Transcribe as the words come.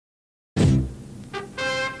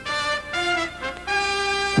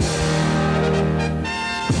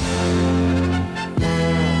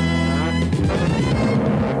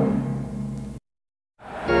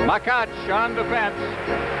Makac on defense.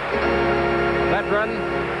 Veteran.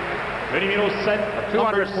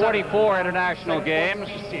 244 international games.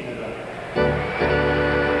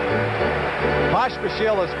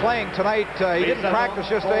 Pospisil is playing tonight. He didn't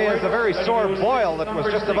practice yesterday. He has a very sore boil that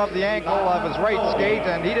was just above the ankle of his right skate,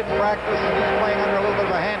 and he didn't practice, and he's playing under a little bit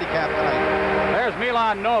of a handicap tonight. There's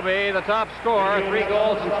Milan Novi, the top scorer, 3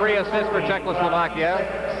 goals and 3 assists for Czechoslovakia.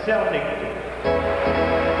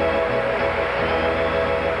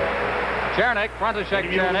 Černík, František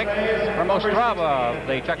Černík from Ostrava of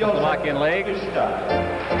the Czechoslovakian League.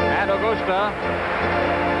 And Augusta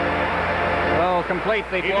will complete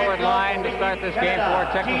the forward line to start this game for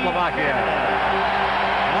Czechoslovakia.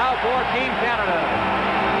 Now for Team Canada.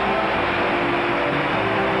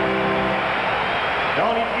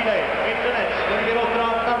 Dans les filets, into net, numéro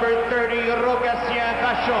 30, number 30, Rogatien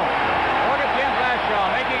Vachon. Rogatien Vachon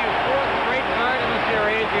making his 4th straight start in the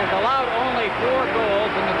series. He has allowed only 4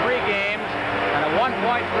 goals in the 3 games and a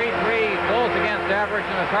 1.33 goals against average,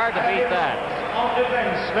 and it's hard to beat that. On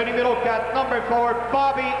defense, le numéro 4, number 4,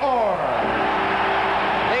 Bobby Orr.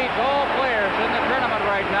 Leads all players in the tournament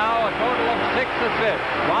right now, a total of 6 assists.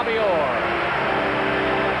 Bobby Orr.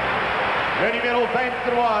 Le numéro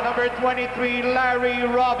 23, number 23, Larry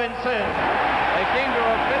Robinson. They seem to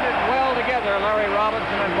have fitted well together, Larry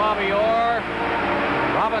Robinson and Bobby Orr.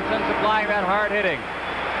 Robinson supplying that hard hitting.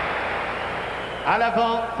 À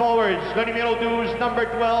l'avant, forwards, le numéro 12, number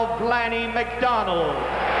 12, Lanny McDonald.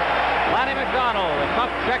 Lanny McDonald, a tough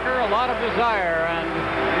checker, a lot of desire, and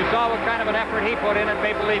you saw what kind of an effort he put in at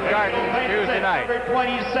Maple Leaf Gardens Tuesday night. Number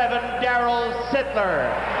 27, Daryl Sittler.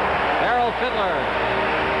 Daryl Sittler.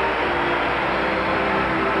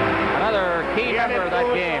 Another key member of that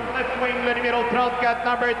game. Left wing, le numéro 34,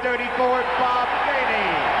 number 34, Bob Gainey.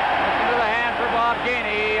 Listen to the hand for Bob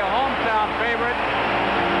Gainey, a hometown favorite.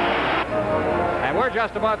 And we're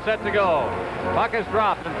just about set to go. Puck is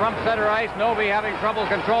dropped, and from center ice, Novi having trouble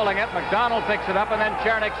controlling it. McDonald picks it up, and then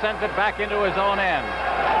Černík sends it back into his own end.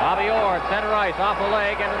 Bobby Orr at center ice, off a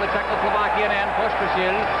leg into the Czechoslovakian end.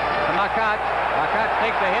 Pospisil to Makac. Makac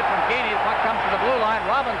takes a hit from Gainey. The puck comes to the blue line.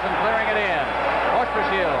 Robinson clearing it in.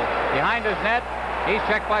 Pospisil behind his net. He's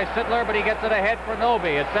checked by Sittler, but he gets it ahead for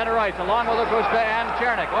Novi at center ice, along with Augusta and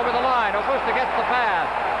Černík. Over the line, Augusta gets the pass.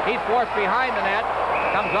 He's forced behind the net.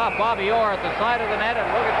 Comes off Bobby Orr at the side of the net, and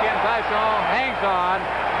Rogatien Vachon hangs on.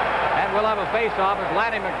 And we'll have a face-off as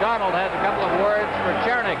Lanny McDonald has a couple of words for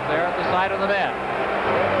Černík there at the side of the net.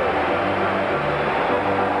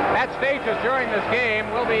 At stages during this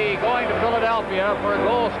game, we'll be going to Philadelphia for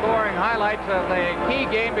goal-scoring highlights of the key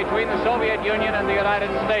game between the Soviet Union and the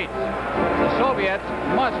United States. The Soviets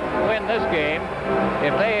must win this game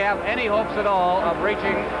if they have any hopes at all of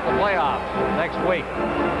reaching the playoffs next week.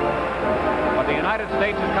 But the United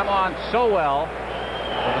States has come on so well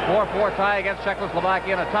with a 4-4 tie against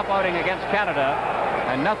Czechoslovakia and a tough outing against Canada,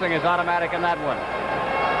 and nothing is automatic in that one.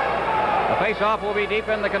 The face-off will be deep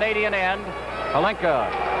in the Canadian end. Palenka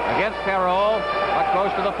against Perreault. Puck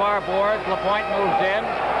goes to the far boards. Lapointe moves in.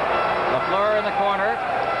 Lafleur in the corner.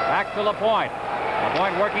 Back to Lapointe.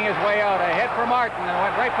 Lapointe working his way out. A hit for Martin, and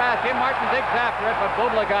went right past him. Martin digs after it, but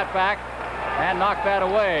Bubla got back and knocked that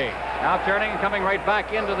away. Now turning and coming right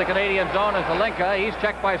back into the Canadian zone is Palenka. He's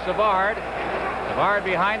checked by Savard. Savard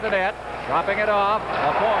behind the net, dropping it off.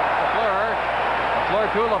 Lafleur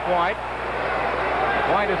to Lapointe.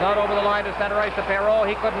 Lapointe is out over the line to center ice to Perreault.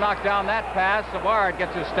 He couldn't knock down that pass. Savard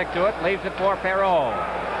gets his stick to it, leaves it for Perreault.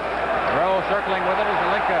 Perreault circling with it as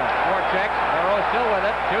Palenka forechecks. Perreault still with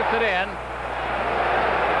it, shoots it in.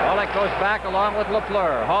 Hollick goes back along with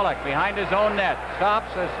Lafleur. Hollick behind his own net,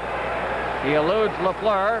 stops as he eludes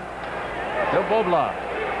Lafleur to Bubla.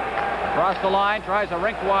 Across the line, tries a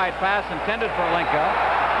rink-wide pass intended for Palenka,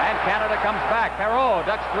 and Canada comes back. Perreault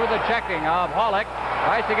ducks through the checking of Hollick,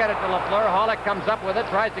 tries to get it to Lafleur. Hollick comes up with it,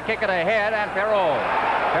 tries to kick it ahead, and Perreault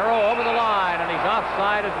over the line, and he's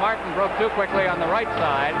offside as Martin broke too quickly on the right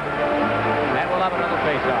side, and we'll have another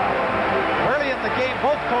face-off. Early in the game,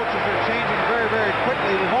 both coaches are changing very, very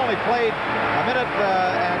quickly. We've only played a minute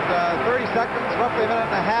and 30 seconds, roughly a minute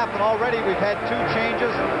and a half, and already we've had 2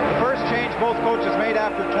 changes. The first change both coaches made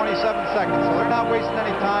after 27 seconds, so they're not wasting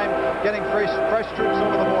any time getting fresh troops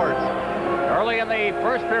over the boards. Early in the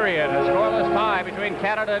first period, a scoreless tie between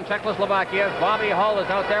Canada and Czechoslovakia. Bobby Hull is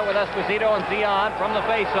out there with Esposito and Zion from the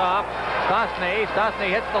face-off. Stastny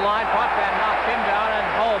hits the line. Potvin knocks him down, and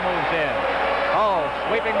Hull moves in. Hull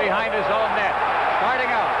sweeping behind his own net.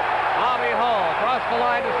 Starting out, Bobby Hull across the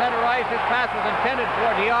line to center ice. His pass was intended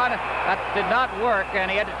for Dion. That did not work,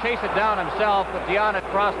 and he had to chase it down himself, but Dion had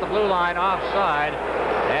crossed the blue line offside,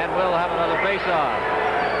 and we'll have another face-off.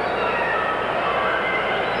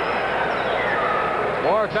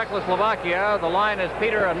 For Czechoslovakia, the line is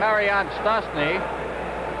Peter and Marian Stastny,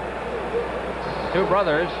 two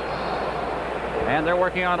brothers, and they're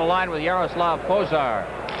working on a line with Yaroslav Pozar.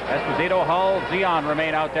 Esposito, Hull, Zion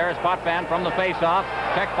remain out there as Potvin from the face-off.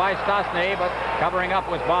 Checked by Stastny, but covering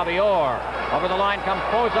up was Bobby Orr. Over the line comes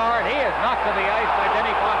Pozar, and he is knocked to the ice by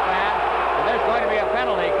Denny Potvin. And there's going to be a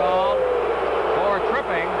penalty called for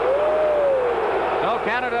tripping. So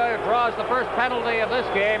Canada draws the first penalty of this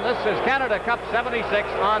game. This is Canada Cup 76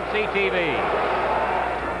 on CTV.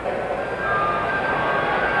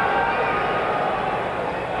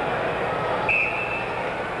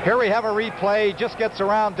 Here we have a replay. Just gets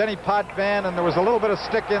around Denny Potvin, and there was a little bit of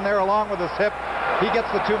stick in there along with his hip. He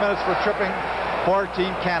gets the 2 minutes for tripping for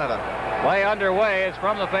Team Canada. Play underway. It's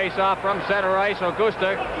from the face-off from center ice.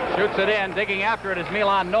 Augusta shoots it in. Digging after it is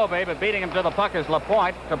Milan Nove, but beating him to the puck is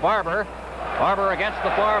Lapointe to Barber. Barber against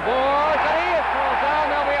the far boards, and he is pulled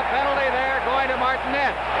down. There'll be a penalty there going to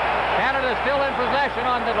Martinet. Canada still in possession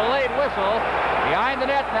on the delayed whistle. Behind the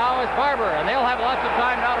net now is Barber, and they'll have lots of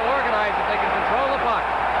time now to organize if they can control the puck.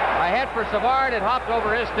 Ahead for Savard, it hopped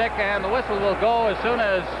over his stick, and the whistle will go as soon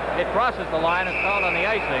as it crosses the line. It's called on the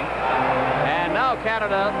icing. And now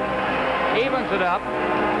Canada evens it up.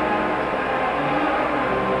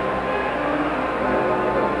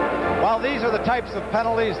 Well, these are the types of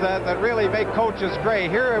penalties that really make coaches gray.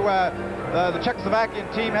 Here, the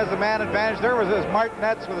Czechoslovakian team has the man advantage. There was his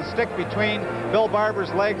Martinets with a stick between Bill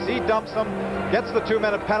Barber's legs. He dumps them, gets the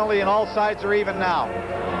 2-minute penalty, and all sides are even now.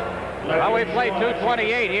 Well, we played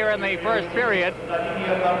 2:28 here in the first period.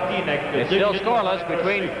 It's still scoreless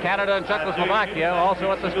between Canada and Czechoslovakia.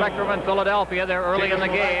 Also at the Spectrum in Philadelphia, they're early in the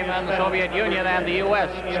game, and the Soviet Union and the U.S.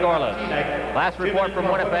 scoreless. Last report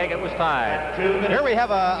from Winnipeg, it was tied. Here we have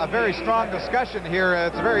a very strong discussion here.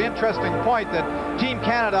 It's a very interesting point that Team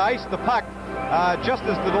Canada iced the puck just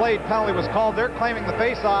as the delayed penalty was called. They're claiming the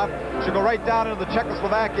face-off should go right down into the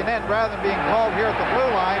Czechoslovakian end rather than being called here at the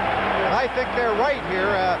blue line. And I think they're right here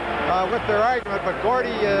with their argument, but Gordy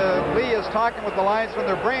Lee is talking with the linesmen.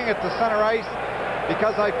 They're bringing it to center ice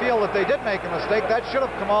because I feel that they did make a mistake. That should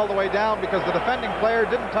have come all the way down because the defending player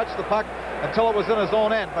didn't touch the puck until it was in his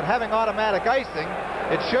own end. But having automatic icing,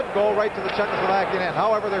 it should go right to the Czechoslovakian end.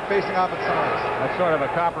 However, they're facing off at center ice. That's sort of a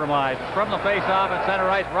compromise. From the face-off at center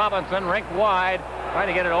ice, Robinson, rink wide, trying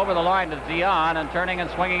to get it over the line to Zion, and turning and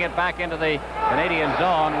swinging it back into the Canadian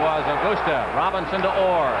zone was Augusta. Robinson to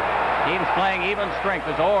Orr. Teams playing even strength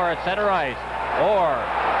as Orr at center ice. Orr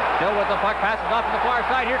still with the puck, passes off to the far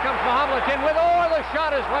side. Here comes Mahovlich in with Orr. The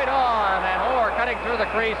shot is right on, and Orr cutting through the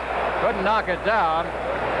crease. Couldn't knock it down.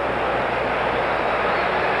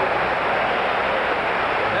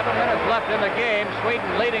 7 minutes left in the game.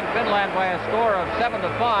 Sweden leading Finland by a score of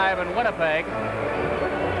 7-5 in Winnipeg.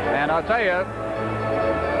 And I'll tell you,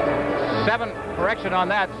 7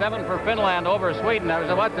 for Finland over Sweden. I was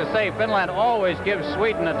about to say Finland always gives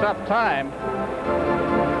Sweden a tough time.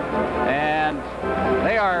 And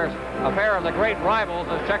they are a pair of the great rivals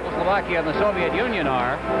as Czechoslovakia and the Soviet Union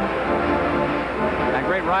are. And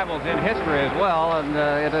great rivals in history as well. And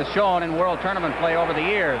it has shown in world tournament play over the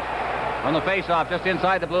years. On the face-off, just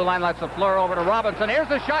inside the blue line, lets the floor over to Robinson. Here's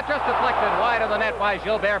the shot, just deflected wide of the net by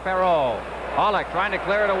Gilbert Perreault. Pollock trying to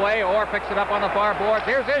clear it away. Orr picks it up on the far boards.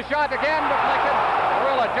 Here's his shot again, deflected.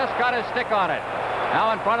 Gorilla just got his stick on it.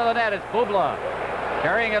 Now in front of the net is Bubla,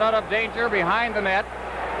 carrying it out of danger behind the net.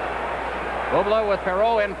 Bubla with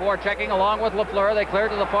Perreault in for checking along with Lafleur. They clear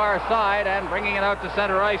to the far side, and bringing it out to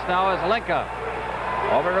center ice now is Linka.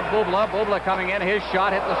 Over to Bubla. Bubla coming in. His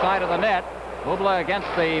shot hit the side of the net. Bubla against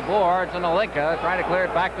the boards, and Alinka trying to clear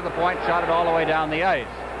it back to the point, shot it all the way down the ice.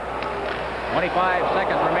 25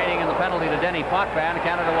 seconds remaining in the penalty to Denny Potvin.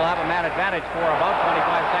 Canada will have a man advantage for about 25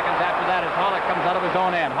 seconds after that as Hollick comes out of his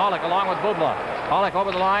own end. Hollick along with Bubla. Hollick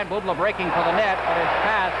over the line. Bubla breaking for the net, but his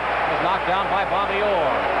pass was knocked down by Bobby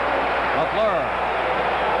Orr. Lafleur.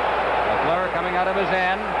 Lafleur coming out of his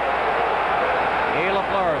end.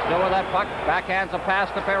 Lafleur still with that puck, backhands a pass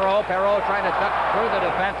to Perreault. Perreault trying to duck through the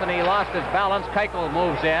defense, and he lost his balance. Keuchel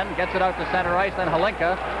moves in, gets it out to center ice, then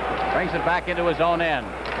Halinka brings it back into his own end.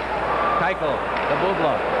 Keuchel to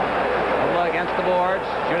Bubla. Bubla against the boards,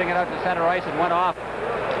 shooting it out to center ice. It went off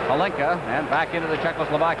Halinka and back into the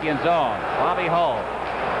Czechoslovakian zone. Bobby Hull.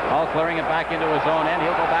 Hull clearing it back into his own end.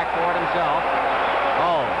 He'll go back for it himself.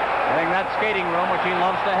 Hull getting that skating room, which he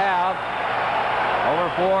loves to have. Over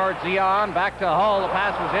for Zion, back to Hull. The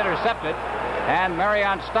pass was intercepted, and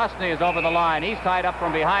Marian Stastny is over the line. He's tied up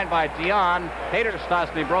from behind by Zion. Peter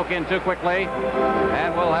Stastny broke in too quickly,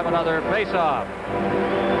 and we'll have another face-off.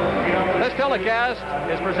 This telecast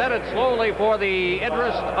is presented slowly for the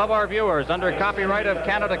interest of our viewers under copyright of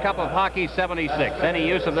Canada Cup of Hockey 76. Any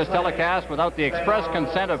use of this telecast without the express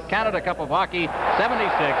consent of Canada Cup of Hockey 76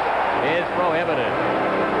 is prohibited.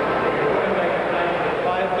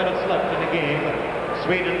 5 minutes left in the game.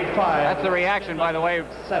 Sweden 5. That's the reaction, by the way,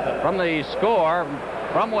 7. from the score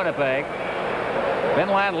from Winnipeg.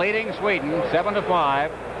 Finland leading Sweden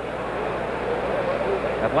 7-5.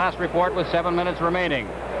 That last report with 7 minutes remaining.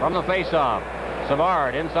 From the face-off,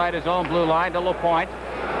 Savard inside his own blue line to LaPointe.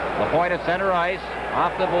 LaPointe at center ice,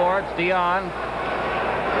 off the boards, Dion.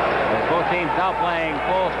 Both teams now playing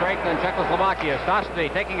full strength in Czechoslovakia. Stastny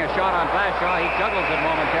taking a shot on Bashaw. He juggles it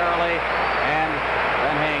momentarily and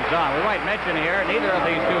then hangs on. We might mention here, neither of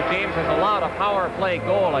these two teams has allowed a power play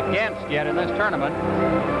goal against yet in this tournament.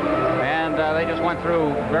 And they just went through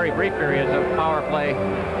very brief periods of power play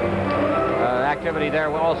activity there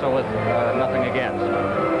also with nothing against.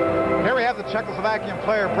 Here we have the Czechoslovakian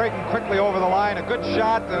player breaking quickly over the line. A good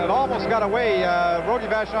shot, and it almost got away. Rodi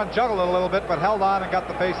Vachon juggled it a little bit, but held on and got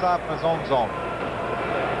the face-off in his own zone.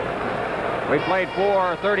 We played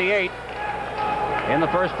 4:38 in the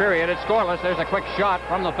first period. It's scoreless. There's a quick shot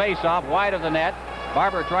from the face-off, wide of the net.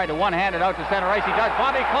 Barber tried to one-hand it out to center ice. He does.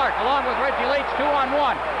 Bobby Clark, along with Reggie Leach,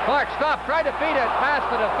 2-on-1. Clark stopped, tried to feed it past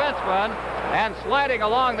the defenseman, and sliding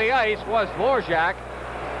along the ice was Dvorak,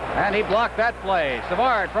 and he blocked that play.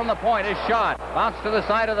 Savard from the point is shot. Bounced to the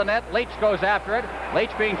side of the net. Leach goes after it.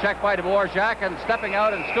 Leach being checked by Dvorak, and stepping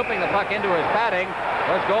out and scooping the puck into his padding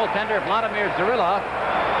was goaltender Vladimir Zarilla.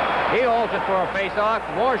 He holds it for a face-off.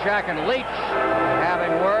 Dvorak and Leach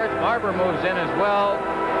having words. Barber moves in as well.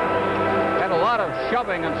 Had a lot of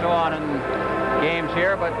shoving and so on in games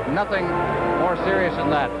here, but nothing more serious than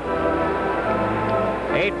that.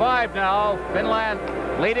 8-5 now. Finland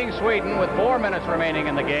leading Sweden with 4 minutes remaining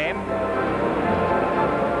in the game.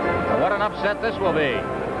 Now, what an upset this will be,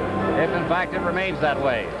 if in fact it remains that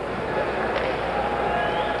way.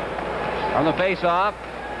 From the face-off,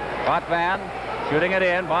 Potvin shooting it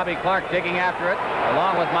in. Bobby Clark digging after it,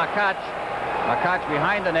 along with Makac. Makac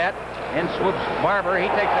behind the net. In swoops Barber. He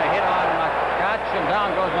takes a hit on Makac, and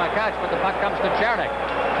down goes Makac, but the puck comes to Chernik.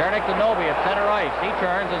 Chernik to Noby at center ice. He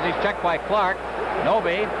turns as he's checked by Clark.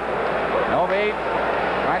 Noby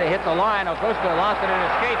trying to hit the line. Augusta lost it in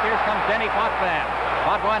his skates. Here comes Denny Potvin.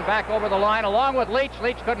 Potvin back over the line along with Leach.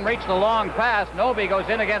 Leach couldn't reach the long pass. Noby goes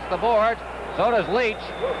in against the boards. So does Leach.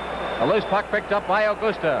 A loose puck picked up by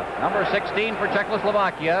Augusta. Number 16 for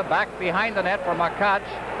Czechoslovakia. Back behind the net for Makac.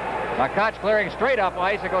 Makac clearing straight up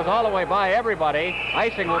ice. It goes all the way by everybody.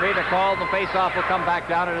 Icing will be the call. The face-off will come back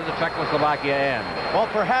down into the Czechoslovakia end. Well,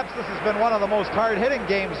 perhaps this has been one of the most hard-hitting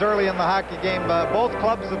games early in the hockey game. Both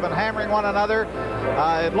clubs have been hammering one another.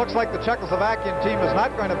 It looks like the Czechoslovakian team is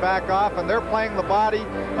not going to back off, and they're playing the body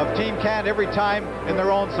of Team Canada every time in their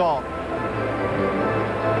own zone.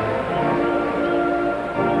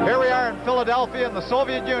 Here we are in Philadelphia, and the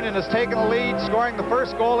Soviet Union has taken the lead, scoring the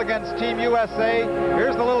first goal against Team USA.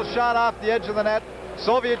 Here's the little shot off the edge of the net.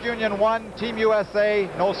 Soviet Union 1, Team USA,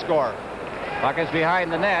 no score. Puck is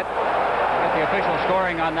behind the net. We'll get the official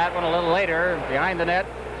scoring on that one a little later. Behind the net,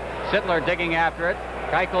 Sittler digging after it.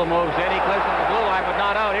 Keuchel moves in. He clears to the blue line, but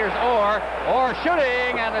not out. Here's Orr. Orr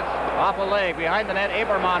shooting, and it's off a leg. Behind the net,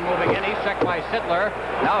 Aberman moving in. He's checked by Sittler.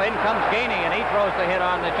 Now in comes Gainey, and he throws the hit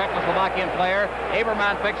on the Czechoslovakian player.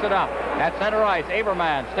 Aberman picks it up. At center ice,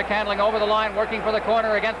 Aberman stick handling over the line, working for the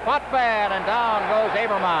corner against Potvin, and down goes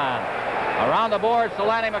Aberman. Around the boards to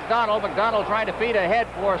Lanny McDonald. McDonald trying to feed ahead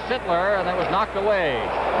for Sittler, and then was knocked away.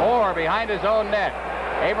 Orr behind his own net.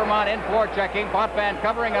 Aberman in checking. Potvin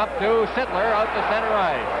covering up to Sittler out to center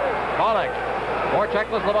ice. Pollock for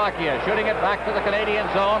Czechoslovakia, shooting it back to the Canadian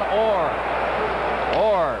zone.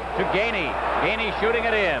 Orr to Gainey. Gainey shooting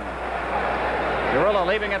it in. Zarilla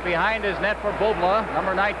leaving it behind his net for Bubla,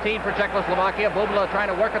 number 19 for Czechoslovakia. Bubla trying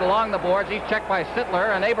to work it along the boards. He's checked by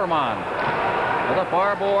Sittler and Aberman. To the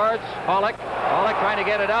far boards, Pollock trying to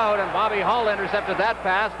get it out, and Bobby Hull intercepted that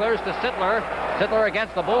pass. Clears to Sittler. Sittler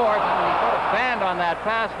against the boards, and he sort of fanned on that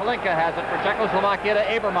pass. Holinka has it for Czechoslovakia to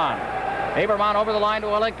Aberman. Aberman over the line to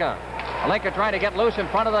Holinka. Holinka trying to get loose in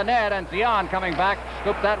front of the net, and Zion coming back,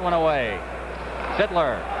 scooped that one away.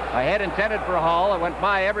 Sittler, a head intended for Hull. It went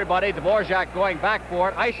by everybody. Dvorak going back for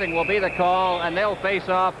it. Icing will be the call, and they'll face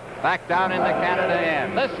off back down in the Canada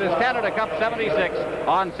end. This is Canada Cup 76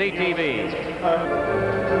 on CTV.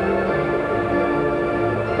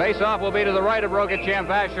 Face-off will be to the right of Rogic and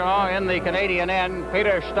Vachon in the Canadian end.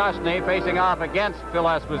 Peter Stastny facing off against Phil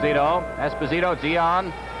Esposito. Esposito,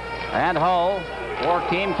 Dion, and Hull for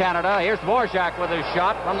Team Canada. Here's Dvorak with his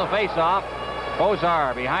shot from the face-off.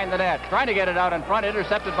 Bozar behind the net, trying to get it out in front,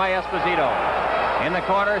 intercepted by Esposito. In the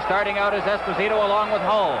corner, starting out is Esposito along with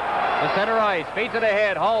Hull. The center ice, feeds it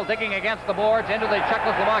ahead. Hull digging against the boards into the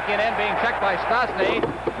Czechoslovakian end, being checked by Stastny.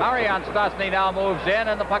 Marian Stastny now moves in,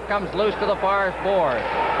 and the puck comes loose to the far board.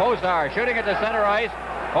 Bozar shooting at the center ice.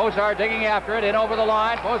 Bozar digging after it, in over the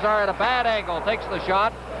line. Bozar at a bad angle, takes the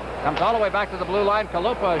shot. Comes all the way back to the blue line.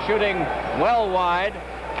 Kalupa shooting well wide.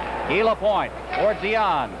 Gila Point towards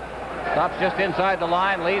Zion. Stops just inside the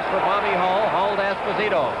line, leaves for Bobby Hull. Hull to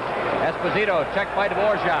Esposito. Esposito checked by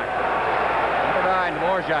Dvorak. Number 9,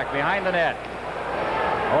 Dvorak behind the net.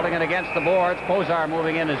 Holding it against the boards. Bozar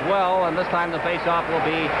moving in as well, and this time the face-off will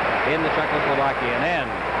be in the Czechoslovakian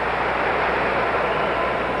end.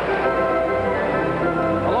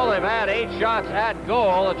 Although they've had 8 shots at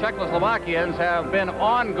goal, the Czechoslovakians have been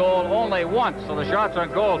on goal only once, so the shots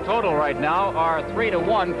on goal total right now are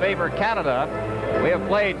 3-1 favor Canada. We have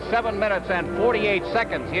played 7 minutes and 48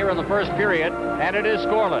 seconds here in the first period, and it is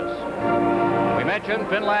scoreless. We mentioned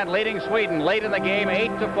Finland leading Sweden late in the game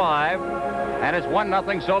 8-5, and it's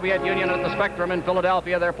 1-0 Soviet Union at the Spectrum in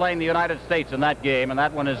Philadelphia. They're playing the United States in that game, and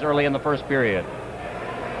that one is early in the first period.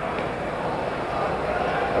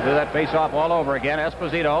 They'll do that face-off all over again.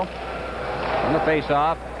 Esposito on the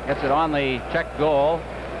face-off, gets it on the Czech goal.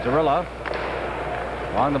 Zarilla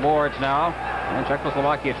along the boards now. And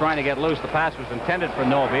Czechoslovakia trying to get loose. The pass was intended for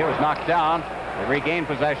Novi. It was knocked down. They regained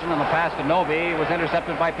possession, and the pass to Novi was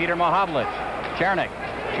intercepted by Peter Mohavlic. Chernik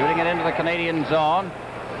shooting it into the Canadian zone.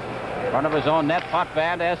 In front of his own net,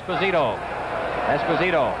 Potvin to Esposito.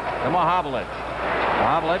 Esposito to Mohavlic.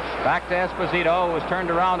 Mohavlic back to Esposito, who was turned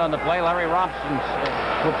around on the play. Larry Robson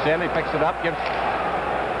swoops in. He picks it up, gives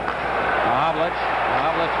Mohavlic.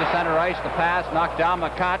 Mohavlic to center ice. The pass knocked down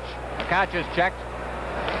Makac. Makac is checked.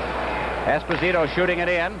 Esposito shooting it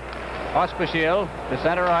in. Pospisil to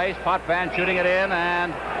center ice. Potvin shooting it in,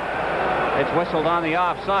 and it's whistled on the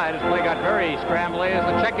offside. His play got very scrambly as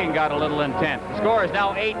the checking got a little intense. The score is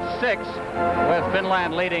now 8-6 with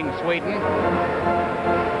Finland leading Sweden.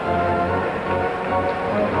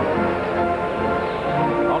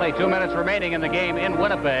 Only 2 minutes remaining in the game in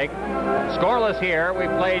Winnipeg. Scoreless here.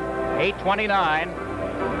 We've played 8:29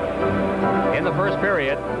 in the first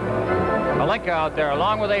period. Malenka out there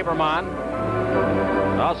along with Aberman.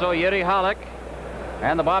 Also Yuri Halleck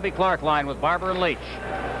and the Bobby Clark line with Barber and Leach.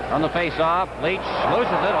 On the face-off, Leach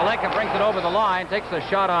loses it. Malenka brings it over the line, takes a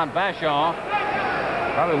shot on Vachon.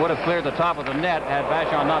 Probably would have cleared the top of the net had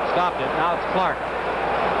Vachon not stopped it. Now it's Clark.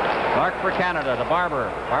 Clark for Canada to Barber.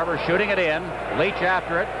 Barber shooting it in. Leach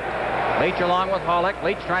after it. Leach along with Halleck.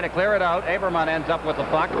 Leach trying to clear it out. Aberman ends up with the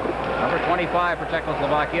puck. Number 25 for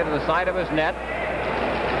Czechoslovakia to the side of his net.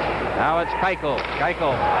 Now it's Keuchel.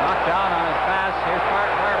 Keuchel knocked down on his pass. Here's Barber.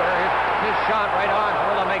 Here's his shot right on.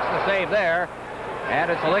 Zorilla makes the save there. And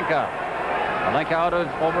it's Alinka. Alinka out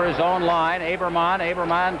over his own line.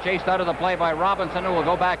 Aberman chased out of the play by Robinson, who will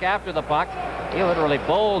go back after the puck. He literally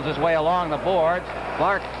bowls his way along the boards.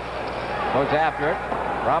 Clark goes after it.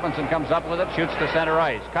 Robinson comes up with it, shoots to center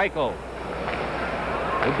ice. Keuchel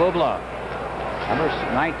to Bubla. Number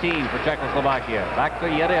 19 for Czechoslovakia. Back to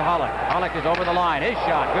Yuri Halleck. Halleck is over the line. His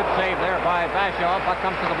shot. Good save there by Vachon. Puck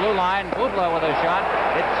comes to the blue line. Bubla with a shot.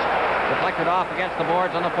 It's deflected off against the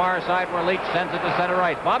boards on the far side where Leach sends it to center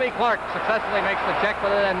right. Bobby Clark successfully makes the check,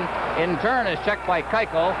 but then in turn is checked by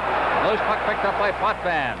Keuchel. Loose puck picked up by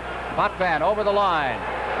Potvin. Potvin over the line.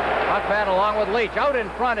 Potvin along with Leach. Out in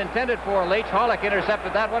front, intended for Leach. Halleck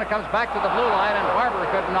intercepted that one. It comes back to the blue line, and Barber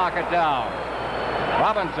couldn't knock it down.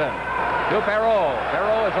 Robinson to Perreault.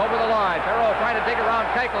 Perreault is over the line. Perreault trying to dig around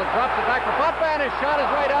Keuchel. Drops it back for Potvin. His shot is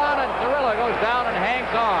right on, and Zorilla goes down and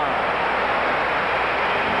hangs on.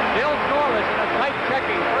 Still scoreless in a tight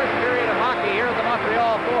checking first period of hockey here at the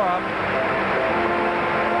Montreal Forum.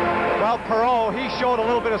 Well, Perreault, he showed a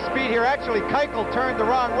little bit of speed here. Actually, Keuchel turned the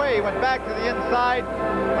wrong way. He went back to the inside.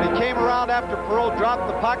 When he came around after Perreault dropped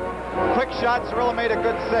the puck, quick shot, Zorilla made a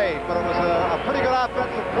good save. But it was a pretty good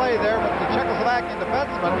offensive play there. But the Czechoslovakian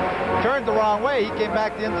defenseman turned the wrong way. He came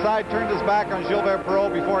back to the inside, turned his back on Gilbert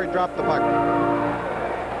Perreault before he dropped the puck.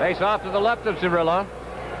 Face off to the left of Zorilla.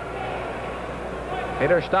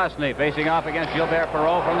 Peter Stastny facing off against Gilbert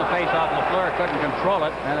Perreault from the face-off. Lafleur couldn't control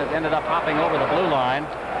it, and it ended up hopping over the blue line.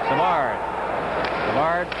 Savard.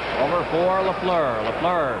 Savard over for Lafleur.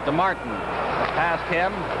 Lafleur to Martin. Past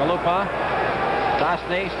him, Kalupa.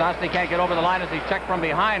 Stastny. Stastny can't get over the line as he's checked from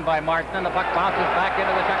behind by Martin, and the puck bounces back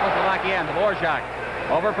into the Czechoslovakia end. Dvorak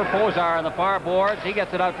over for Bozar on the far boards. He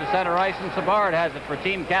gets it out to center ice, and Savard has it for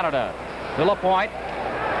Team Canada. To LaPointe.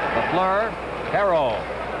 Lafleur. Perreault.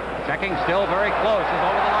 Checking still very close. As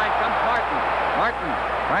over the line comes Martin. Martin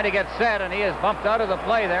trying to get set, and he is bumped out of the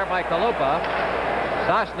play there by Kalupa.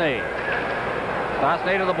 Stastny.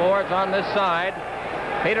 Stastny to the boards on this side.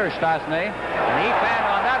 Peter Stastny. And he fanned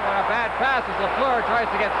on that one. A bad pass as Lafleur tries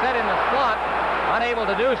to get set in the slot. Unable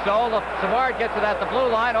to do so. Savard gets it at the blue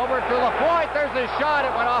line. Over to Lapointe. There's his shot.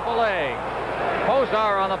 It went off a leg.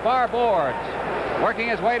 Posar on the far boards. Working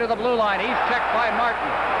his way to the blue line. He's checked by Martin.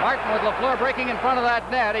 Martin with Lafleur breaking in front of that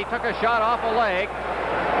net. He took a shot off a leg.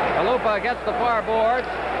 Kalupa against the far boards.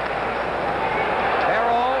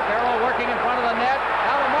 Farrell working in front of the net.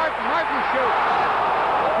 Now to Martin. Martin shoots.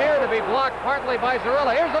 Appeared to be blocked partly by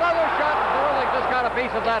Zarilla. Here's another shot. Zarilla just got a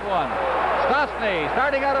piece of that one. Stastny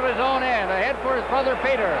starting out of his own end. Ahead for his brother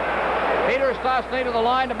Peter. Peter Stastny to the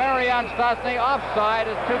line to Marianne Stastny. Offside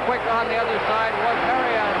is too quick on the other side. Was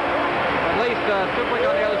Marianne. At least too quick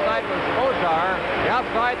on the other side was Posar. The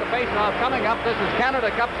outside, the face-off coming up. This is Canada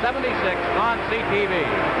Cup 76 on CTV.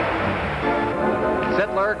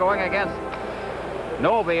 Sittler going against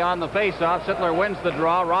Novi on the face-off. Sittler wins the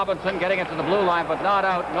draw. Robinson getting it to the blue line, but not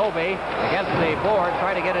out. Novi against the board,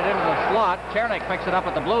 trying to get it into the slot. Chernik picks it up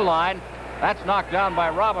at the blue line. That's knocked down by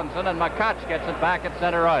Robinson, and Makach gets it back at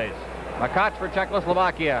center ice. Makach for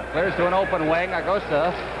Czechoslovakia. Clears to an open wing.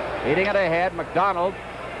 Augusta beating it ahead. McDonald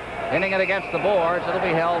hitting it against the boards. It'll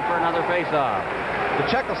be held for another face-off. The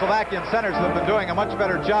Czechoslovakian centers have been doing a much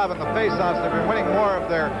better job in the face-offs. They've been winning more of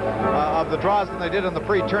their of the draws than they did in the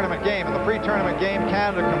pre-tournament game. In the pre-tournament game,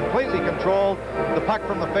 Canada completely controlled the puck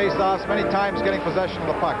from the face-offs, many times getting possession of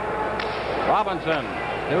the puck. Robinson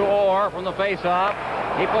to Orr from the face-off.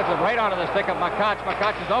 He puts it right onto the stick of Makach.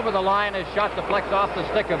 Makach is over the line. His shot deflects off the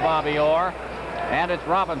stick of Bobby Orr. And it's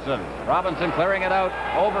Robinson. Robinson clearing it out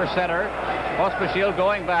over center. Pospisil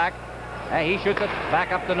going back. And he shoots it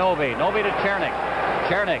back up to Novi. Novi to Chernik.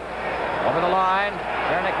 Chernik over the line.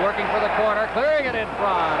 Chernik working for the corner. Clearing it in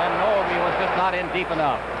front. And Novi was just not in deep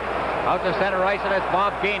enough. Out to center ice, and it's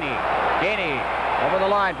Bob Gainey. Gainey over the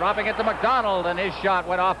line, dropping it to McDonald, and his shot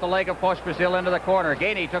went off the leg of Pospisil into the corner.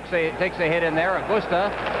 Gainey takes a hit in there.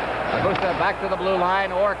 Augusta back to the blue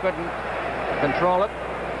line. Orr couldn't control it.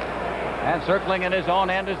 And circling in his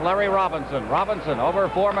own end is Larry Robinson. Robinson over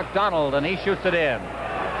for McDonald, and he shoots it in.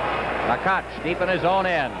 Makach deep in his own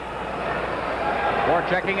end.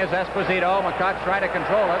 Forechecking is Esposito. Makach trying to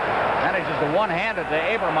control it. Manages to one-handed to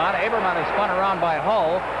Aberman. Aberman is spun around by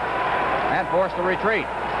Hull and forced to retreat.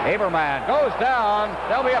 Aberman goes down.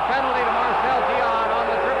 There'll be a penalty to Marcel Dion on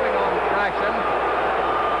the tripping infraction.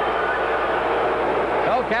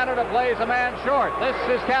 So Canada plays a man short. This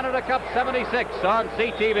is Canada Cup 76 on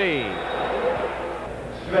CTV.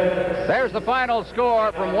 There's the final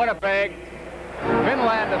score from Winnipeg.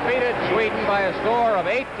 Finland defeated Sweden by a score of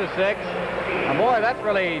 8-6. And boy, that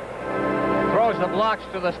really throws the blocks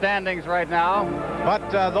to the standings right now. But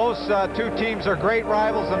those two teams are great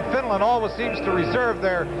rivals, and Finland always seems to reserve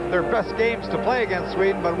their best games to play against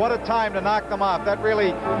Sweden. But what a time to knock them off. That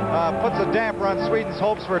really puts a damper on Sweden's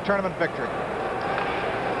hopes for a tournament victory.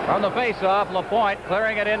 From the face-off, Lapointe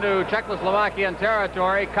clearing it into Czechoslovakian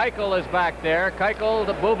territory. Keuchel is back there. Keuchel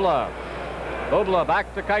to Bubla. Bubla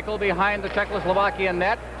back to Keuchel behind the Czechoslovakian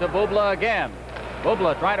net to Bubla again.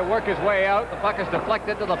 Bubla trying to work his way out. The puck is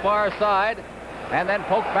deflected to the far side and then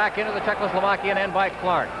poked back into the Czechoslovakian end by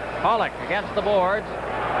Clark. Pollock against the boards.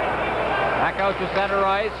 Back out to center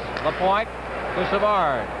ice. Lapointe to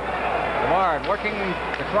Savard. Savard working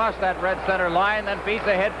across that red center line, then feeds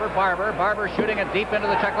ahead for Barber. Barber shooting it deep into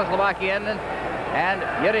the Czechoslovakian end. And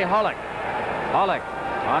Yuri Hollick. Hollick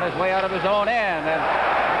on his way out of his own end. And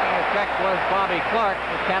making a check was Bobby Clark,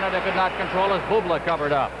 but Canada could not control as Bubla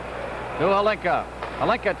covered up. To Halinka.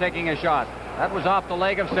 Halinka taking a shot. That was off the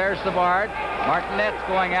leg of Serge Savard. Martinet's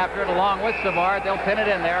going after it along with Savard. They'll pin it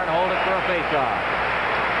in there and hold it for a face-off.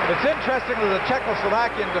 It's interesting that the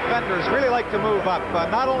Czechoslovakian defenders really like to move up,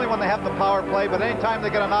 not only when they have the power play, but anytime they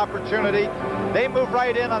get an opportunity, they move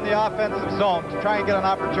right in on the offensive zone to try and get an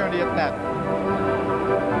opportunity at net.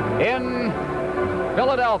 In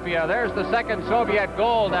Philadelphia, there's the second Soviet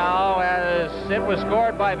goal now, as it was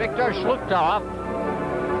scored by Viktor Shlutov.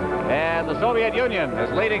 And the Soviet Union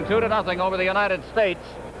is leading 2-0 over the United States,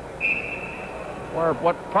 or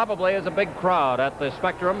what probably is a big crowd at the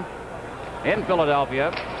Spectrum in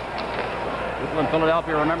Philadelphia. People in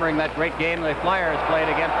Philadelphia remembering that great game the Flyers played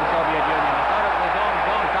against the Soviet Union. Out of his own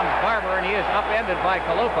zone comes Barber, and he is upended by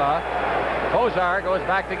Kalupa. Kozar goes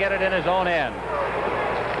back to get it in his own end.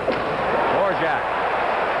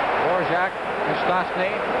 Dvorak to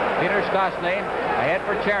Stastny. Peter Stastny ahead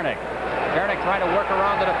for Chernik. Chernik trying to work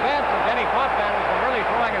around the defense, and Denny Potvin has been really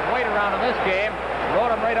throwing his weight around in this game.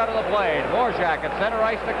 Rode him right out of the play. Dvorak at center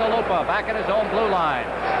ice to Kalupa, back in his own blue line.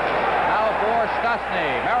 Now for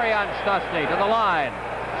Stastny. Marian Stastny to the line.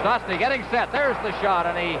 Stastny getting set. There's the shot,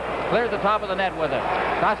 and he cleared the top of the net with it.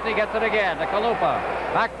 Stastny gets it again to Kalupa.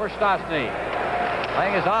 Back for Stastny.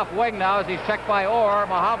 Playing his off wing now as he's checked by Orr.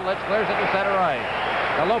 Mahavlich clears it to center right.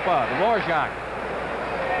 Kalupa to Dvorak.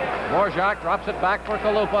 Dvorak drops it back for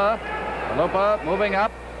Kalupa. Kalupa moving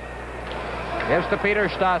up. Gives to Peter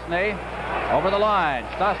Stastny. Over the line.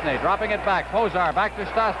 Stastny dropping it back. Pozar back to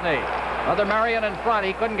Stastny. Another Marion in front.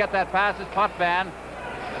 He couldn't get that pass as Potvin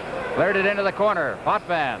cleared it into the corner.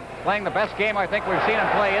 Potvin playing the best game I think we've seen him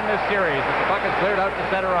play in this series as the puck is cleared out to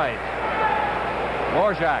center right.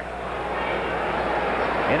 Dvorak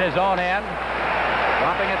in his own end.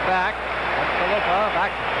 Dropping it back. That's Kalupa.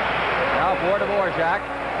 Back now for Dvorak.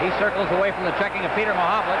 He circles away from the checking of Peter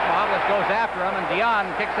Mahavlich. Mahavlich goes after him, and Dion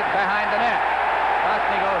kicks it behind the net.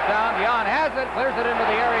 Stastny goes down. Dion has it, clears it into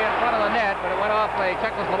the area in front of the net, but it went off a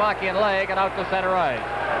Czechoslovakian leg and out to center right.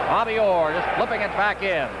 Bobby Orr just flipping it back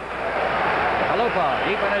in. Kalupa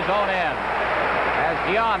deep in his own end. As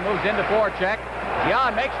Dion moves into forecheck.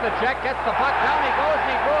 Dion makes the check, gets the puck, down he goes, and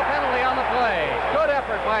he drew a penalty on the play. Good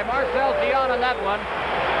effort by Marcel Dion on that one.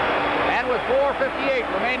 And with 4:58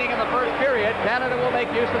 remaining in the first period, Canada will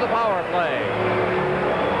make use of the power play.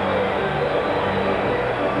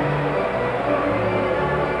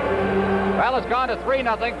 Well, it's gone to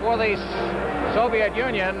 3-0 for the Soviet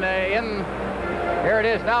Union. Here it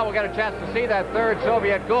is now. We'll get a chance to see that third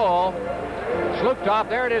Soviet goal. Slukov,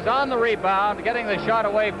 there it is on the rebound. Getting the shot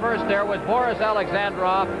away first there was Boris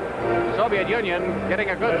Alexandrov. The Soviet Union getting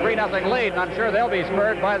a good 3-0 lead, and I'm sure they'll be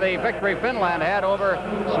spurred by the victory Finland had over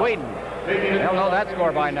Sweden. They'll know that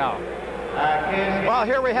score by now. Well,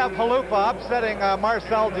 here we have Halupa upsetting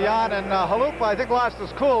Marcel Dion, and Halupa, I think, lost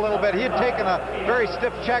his cool a little bit. He had taken a very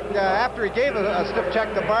stiff check. After he gave a stiff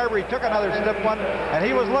check to Barber, he took another stiff one, and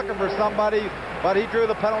he was looking for somebody, but he drew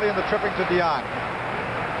the penalty in the tripping to Dion.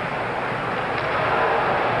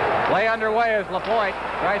 Play underway as Lapointe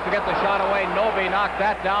tries to get the shot away. Novi knocked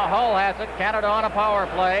that down. Hull has it. Canada on a power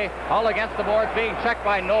play. Hull against the boards, being checked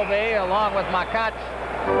by Novi along with Makac.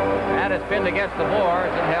 And it's pinned against the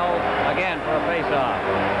boards and held again for a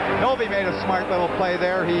face-off. Novi made a smart little play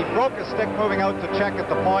there. He broke a stick moving out to check at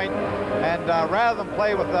the point, and rather than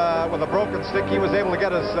play with a broken stick, he was able to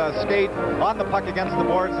get his skate on the puck against the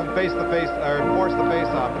boards and force the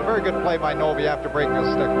face-off. A very good play by Novi after breaking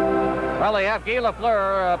his stick. Well, they have Guy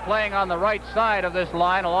Lafleur playing on the right side of this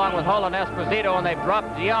line along with Hull and Esposito, and they've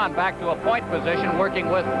dropped Dion back to a point position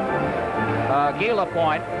working with Guy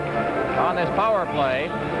Lapointe on this power play.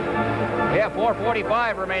 We have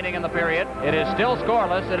 4:45 remaining in the period. It is still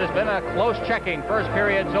scoreless. It has been a close checking first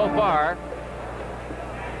period so far.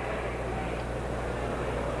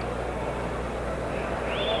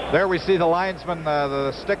 There we see the linesman,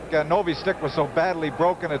 the stick, Novi's stick was so badly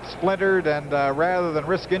broken it splintered, and rather than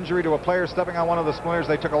risk injury to a player stepping on one of the splinters,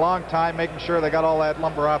 they took a long time making sure they got all that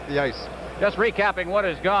lumber off the ice. Just recapping what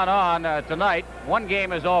has gone on tonight. One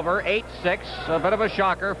game is over, 8-6, a bit of a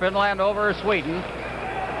shocker. Finland over Sweden.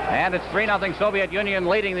 And it's 3-0 Soviet Union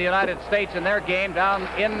leading the United States in their game down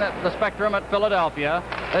in the Spectrum at Philadelphia.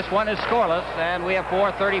 This one is scoreless, and we have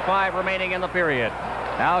 4:35 remaining in the period.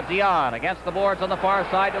 Now Dion against the boards on the far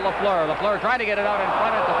side to Lafleur. Lafleur trying to get it out in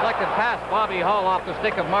front. It's deflected past Bobby Hull off the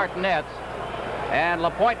stick of Martinez. And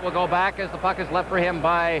Lapointe will go back as the puck is left for him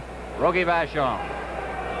by Rogie Vachon.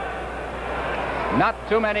 Not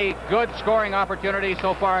too many good scoring opportunities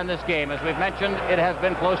so far in this game. As we've mentioned, it has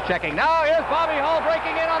been close checking. Now here's Bobby Hull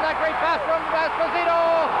breaking in on that great pass from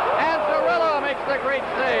Esposito. And Zarella makes the great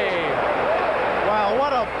save. Wow,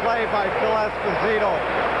 what a play by Phil Esposito.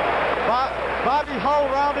 Bobby Hull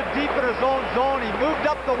rounded deep in his own zone. He moved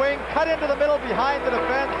up the wing, cut into the middle behind the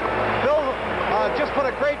defense. Phil just put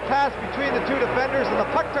a great pass between the two defenders, and the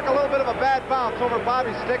puck took a little bit of a bad bounce over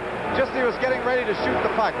Bobby's stick just as he was getting ready to shoot the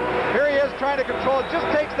puck. Here he is trying to control it, just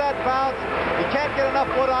takes that bounce. He can't get enough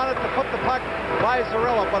wood on it to put the puck by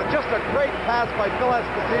Zarella, but just a great pass by Phil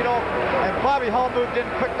Esposito, and Bobby Hull moved in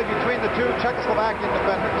quickly between the two Czechoslovakian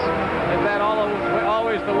defenders. Is that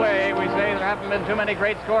always the way? We say there haven't been too many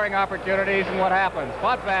great scoring opportunities, and what happens?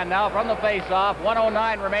 Potvin now from the face-off,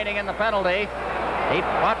 1:09 remaining in the penalty.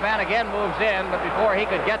 Potvin again moves in, but before he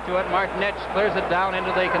could get to it, Martinez clears it down into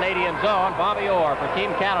the Canadian zone. Bobby Orr for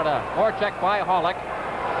Team Canada. Forecheck by Hollick.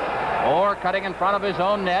 Orr cutting in front of his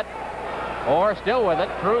own net. Orr still with it,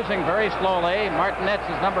 cruising very slowly. Martinez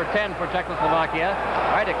is number 10 for Czechoslovakia.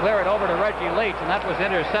 Tried to clear it over to Reggie Leach, and that was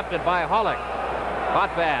intercepted by Hollick.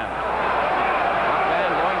 Potvin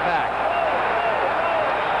going back.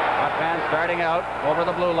 Potvin starting out over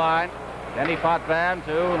the blue line. Denny Potvin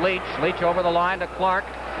to Leach. Leach over the line to Clark.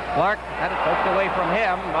 Clark had it poked away from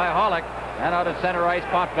him by Hollick. And out at center ice,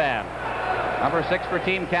 Potvin. Number 6 for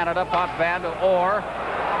Team Canada, Potvin to Orr.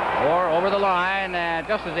 Orr over the line, and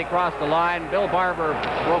just as he crossed the line, Bill Barber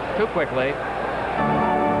broke too quickly.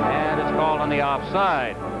 And it's called on the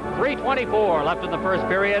offside. 3:24 left in the first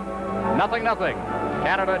period. 0-0.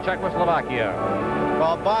 Canada, Czechoslovakia.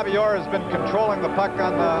 Well, Bobby Orr has been controlling the puck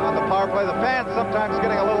on the power play. The fans sometimes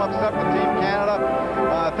getting a little upset with Team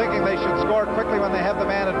Canada, thinking they should score quickly when they have the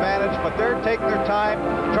man advantage, but they're taking their time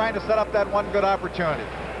trying to set up that one good opportunity.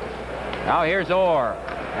 Now here's Orr.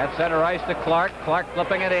 At center ice to Clark. Clark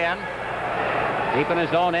flipping it in. Deep in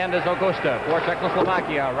his own end is Augusta for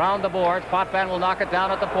Czechoslovakia. Around the boards. Potvin will knock it down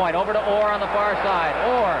at the point. Over to Orr on the far side.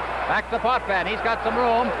 Orr back to Potvin. He's got some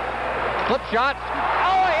room. Flip shot.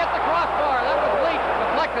 Oh, he hit the crossbar. That was Leach.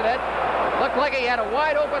 Deflected it. Looked like he had a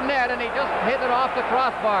wide open net, and he just hit it off the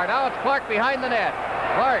crossbar. Now it's Clark behind the net.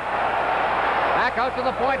 Clark back out to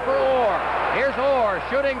the point for Orr. Here's Orr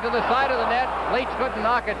shooting to the side of the net. Leach couldn't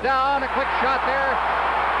knock it down. A quick shot there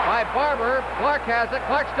by Barber. Clark has it.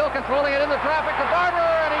 Clark still controlling it in the traffic to Barber,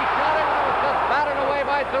 and he shot it, and it was just batted away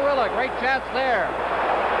by Zarilla. Great chance there.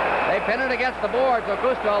 They pin it against the boards.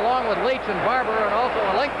 Augusta along with Leach and Barber and also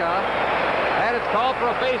Alinka. And it's called for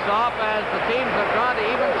a face-off as the teams have gone to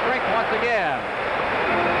even strength once again.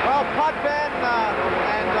 Well, Potvin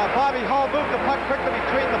and Bobby Hull moved the puck quickly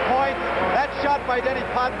between the points. That shot by Denny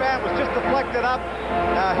Potvin was just deflected up,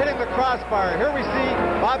 hitting the crossbar. Here we see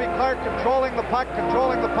Bobby Clark controlling the puck.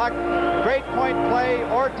 Great point play.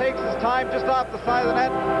 Orr takes his time just off the side of the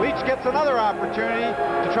net. Leach gets another opportunity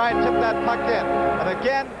to try and tip that puck in. And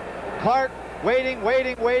again, Clark waiting,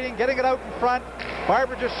 getting it out in front.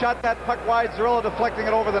 Barber just shot that puck wide. Zarilla deflecting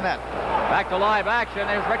it over the net. Back to live action.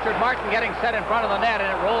 There's Richard Martin getting set in front of the net, and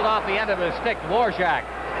it rolled off the end of his stick. Dvorak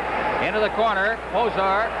into the corner.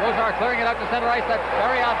 Pozar clearing it out to center ice. That's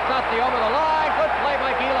Marian Stastny over the line. Good play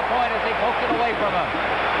by Guy Lapointe as he poked it away from him.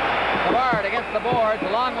 Savard against the boards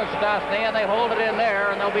along with Stastny, and they hold it in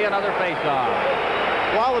there, and there'll be another face-off.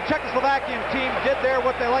 Well, the Czechoslovakian team did there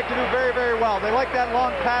what they like to do very, very well. They like that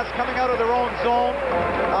long pass coming out of their own zone,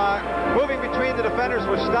 moving between the defenders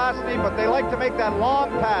with Stastny, but they like to make that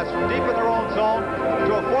long pass from deep in their own zone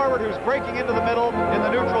to a forward who's breaking into the middle in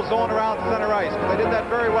the neutral zone around center ice. But they did that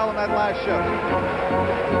very well in that last shift.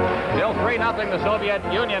 Still 3-0, the Soviet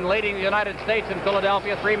Union leading the United States in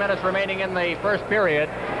Philadelphia. 3 minutes remaining in the first period.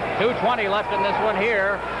 2:20 left in this one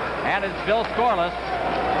here, and it's still scoreless.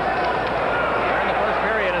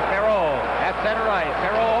 Center ice.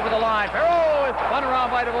 Perreault over the line. Perreault is spun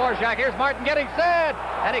around by Dvorak. Here's Martin getting set,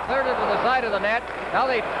 and he cleared it to the side of the net. Now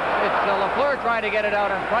it's Lafleur trying to get it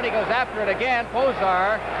out in front. He goes after it again.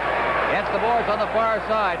 Pozar against the boards on the far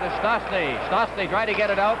side to Stastny. Stastny trying to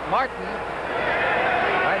get it out. Martin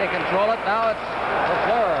trying to control it. Now it's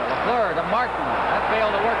Lafleur to Martin. That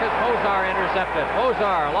failed to work as Pozar intercepted.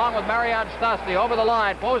 Pozar along with Marian Stastny over the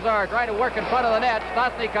line. Pozar trying to work in front of the net.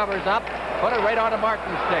 Stastny covers up. Put it right onto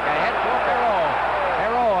Martin's stick. Ahead for Perreault.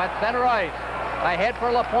 Perreault at center ice. Ahead for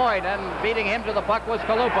Lapointe, and beating him to the puck was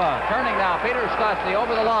Kalupa. Turning now, Peter Stastny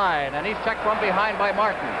over the line, and he's checked from behind by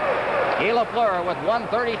Martin. Guy Lafleur with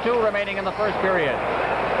 1:32 remaining in the first period.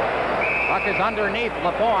 Puck is underneath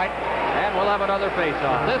Lapointe, and we'll have another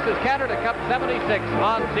face-off. This is Canada Cup 76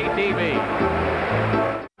 on CTV.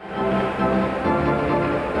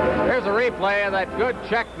 There's a replay of that good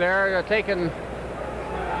check there taken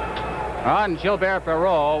on Gilbert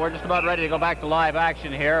Perreault. We're just about ready to go back to live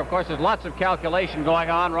action here. Of course, there's lots of calculation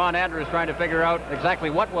going on. Ron Andrews trying to figure out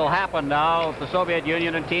exactly what will happen now if the Soviet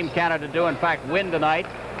Union and Team Canada do in fact win tonight.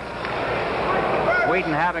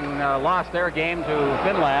 Sweden having lost their game to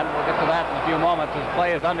Finland. We'll get to that in a few moments as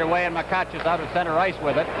play is underway, and McCutch is out of center ice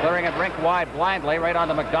with it. Clearing it rink wide blindly right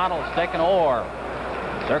onto McDonald's stick, and Orr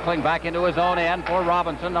circling back into his own end for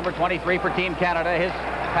Robinson, number 23 for Team Canada. His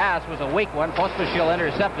pass was a weak one. Pospisil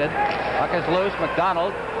intercepted. Puck is loose.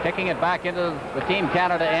 McDonald kicking it back into the Team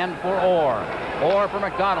Canada end for Orr. Orr for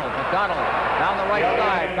McDonald. McDonald down the right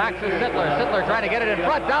side. Back to Sittler. Sittler trying to get it in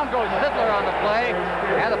front. Down goes Sittler on the play.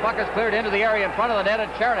 And the puck is cleared into the area in front of the net, and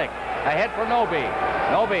Chernik ahead for Noby.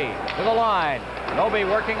 Noby to the line. Noby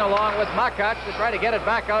working along with Makac to try to get it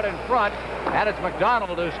back out in front. And it's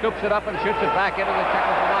McDonald who scoops it up and shoots it back into the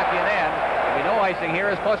Czechoslovakian end. There'll be no icing here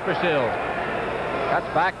as Pospisil cuts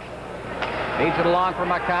back, feeds it along for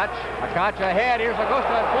Makac. Makac ahead. Here's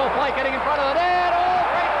Augusta in full flight, getting in front of the net. Oh,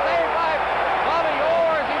 great save by Bobby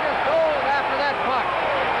Orr as he just dove after that puck.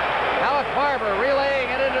 Now it's Barber relaying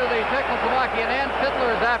it into the Czechoslovakian end.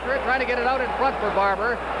 Sittler is after it, trying to get it out in front for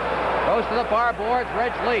Barber. Goes to the far boards.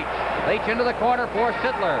 Reg Leach. Leach into the corner for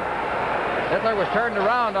Sittler. Sittler was turned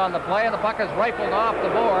around on the play, and the puck is rifled off the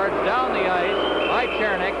boards, down the ice by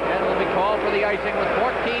Chernik, and will be called icing with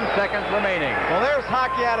 14 seconds remaining. Well, there's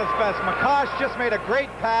hockey at its best. McCosh just made a great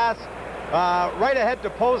pass right ahead to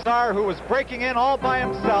Pozar, who was breaking in all by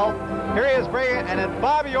himself. Here he is breaking, and then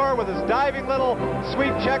Bobby Orr with his diving little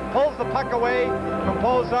sweep check pulls the puck away from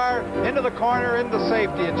Pozar into the corner, into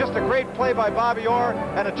safety. And just a great play by Bobby Orr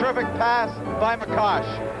and a terrific pass by McCosh.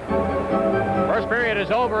 First period is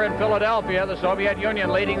over in Philadelphia. The Soviet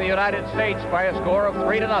Union leading the United States by a score of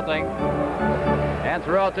 3-0. And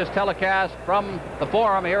throughout this telecast from the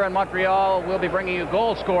Forum here in Montreal, we'll be bringing you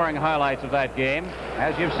goal-scoring highlights of that game,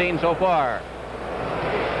 as you've seen so far.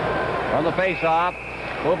 From the face-off,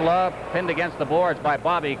 Bubla pinned against the boards by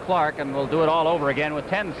Bobby Clark, and we'll do it all over again with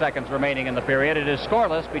 10 seconds remaining in the period. It is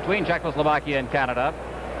scoreless between Czechoslovakia and Canada.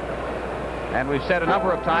 And we've said a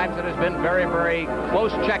number of times it has been very, very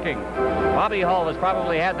close checking. Bobby Hull has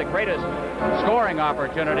probably had the greatest scoring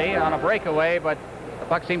opportunity on a breakaway, but the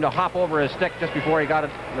puck seemed to hop over his stick just before he got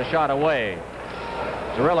the shot away.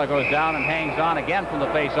 Zarilla goes down and hangs on again from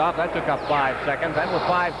the face-off. That took up 5 seconds. And with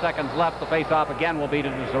 5 seconds left, the face-off again will be to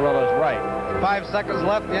Zarilla's right. 5 seconds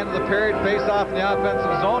left, the end of the period, face-off in the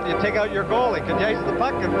offensive zone. You take out your goalie. Can you ice the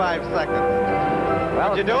puck in 5 seconds? Well,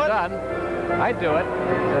 would you do it? Done. I'd do it.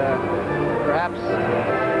 Perhaps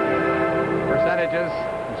percentages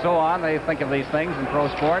and so on. They think of these things in pro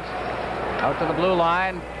sports. Out to the blue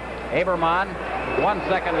line. Aberman, 1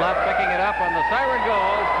 second left, picking it up, and the siren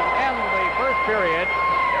goes to end the first period.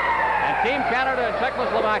 And Team Canada and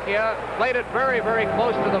Czechoslovakia played it very, very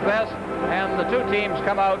close to the vest, and the two teams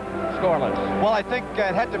come out scoreless. Well, I think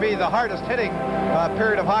it had to be the hardest hitting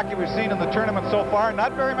period of hockey we've seen in the tournament so far.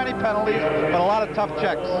 Not very many penalties, but a lot of tough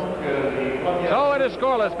checks. So it is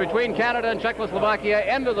scoreless between Canada and Czechoslovakia.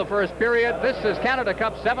 End of the first period. This is Canada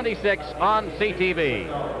Cup 76 on CTV.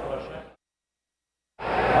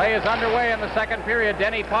 Play is underway in the second period.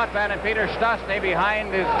 Denny Potvin and Peter Stastny behind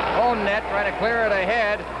his own net, trying to clear it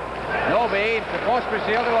ahead. Noby to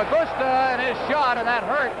Pospisil to Augusta, and his shot, and that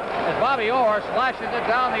hurt as Bobby Orr slashes it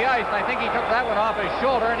down the ice. And I think he took that one off his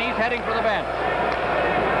shoulder, and he's heading for the bench.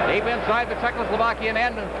 Deep inside the Czechoslovakian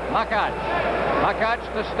end, Makac. Makac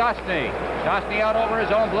to Stastny. Stastny out over his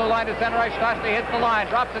own blue line to center ice. Stastny hits the line,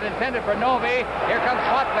 drops it intended for Noby. Here comes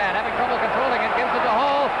Potvin, having trouble controlling it, gives it to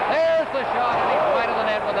Hull. There's the shot, and he's wide of the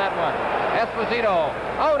net with that one. Esposito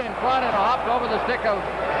out in front and hopped over the stick of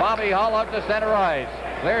Bobby Hull out to center ice.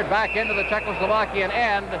 Cleared back into the Czechoslovakian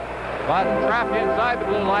end, but trapped inside the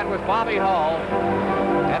blue line with Bobby Hull,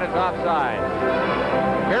 and it's offside.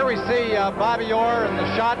 Here we see Bobby Orr and the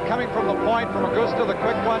shot coming from the point from Augusta, the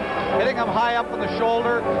quick one, hitting him high up on the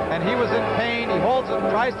shoulder, and he was in pain. He holds it,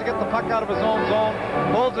 tries to get the puck out of his own zone,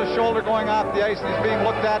 holds his shoulder going off the ice, and he's being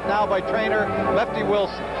looked at now by trainer Lefty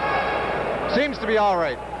Wilson. Seems to be all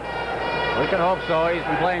right. We can hope so. He's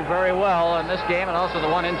been playing very well in this game and also the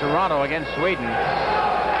one in Toronto against Sweden.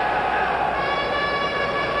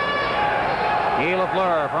 Guy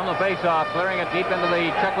Lafleur from the face-off, clearing it deep into the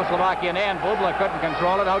Czechoslovakian end. Bubla couldn't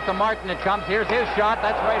control it. Out to Martin it comes. Here's his shot.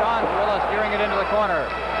 That's right on. Zarilla steering it into the corner.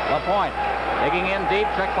 Lapointe digging in deep.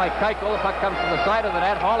 Checked by Keuchel. The puck comes to the side of the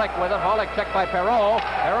net. Holick with it. Holick checked by Perreault.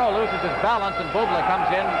 Perreault loses his balance, and Bubla comes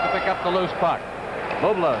in to pick up the loose puck.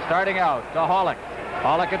 Bubla starting out to Holick.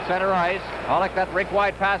 Holick at center ice. Holick, that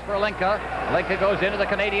rink-wide pass for Linka. Linka goes into the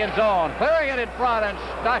Canadian zone. Clearing it in front, and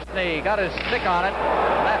Stastny got his stick on it.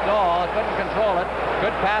 That's all. Couldn't control it.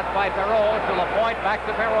 Good pass by Perreault to Lapointe. Back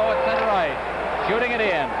to Perreault at center ice. Shooting it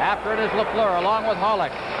in. After it is Lafleur along with Holick.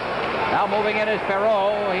 Now moving in is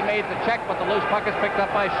Perreault. He made the check, but the loose puck is picked up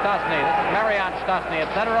by Stastny. This is Marian Stastny at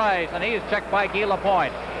center ice, and he is checked by Guy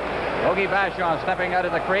Lapointe. Yogi Vachon stepping out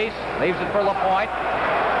of the crease. Leaves it for Lapointe.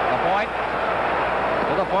 Lapointe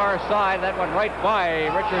to the far side. That went right by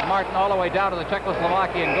Richard Martin all the way down to the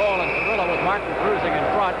Czechoslovakian goal, and Zarilla with Martin cruising in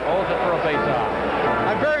front holds it for a face-off.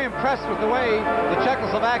 I'm very impressed with the way the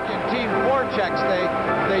Czechoslovakian team forechecks.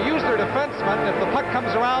 They use their defensemen. If the puck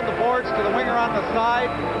comes around the boards to the winger on the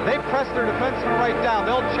side, they press their defensemen right down.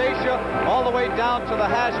 They'll chase you all the way down to the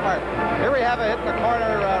hash mark. Here we have a hit in the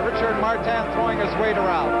corner, Richard Martin throwing his weight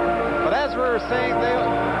around. But as we were saying,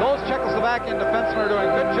 those Czechoslovakian defensemen are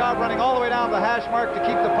doing a good job running all the way down the hash mark to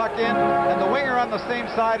keep the puck in, and the winger on the same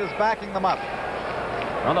side is backing them up.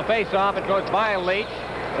 On the face-off, it goes by Leach.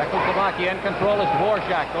 Czechoslovakia in control as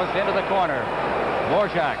Dvorak goes into the corner.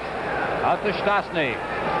 Dvorak out to Stastny.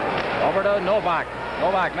 Over to Novak.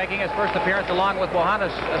 Novak making his first appearance along with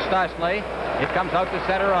Bohannes Stastny. It comes out to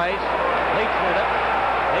center ice. Leach with it.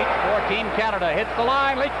 Leach for Team Canada. Hits the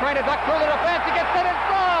line. Leach trying to duck through the defense. He gets it in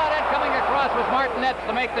front. And coming across was Martinez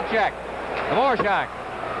to make the check. Dvorak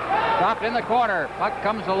stopped in the corner. Puck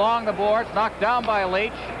comes along the boards. Knocked down by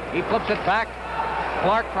Leach. He flips it back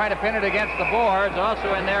Clark trying to pin it against the boards.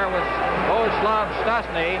 Also in there was Bohuslav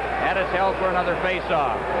Stasny, and it's held for another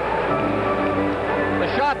face-off. The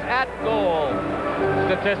shots at goal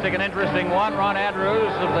statistic, an interesting one. Ron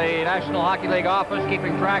Andrews of the National Hockey League office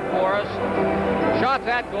keeping track for us. Shots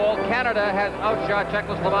at goal, Canada has outshot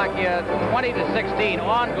Czechoslovakia 20-16.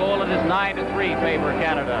 On goal, it is 9-3 favor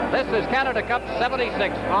Canada. This is Canada Cup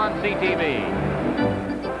 76 on CTV.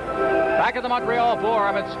 Back at the Montreal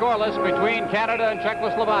Forum, it's scoreless between Canada and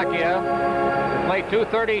Czechoslovakia. Played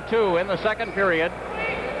 2:32 in the second period.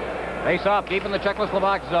 Face off deep in the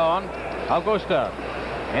Czechoslovak zone. Augusta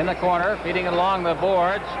in the corner, feeding it along the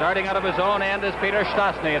boards. Starting out of his own end is Peter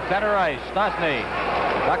Stasny at center ice. Stasny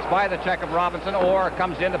ducks by the check of Robinson. Orr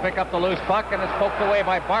comes in to pick up the loose puck and is poked away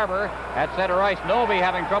by Barber at center ice. Novi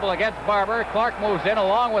having trouble against Barber. Clark moves in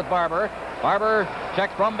along with Barber. Barber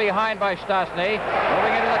checks from behind by Stasny.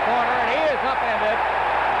 Moving into the corner, and he is upended.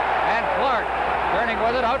 And Clark turning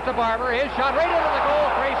with it out to Barber. His shot right into the goal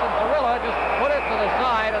crease, and Zorilla just put it to the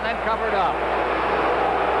side and then covered up.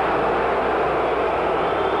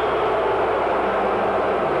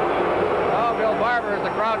 Barber, is the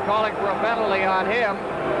crowd calling for a penalty on him.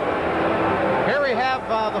 Here we have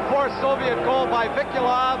the fourth Soviet goal by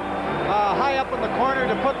Vikulov, high up in the corner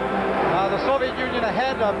to put the Soviet Union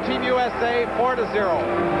ahead of Team USA 4-0.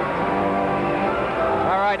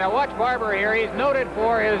 All right, now watch Barber here. He's noted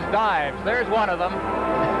for his dives. There's one of them.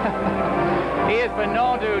 He has been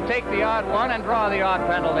known to take the odd one and draw the odd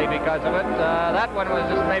penalty because of it. That one was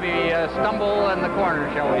just maybe a stumble in the corner,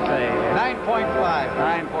 shall we say. 9.5.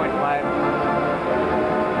 9.5.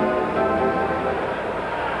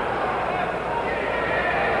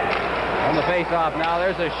 On the face-off now,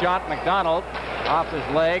 there's a shot. McDonald off his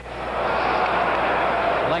leg.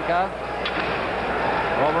 Linka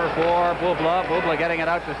over for Bubla. Bubla getting it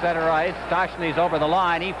out to center ice. Stashny's over the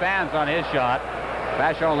line. He fans on his shot.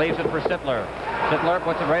 Vachon leaves it for Sittler. Sittler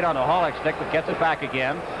puts it right on the Hollick stick, but gets it back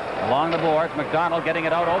again. Along the boards, McDonald getting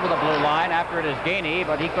it out over the blue line. After it is Gainey,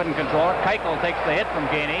 but he couldn't control it. Keuchel takes the hit from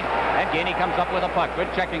Gainey, and Gainey comes up with a puck. Good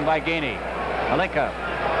checking by Gainey.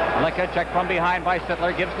 Malinka checked from behind by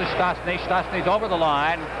Sittler, gives to Stastny. Stastny's over the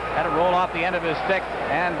line. Had it roll off the end of his stick,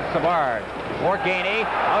 and Savard. For Gainey,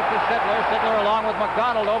 out to Sittler. Sittler along with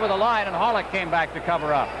McDonald over the line, and Hollick came back to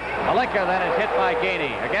cover up. Malinka then is hit by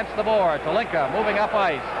Gainey against the boards. Malinka moving up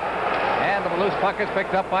ice. And the loose puck is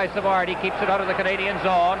picked up by Savard. He keeps it out of the Canadian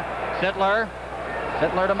zone. Sittler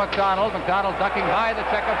to McDonald. McDonald ducking by the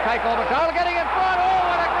check of Keuchel. McDonald getting in front. Oh,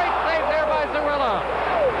 what a great save there by Zorilla.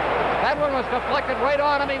 That one was deflected right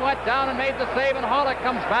on him. He went down and made the save, and Hollick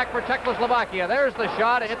comes back for Czechoslovakia. There's the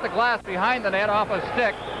shot. It hit the glass behind the net off a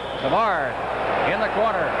stick. Savard in the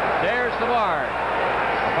corner. There's Savard.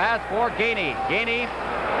 A pass for Gainey. Gainey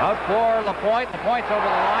out for Lapointe. Lapointe's over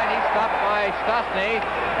the line. He's stopped by Stastny,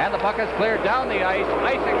 and the puck is cleared down the ice.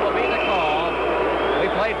 Icing will be the call. We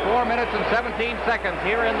played 4 minutes and 17 seconds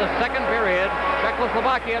here in the second period.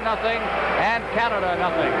 Czechoslovakia nothing, and Canada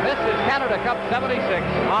nothing. This is Canada Cup 76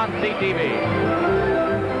 on CTV.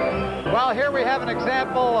 Well, here we have an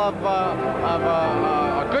example of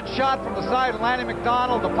a good shot from the side of Lanny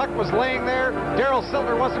McDonald. The puck was laying there. Darryl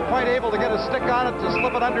Sittler wasn't quite able to get a stick on it to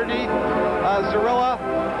slip it underneath Zorilla,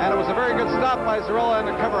 and it was a very good stop by Zorilla and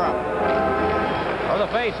a cover-up. For the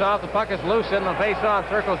face-off, the puck is loose in the face-off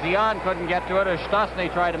circle. Dion couldn't get to it as Stastny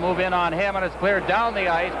tried to move in on him, and it's cleared down the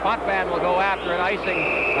ice. Potvin will go after it. Icing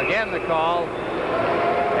again the call,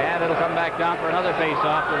 and it'll come back down for another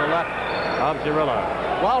face-off to the left of Zorilla.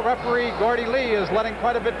 Well, referee Gordy Lee is letting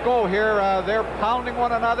quite a bit go here. They're pounding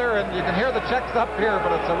one another, and you can hear the checks up here,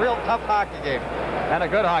 but it's a real tough hockey game. And a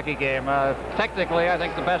good hockey game. Technically, I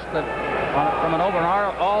think the best that, from an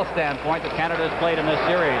overall standpoint, that Canada has played in this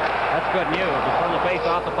series. That's good news. It's from the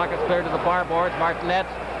face-off. The puck is cleared to the far boards. Martinez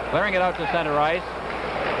clearing it out to center ice.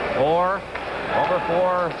 Or over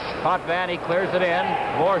for Potvin. He clears it in.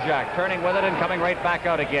 Dvorak turning with it and coming right back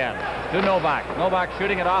out again to Novak. Novak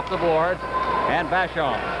shooting it off the boards. And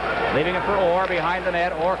Vachon leaving it for Orr behind the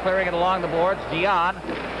net. Orr clearing it along the boards. Dion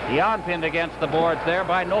pinned against the boards there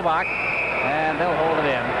by Novak. And they'll hold it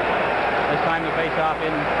in. This time the face-off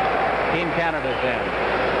in Team Canada's end.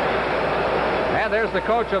 And there's the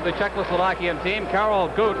coach of the Czechoslovakian team, Karol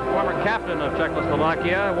Gut, former captain of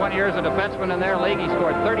Czechoslovakia. 1 year as a defenseman in their league. He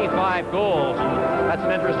scored 35 goals. That's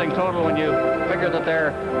an interesting total when you figure that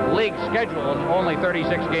their league schedule is only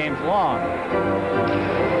 36 games long.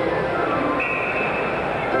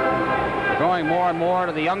 We're going more and more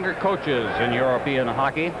to the younger coaches in European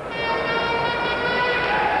hockey.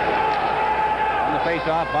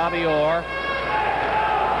 Face-off, Bobby Orr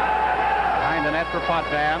behind the net for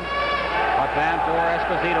Potvin. Up man for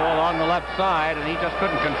Esposito along the left side, and he just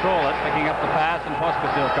couldn't control it, picking up the pass, and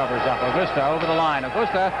Pospisil covers up. Augusta over the line.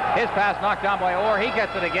 Augusta, his pass knocked down by Orr. He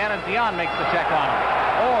gets it again, and Dion makes the check on him.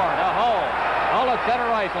 Orr to Hull. Hull at center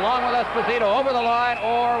ice, along with Esposito over the line.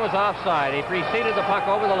 Orr was offside. He preceded the puck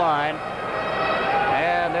over the line,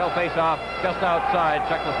 and they'll face off just outside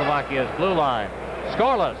Czechoslovakia's blue line.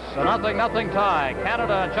 Scoreless, a 0-0 tie.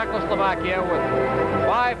 Canada and Czechoslovakia with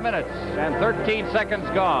 5 minutes and 13 seconds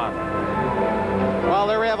gone. Well,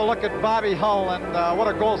 there we have a look at Bobby Hull, and what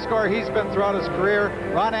a goal scorer he's been throughout his career.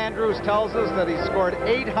 Ron Andrews tells us that he scored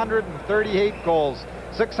 838 goals,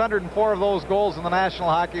 604 of those goals in the National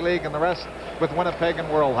Hockey League, and the rest with Winnipeg and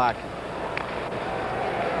World Hockey.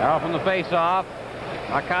 Now from the face-off,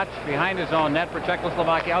 Makac behind his own net for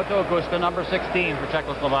Czechoslovakia. Out to Augusta, number 16 for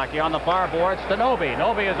Czechoslovakia. On the far boards to Noby.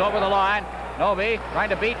 Noby is over the line. Noby trying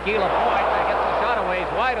to beat Guy Lapointe. Gets the shot away.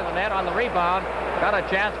 He's wide of the net on the rebound. Got a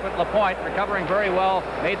chance, but Lapointe, recovering very well,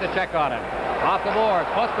 made the check on him. Off the boards,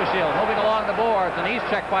 Pospisil moving along the boards, and he's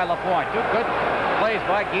checked by Lapointe. Two good plays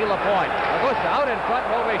by Guy Lapointe. Augusta out in front.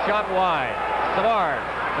 Noby shot wide.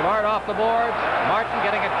 Savard off the boards. Martin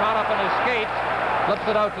getting it caught up in his skates. Flips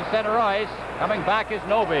it out to center ice. Coming back is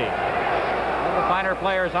Noby. One of the finer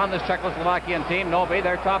players on this Czechoslovakian team. Noby,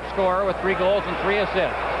 their top scorer with 3 goals and 3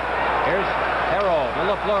 assists. Here's Perrault to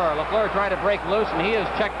Lafleur. Lafleur trying to break loose, and he is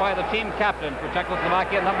checked by the team captain for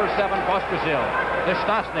Czechoslovakia, number 7, Pospisil. To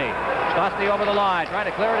Stastny. Stastny over the line, trying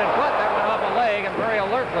to clear it in front. That went off a leg, and very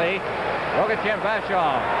alertly, Rogatchin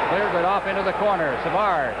Vachon cleared it off into the corner.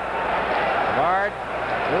 Savard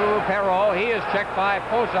to Perrault. He is checked by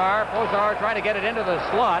Pozar. Pozar trying to get it into the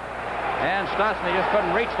slot, and Stastny just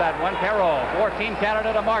couldn't reach that one. Perrault for Team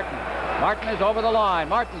Canada to Martin. Martin is over the line.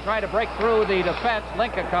 Martin trying to break through the defense.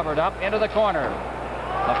 Linka covered up into the corner.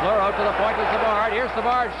 Lafleur out to the point with Savard. Here's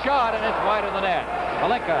Savard's shot, and it's wide of the net.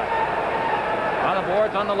 Malinka on the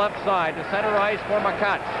boards on the left side to center ice for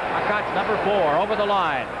Makac. Makac, number 4, over the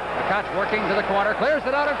line. Makac working to the corner, clears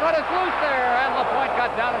it out in front. It's loose there, and Lapointe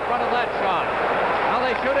got down in front of that shot. Now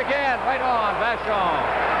they shoot again, right on. Vachon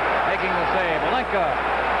making the save. Malinka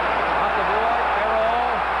off the board.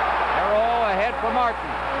 Perrault ahead for Martin.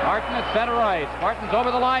 Martin at center ice. Martin's over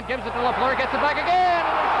the line, gives it to Lafleur, gets it back again,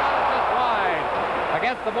 and the shot is just wide.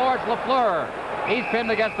 Against the boards, Lafleur. He's pinned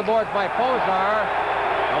against the boards by Pozar,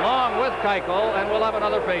 along with Keuchel, and we'll have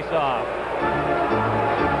another face-off.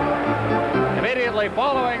 Immediately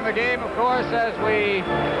following the game, of course, as we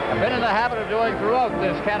have been in the habit of doing throughout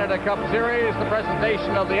this Canada Cup series, the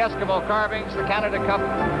presentation of the Eskimo carvings, the Canada Cup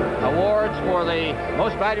awards for the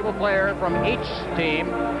most valuable player from each team.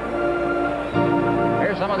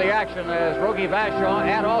 Here's some of the action as Rogie Vachon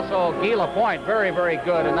and also Guy Lapointe, very, very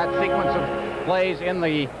good in that sequence of plays in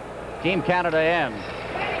the Team Canada end.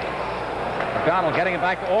 McDonald getting it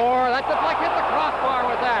back to Orr. That deflect hit the crossbar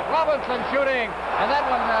with that. Robinson shooting, and that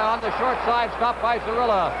one on the short side stopped by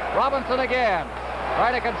Cirilla. Robinson again.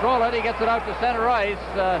 Trying to control it. He gets it out to center ice,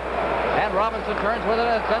 and Robinson turns with it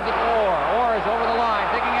and sends it to Orr. Orr is over the line,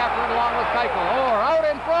 digging after it along with Keuchel. Orr out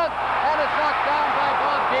in front, and it's knocked down by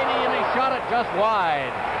Bob Gainey, and he shot it just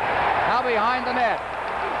wide. Now behind the net.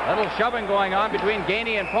 Little shoving going on between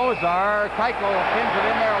Gainey and Pozar. Keuchel pins it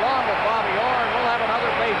in there along with Bobby Orr, and we'll have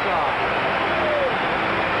another face-off.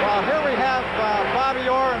 Well, here we have Bobby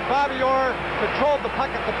Orr, and Bobby Orr controlled the puck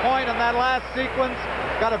at the point in that last sequence.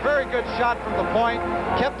 Got a very good shot from the point,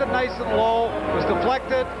 kept it nice and low, was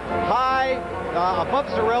deflected high above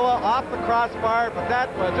Cirilla, off the crossbar, but that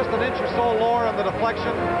was just an inch or so lower on the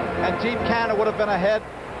deflection, and Team Canada would have been ahead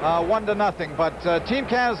 1-0. But Team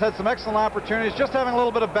Canada's had some excellent opportunities, just having a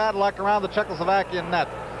little bit of bad luck around the Czechoslovakian net.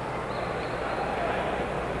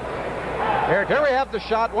 Here we have the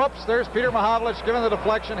shot. Whoops, there's Peter Mahavlich giving the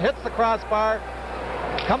deflection, hits the crossbar,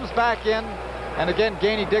 comes back in, and again,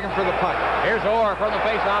 Gainey digging for the puck. Here's Orr from the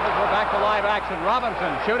face-off as we're back to live action.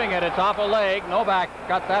 Robinson shooting it. It's off a leg. Novak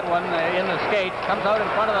got that one in the skates. Comes out in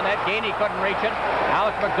front of the net. Gainey couldn't reach it.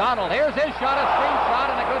 Alex McDonald. Here's his shot. A screen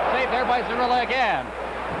shot and a good save there by Cirilla again.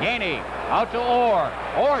 Gainey out to Orr.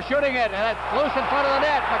 Orr shooting it, and it's loose in front of the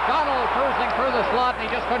net. McDonald cruising through the slot, and he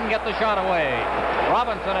just couldn't get the shot away.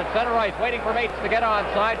 Robinson at center ice, waiting for mates to get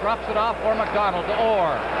onside. Drops it off for McDonald to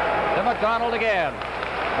Orr. To McDonald again.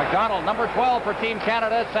 McDonald, number 12 for Team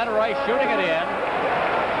Canada, center ice, shooting it in.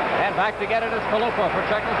 And back to get it is Kalupa for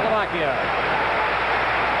Czechoslovakia.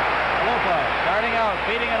 Kalupa starting out,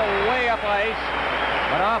 feeding it away up ice.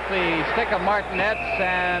 Went off the stick of Martinez,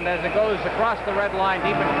 and as it goes across the red line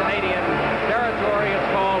deep in Canadian territory,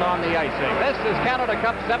 it's called on the icing. This is Canada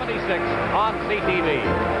Cup 76 on CTV.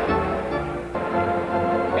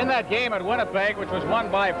 In that game at Winnipeg, which was won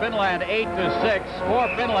by Finland 8-6, for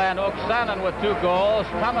Finland, Oksanen with 2 goals,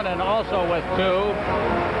 Tamanen also with 2.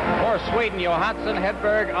 For Sweden, Johansson,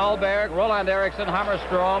 Hedberg, Alberg, Roland Eriksson,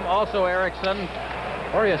 Hammarström, also Eriksson.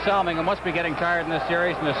 Börje Salming, who must be getting tired in this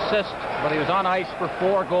series, an assist, but he was on ice for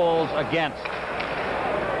 4 goals against.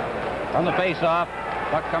 From the face-off,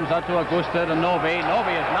 puck comes out to Augusta to Novi.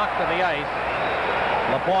 Novi is knocked to the ice.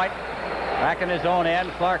 Lapointe back in his own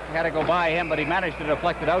end. Clark had to go by him, but he managed to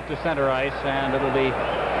deflect it out to center ice, and it'll be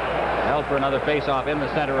held for another face-off in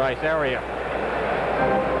the center ice area.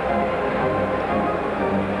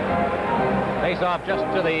 Face-off just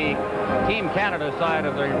to the Team Canada side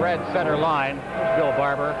of the red center line. Bill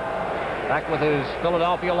Barber back with his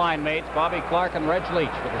Philadelphia line mates, Bobby Clark and Reg Leach,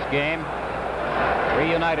 for this game.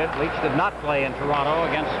 Reunited. Leach did not play in Toronto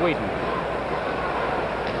against Sweden.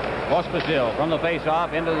 Pospisil from the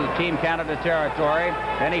face-off into the Team Canada territory.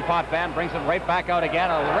 Benny Potvin brings it right back out again.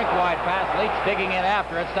 A rink-wide pass. Leach digging in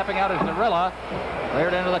after it. Stepping out is Zarilla.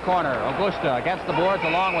 Cleared into the corner. Augusta against the boards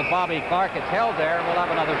along with Bobby Clark. It's held there. We'll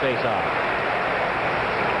have another face-off.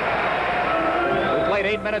 We played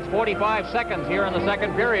 8 minutes 45 seconds here in the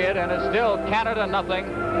second period, and it's still Canada nothing.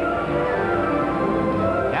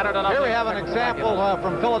 Here we have an example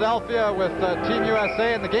from Philadelphia with Team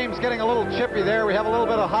USA, and the game's getting a little chippy there. We have a little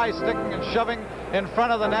bit of high sticking and shoving in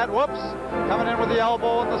front of the net. Whoops, coming in with the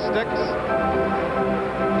elbow and the sticks.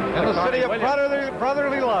 In the city of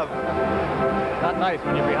brotherly love. Not nice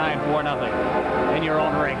when you're behind 4-0 in your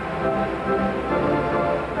own ring.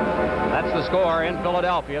 That's the score in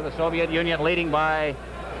Philadelphia. The Soviet Union leading by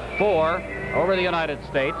 4 over the United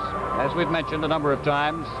States. As we've mentioned a number of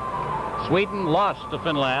times, Sweden lost to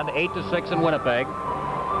Finland 8-6 in Winnipeg.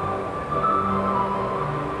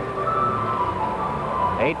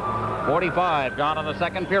 8:45 gone in the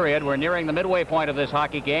second period. We're nearing the midway point of this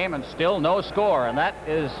hockey game, and still no score, and that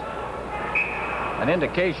is an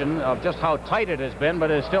indication of just how tight it has been,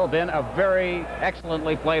 but it has still been a very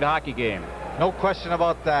excellently played hockey game. No question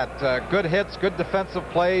about that. Good hits, good defensive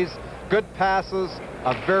plays, good passes,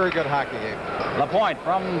 a very good hockey game. Lapointe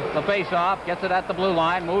from the face-off, gets it at the blue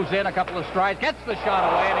line, moves in a couple of strides, gets the shot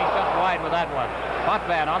away, and he shuts wide with that one.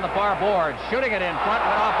 Potvin on the far board, shooting it in front,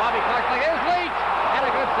 went off Bobby Clark's leg. Here's Leach, and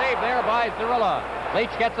a good save there by Zarilla.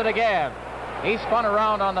 Leach gets it again. He spun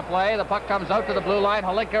around on the play. The puck comes out to the blue line.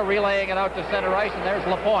 Holinka relaying it out to center ice, and there's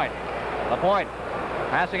Lapointe. Lapointe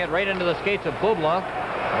passing it right into the skates of Bubla.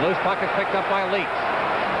 The loose puck is picked up by Leach.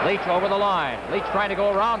 Leach over the line. Leach trying to go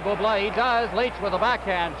around Bubla. He does. Leach with a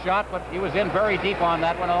backhand shot, but he was in very deep on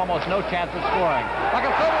that one. Almost no chance of scoring. Puck is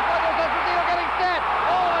over. Esposito getting set.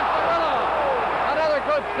 Oh, and Zarilla. Another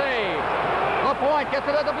good save. Lapointe gets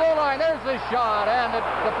it at the blue line. There's the shot, and it's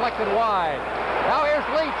deflected wide. Now here's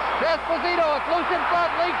Leach. Esposito. It's loose in front.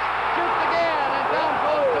 Leach shoots again, and down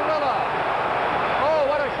goes Zarilla. Oh,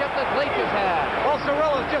 what a shift that Leach has had. Well,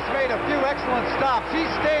 Zarilla's just made a few excellent stops. He's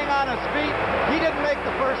staying on his feet. He didn't make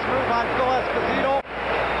the first move on Phil Esposito.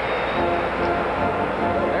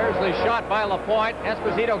 There's the shot by Lapointe.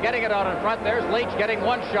 Esposito getting it out in front. There's Leach getting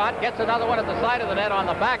one shot. Gets another one at the side of the net on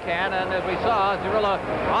the backhand. And as we saw, Zarilla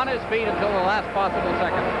on his feet until the last possible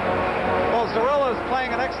second. Well, Zarilla is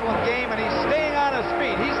playing an excellent game, and he's staying on his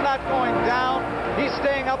feet. He's not going down. He's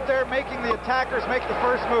staying up there, making the attackers make the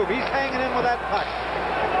first move. He's hanging in with that puck.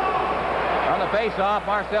 On the face-off,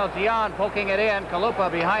 Marcel Dion poking it in.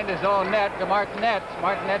 Kalupa behind his own net to Martinez.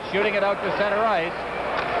 Martinez shooting it out to center ice.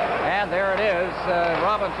 And there it is.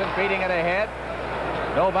 Robinson feeding it ahead.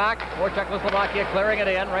 Novak for Czechoslovakia clearing it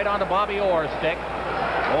in right onto Bobby Orr's stick.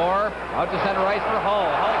 Orr out to center ice for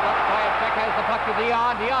Hull. Hull's up by a check, has the puck to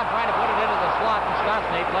Dion. Dion trying to put it into the slot, and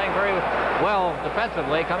Stastny playing very well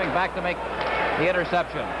defensively, coming back to make the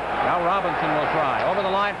interception. Now Robinson will try. Over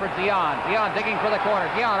the line for Dion. Dion digging for the corner.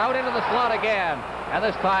 Dion out into the slot again. And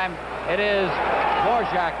this time it is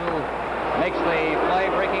Dvorak who makes the play,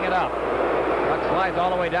 breaking it up. Puck slides all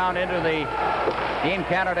the way down into the Team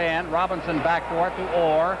Canada end. Robinson back for it to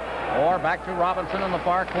Orr. Orr back to Robinson in the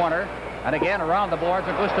far corner. And again around the boards,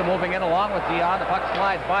 Augusta moving in along with Dion. The puck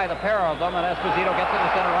slides by the pair of them, and Esposito gets it to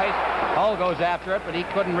center ice. Hull goes after it, but he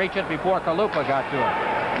couldn't reach it before Kalupa got to it.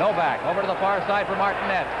 Novak over to the far side for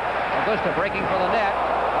Martinez. Augusta breaking for the net.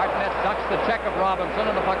 Martinez ducks the check of Robinson,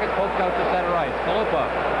 and the puck is poked out to center ice. Kalupa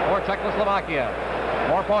for Czechoslovakia.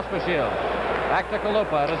 More Pospisil. Back to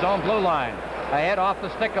Kalupa at his own blue line. Ahead off the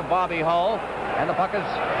stick of Bobby Hull, and the puck is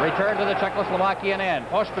returned to the Czechoslovakian end.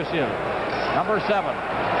 Pospisil, number 7.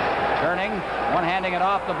 Turning, one-handing it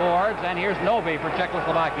off the boards, and here's Novi for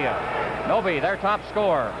Czechoslovakia. Novi, their top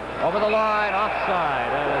scorer. Over the line, offside.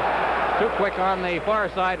 Too quick on the far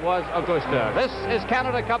side was Augusta. This is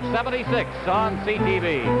Canada Cup 76 on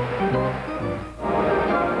CTV.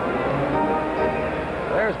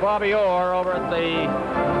 There's Bobby Orr over at the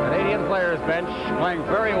Canadian players bench, playing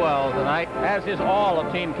very well tonight, as is all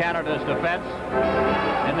of Team Canada's defense.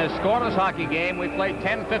 In this scoreless hockey game, we played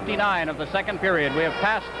 10:59 of the second period. We have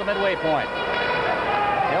passed the midway point.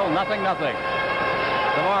 Still 0-0.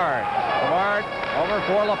 Savard over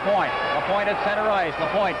for Lapointe. Lapointe at center ice.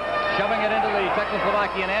 Lapointe shoving it into the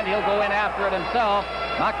Czechoslovakian end. He'll go in after it himself.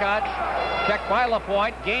 Makac checked by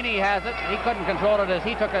Lapointe. Gainey has it. He couldn't control it as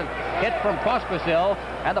he took a hit from Pospisil,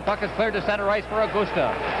 and the puck is cleared to center ice for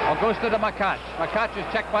Augusta. Augusta to Makac. Makac is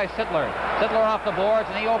checked by Sittler. Sittler off the boards,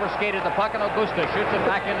 and he overskated the puck, and Augusta shoots it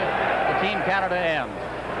back into the Team Canada end.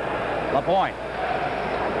 Lapointe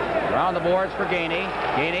around the boards for Gainey.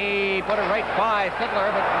 Gainey put it right by Sittler,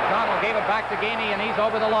 but McDonald gave it back to Gainey, and he's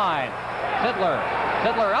over the line. Sittler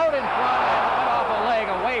out in front, and went off a leg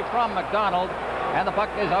away from McDonald, and the puck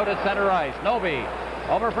is out at center ice. Noby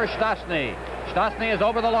over for Stastny. Stastny is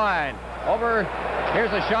over the line.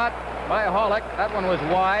 Here's a shot by Holick. That one was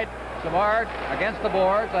wide. Savard against the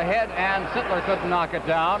boards, ahead, and Sittler couldn't knock it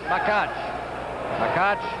down. Makac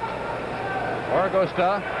or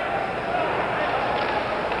Augusta.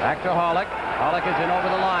 Back to Holick. Holick is in over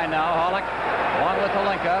the line now. Holick along with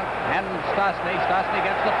Holinka and Stastny. Stastny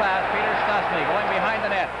gets the pass. Peter Stastny going behind the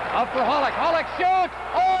net. Up for Holick. Holick shoots!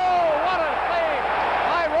 Oh, what a save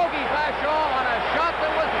by Rogie Vachon on a shot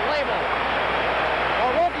that was labeled.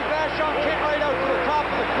 Well, Rogie Vachon came right out to the top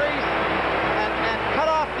of the crease and cut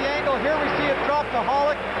off the angle. Here we see it drop to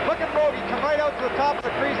Holick. Look at Rogie come right out to the top of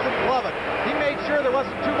the crease and glove it. He made sure there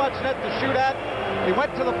wasn't too much net to shoot at. He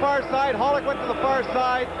went to the far side. Holick went to the far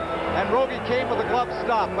side, and Rogie came with a glove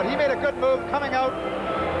stop. But he made a good move coming out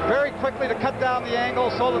very quickly to cut down the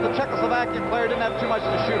angle so that the Czechoslovakian player didn't have too much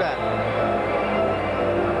to shoot at.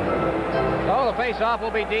 So the face-off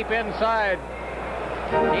will be deep inside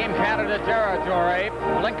Team Canada territory.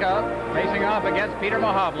 Holinka facing off against Peter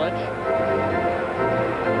Mahovlich.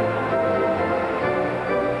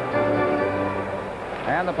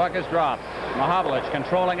 And the puck is dropped. Mahovlich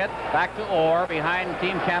controlling it. Back to Orr behind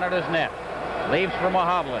Team Canada's net. Leaves for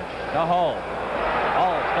Mahovlich. To Hull.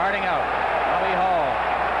 Hull starting out. Bobby Hull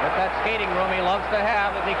with that skating room he loves to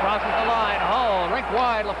have as he crosses the line. Hull rink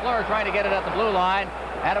wide. Lafleur trying to get it at the blue line,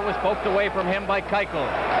 and it was poked away from him by Keuchel.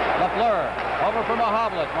 Lafleur over for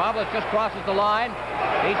Mahovlich. Mahovlich just crosses the line.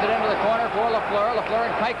 Feeds it into the corner for Lafleur. Lafleur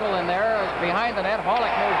and Keuchel in there behind the net.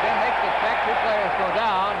 Holick moves in, makes the check. Two players go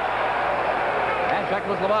down. And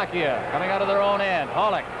Czechoslovakia coming out of their own end.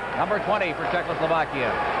 Holick, number 20 for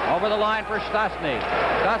Czechoslovakia. Over the line for Stastny.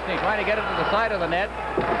 Stastny trying to get it to the side of the net.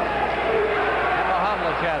 And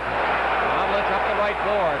Mahovlich has it. Mahovlich up the right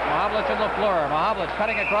boards. Mahovlich and Lafleur. Mahovlich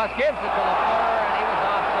cutting across, gives it to Lafleur, and he was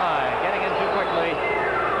offside. Getting in too quickly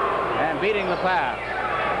and beating the pass.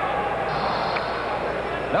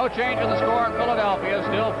 No change in the score in Philadelphia.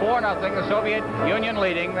 Still 4-0. The Soviet Union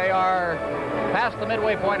leading. They are past the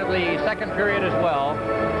midway point of the second period as well.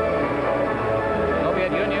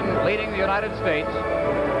 Soviet Union leading the United States.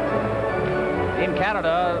 In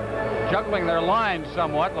Canada, juggling their lines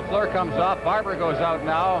somewhat. Lafleur comes off. Barber goes out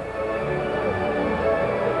now.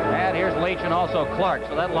 And here's Leach and also Clark.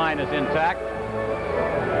 So that line is intact.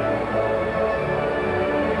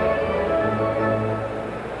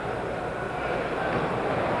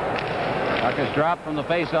 Puck is dropped from the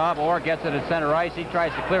face-off. Orr gets it at center ice. He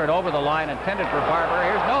tries to clear it over the line, intended for Barber.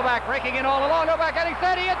 Here's Novak breaking in all along. Novak getting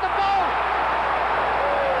set. He hit the post.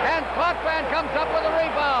 And Potvin comes up with a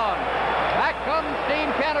rebound. Back comes Team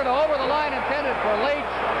Canada over the line, intended for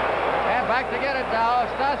Leach. And back to get it now.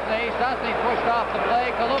 Stastny. Stastny pushed off the play.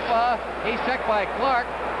 Kalupa. He's checked by Clark.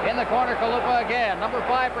 In the corner, Kalupa again. Number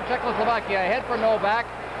 5 for Czechoslovakia. Ahead for Novak.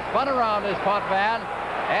 Spun around is Potvin.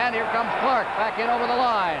 And here comes Clark back in over the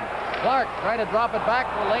line. Clark trying to drop it back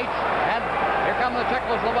for Leach, and here come the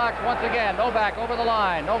Czechoslovaks once again. Novak over the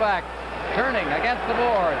line. Novak turning against the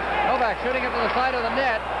boards. Novak shooting it to the side of the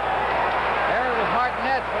net. There it was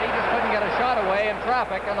Martinez, but he just couldn't get a shot away in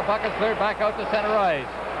traffic, and the puck is cleared back out to center ice.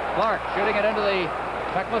 Clark shooting it into the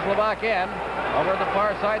Czechoslovak end. Over the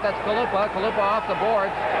far side, that's Kalupa. Kalupa off the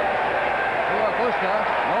boards to Augusta.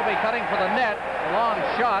 Noby cutting for the net. A long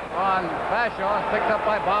shot on Vachon, picked up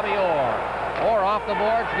by Bobby Orr. Orr off the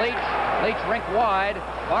boards. Leach rink wide.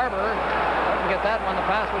 Barber couldn't get that one. The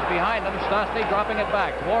pass was behind him. Stastny dropping it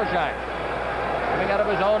back. Dvorak coming out of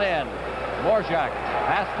his own end. Dvorak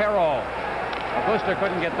past Perrault. Augusta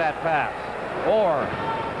couldn't get that pass. Orr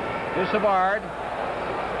to Savard.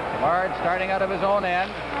 Savard starting out of his own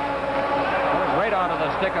end. Right onto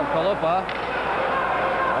the stick of Kalupa.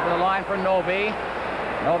 Over the line for Novi.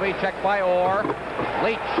 Novi checked by Orr.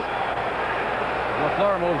 Leach.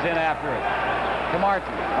 LaFleur moves in after it. To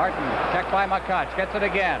Martin. Martin checked by McCutch. Gets it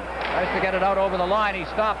again. Tries to get it out over the line. He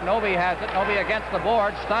stopped. Novi has it. Novi against the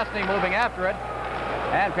board. Stastny moving after it.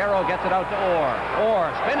 And Perreault gets it out to Orr.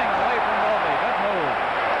 Orr spinning away from Novi. Good move.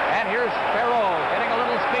 And here's Perreault getting a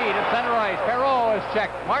little speed at center ice. Perreault is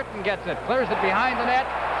checked. Martin gets it. Clears it behind the net.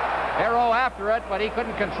 Perreault after it, but he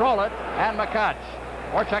couldn't control it. And McCutch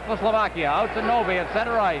for Czechoslovakia. Out to Novi at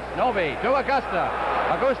center ice. Novi to Augusta.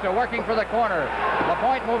 Augusta working for the corner.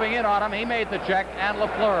 Lapointe moving in on him. He made the check. And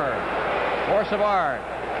LaFleur for Savard.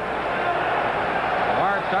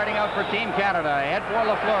 Savard starting out for Team Canada. Ahead for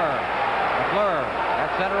LaFleur. LaFleur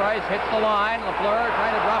at center ice hits the line. LaFleur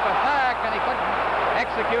trying to drop it back, and he couldn't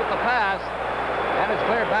execute the pass. And it's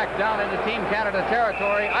cleared back down into Team Canada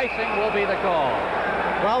territory. Icing will be the call.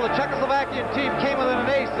 Well, the Czechoslovakian team came within an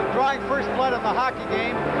ace of drawing first blood in the hockey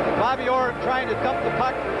game. Bobby Orr trying to dump the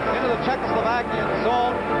puck into the Czechoslovakian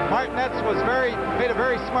zone. Martinez made a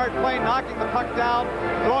very smart play, knocking the puck down,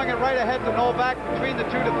 throwing it right ahead to Novak between the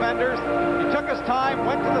two defenders. He took his time,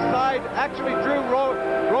 went to the side, actually drew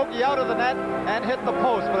Rogie out of the net and hit the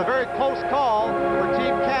post. But a very close call for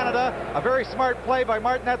Team Canada. A very smart play by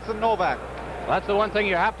Martinez and Novak. That's the one thing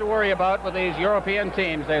you have to worry about with these European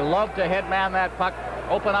teams. They love to headman that puck,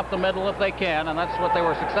 open up the middle if they can, and that's what they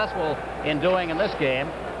were successful in doing in this game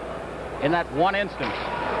in that one instance.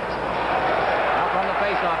 Now from the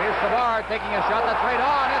faceoff, here's Savard taking a shot. That's right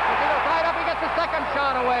on. Esposito tied up. He gets the second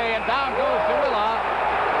shot away, and down goes Cirilla.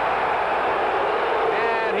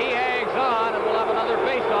 And he hangs on, and we'll have another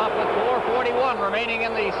faceoff with 4:41 remaining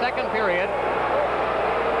in the second period.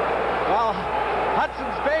 Well,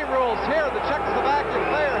 Hudson's Bay rules here. The Czechoslovakian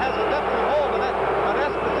player has a definite hold on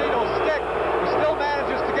Esposito's stick. He still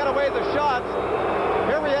manages to get away the shots.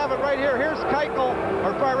 Here we have it right here. Here's Keuchel,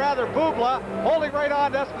 or rather Bubla, holding right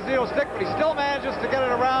on to Esposito's stick, but he still manages to get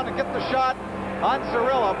it around and get the shot on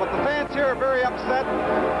Cirilla. But the fans here are very upset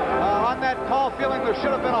on that call, feeling there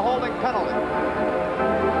should have been a holding penalty.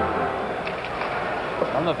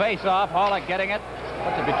 From the face-off, Holick getting it.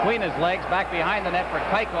 Puts it between his legs, back behind the net for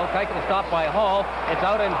Keuchel. Keuchel stopped by Hall. It's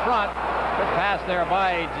out in front. Good pass there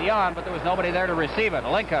by Dion, but there was nobody there to receive it.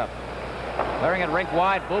 Alinka clearing it rink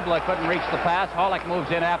wide. Bubla couldn't reach the pass. Holick moves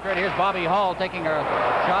in after it. Here's Bobby Hull taking a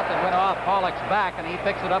shot that went off Holick's back, and he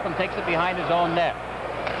picks it up and takes it behind his own net.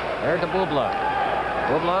 There to Bubla.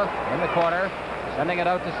 Bubla in the corner, sending it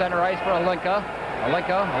out to center ice for Alinka.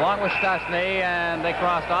 Alinka along with Stastny, and they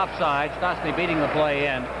crossed offside. Stastny beating the play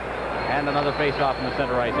in. And another face-off in the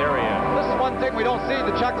center ice area. This is one thing we don't see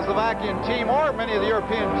the Czechoslovakian team or many of the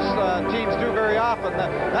European teams do very often.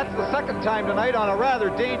 That's the second time tonight on a rather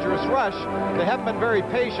dangerous rush. They haven't been very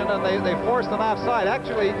patient, and they forced an offside.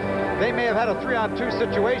 Actually, they may have had a 3-on-2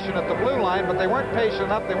 situation at the blue line, but they weren't patient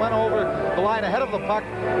enough. They went over the line ahead of the puck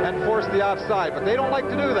and forced the offside, but they don't like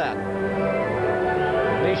to do that.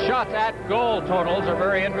 The shots at goal totals are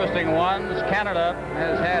very interesting ones. Canada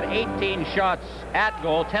has had 18 shots at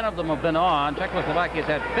goal. 10 of them have been on. Czechoslovakia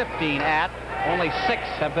has had 15 at. Only 6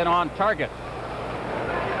 have been on target.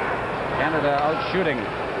 Canada outshooting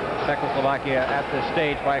Czechoslovakia at this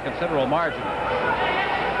stage by a considerable margin.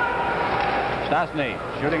 Stastny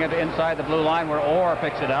shooting it inside the blue line where Orr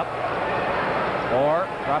picks it up. Orr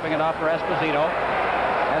dropping it off for Esposito.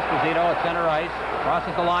 Esposito at center ice.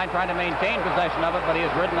 Crosses the line, trying to maintain possession of it, but he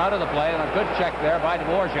is ridden out of the play, and a good check there by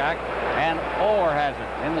Dvorak, and Orr has it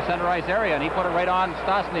in the center ice area, and he put it right on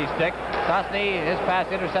Stastny's stick. Stastny, his pass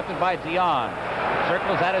intercepted by Dion.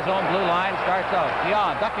 Circles at his own blue line, starts out.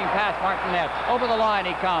 Dion ducking past Martinez. Over the line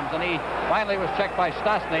he comes, and he finally was checked by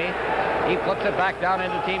Stastny. He flips it back down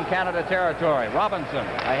into Team Canada territory. Robinson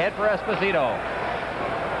ahead for Esposito.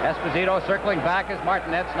 Esposito circling back as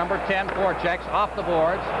Martinez, number 10, forechecks off the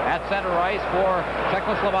boards at center ice for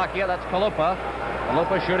Czechoslovakia. That's Kalupa.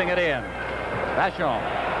 Kalupa shooting it in. Vachon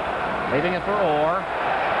leaving it for Orr.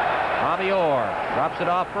 Bobby Orr drops it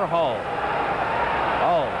off for Hull.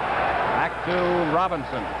 Hull back to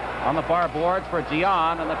Robinson on the far boards for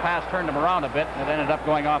Dion, and the pass turned him around a bit. It ended up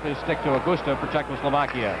going off his stick to Augusta for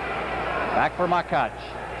Czechoslovakia. Back for Makach.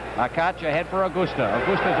 Makach ahead for Augusta.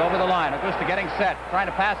 Augusta's over the line. Augusta getting set, trying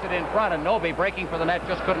to pass it in front, and Novi breaking for the net,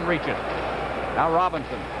 just couldn't reach it. Now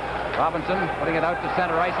Robinson. Robinson putting it out to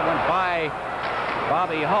center ice. It went by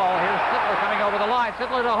Bobby Hull. Here's Sittler coming over the line.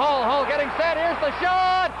 Sittler to Hull. Hull getting set. Here's the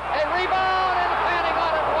shot. A rebound, and standing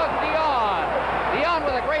on it was Dion. Dion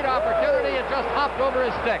with a great opportunity. It just hopped over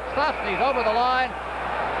his stick. Stastny's over the line,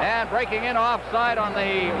 and breaking in offside on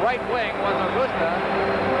the right wing was Augusta.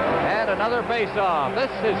 And another face-off. This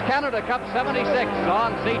is Canada Cup 76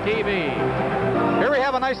 on CTV. Here we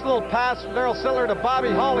have nice little pass from Daryl Sittler to Bobby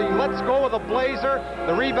Hull. He lets go of the blazer.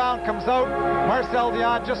 The rebound comes out. Marcel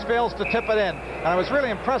Dion just fails to tip it in. And I was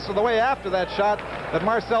really impressed with the way after that shot that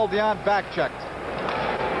Marcel Dion back-checked.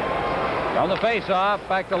 On the face-off,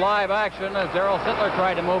 back to live action as Daryl Sittler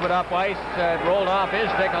tried to move it up ice. It rolled off his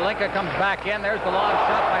stick. Alinka comes back in. There's the long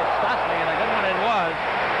shot by Stastny, and a good one it was.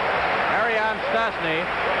 Ariane Stastny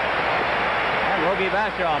and Rogi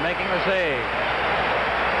Vachon making the save.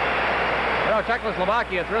 You know,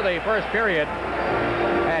 Czechoslovakia through the first period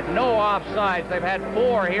had no offsides. They've had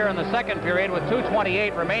 4 here in the second period with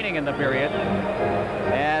 2:28 remaining in the period.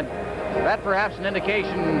 And that perhaps an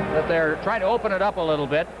indication that they're trying to open it up a little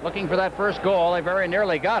bit, looking for that first goal. They very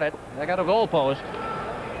nearly got it. They got a goal post.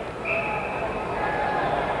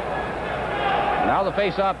 Now the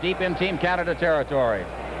face-off deep in Team Canada territory.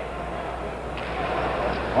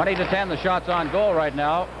 20-10 the shots on goal right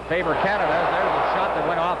now. Favor Canada. There's a shot that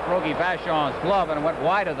went off Rogi Vachon's glove and it went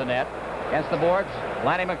wide of the net. Against the boards,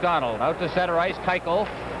 Lanny McDonald. Out to center ice, Keuchel.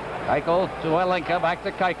 Keuchel to Alinka, back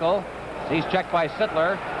to Keuchel. He's checked by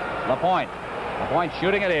Sittler. Lapointe. Lapointe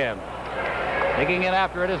shooting it in. Digging in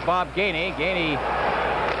after it is Bob Gainey. Gainey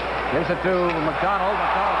gives it to McDonald.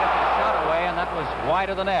 McDonald gets the shot away, and that was wide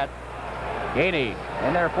of the net. Gainey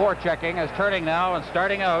in there forechecking, is turning now, and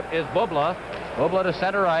starting out is Bubla. Bubla to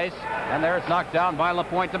center ice, and there it's knocked down by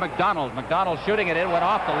Lapointe to McDonald. McDonald shooting it in, went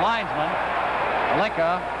off the linesman.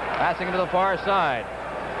 Alinka passing it to the far side.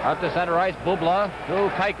 Out to center ice, Bubla to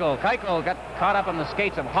Keuchel. Keuchel got caught up in the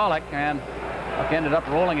skates of Hollick, and ended up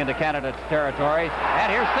rolling into Canada territory.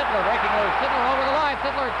 And here's Sittler breaking loose. Sittler over the line.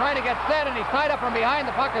 Sittler trying to get set, and he's tied up from behind.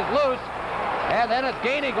 The puck is loose. And then it's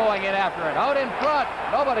Gainey going in after it. Out in front.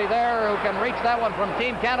 Nobody there who can reach that one from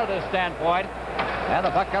Team Canada's standpoint. And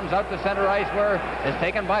the puck comes out to center ice where it's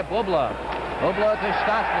taken by Bubla. Bubla to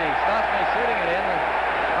Stastny. Stastny shooting it in. The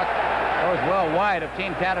puck goes well wide of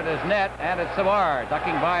Team Canada's net. And it's Savard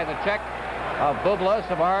ducking by the check of Bubla.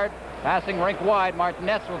 Savard passing rink wide.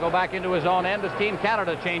 Martinez will go back into his own end as Team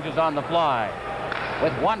Canada changes on the fly.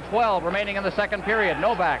 With 1:12 remaining in the second period.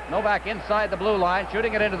 Novak inside the blue line,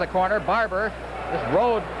 shooting it into the corner. Barber just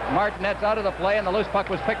rode Martinez out of the play, and the loose puck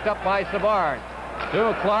was picked up by Savard.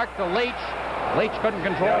 To Clark, to Leach. Leach couldn't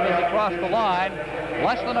control it as he crossed the line.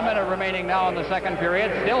 Less than a minute remaining now in the second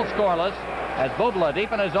period. Still scoreless as Bubla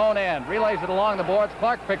deep in his own end relays it along the boards.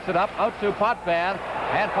 Clark picks it up out to Potvin,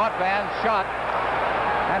 and Potvin's shot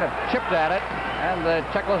kind of chipped at it, and the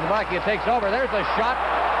Czechoslovakia takes over. There's a shot.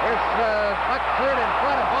 There's puck cleared in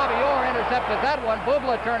front, and Bobby Orr intercepted that one.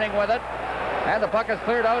 Bubla turning with it, and the puck is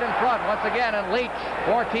cleared out in front once again, and Leach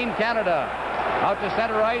for Team Canada. Out to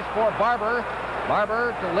center ice for Barber.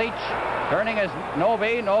 Barber to Leach, turning as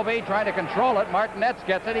Novi. Novi trying to control it. Martinez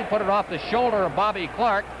gets it. He put it off the shoulder of Bobby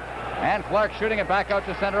Clark, and Clark shooting it back out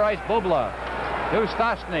to center ice. Bubla to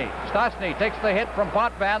Stastny. Stastny takes the hit from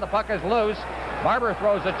Potvin. The puck is loose. Barber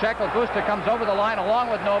throws a check. Augusta comes over the line along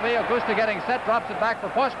with Novi. Augusta getting set, drops it back for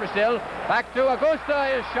Pospisil. Back to Augusta.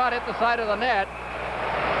 His shot hit the side of the net.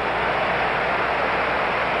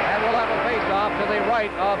 And we'll have a face-off to the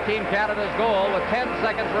right of Team Canada's goal with 10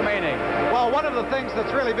 seconds remaining. Well, one of the things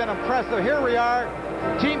that's really been impressive, here we are.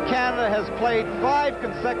 Team Canada has played 5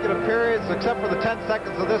 consecutive periods, except for the 10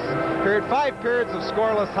 seconds of this period. 5 periods of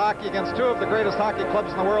scoreless hockey against 2 of the greatest hockey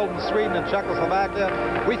clubs in the world, in Sweden and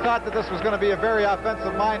Czechoslovakia. We thought that this was going to be a very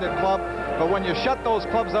offensive-minded club, but when you shut those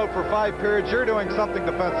clubs out for 5 periods, you're doing something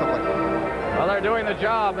defensively. Well, they're doing the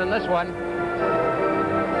job in this one.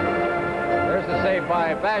 There's the save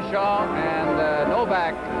by Vachon, and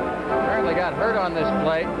Novak apparently got hurt on this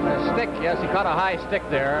play. A stick, yes, he caught a high stick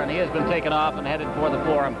there, and he has been taken off and headed for the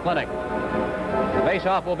Forum Clinic. The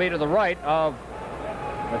face-off will be to the right of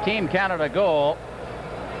the Team Canada goal.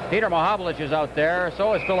 Peter Mahovlich is out there.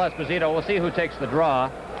 So is Phil Esposito. We'll see who takes the draw.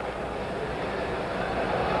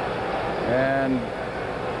 And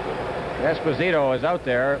Esposito is out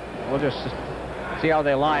there. We'll just see how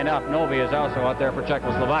they line up. Novi is also out there for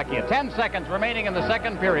Czechoslovakia. 10 seconds remaining in the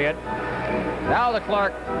second period. Now the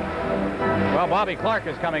Clark. Well, Bobby Clark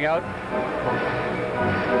is coming out.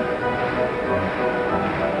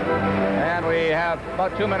 And we have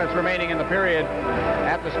about 2 minutes remaining in the period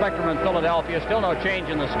at the Spectrum in Philadelphia. Still no change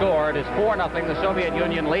in the score. It is 4-0, the Soviet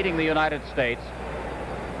Union leading the United States.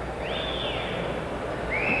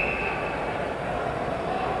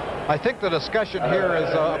 I think the discussion here is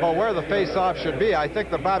about where the face-off should be. I think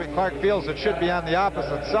that Bobby Clark feels it should be on the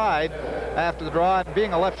opposite side after the draw. And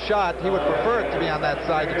being a left shot, he would prefer it to be on that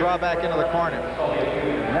side to draw back into the corner.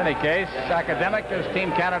 In any case, academic as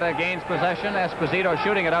Team Canada gains possession. Esposito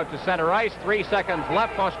shooting it out to center ice. 3 seconds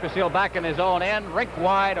left. Pospisil back in his own end. Rink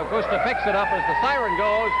wide. Augusta picks it up as the siren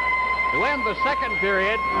goes. to end the second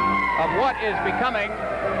period of what is becoming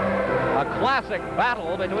a classic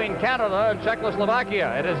battle between Canada and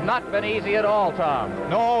Czechoslovakia. It has not been easy at all, Tom.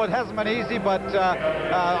 No, it hasn't been easy, but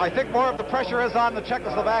I think more of the pressure is on the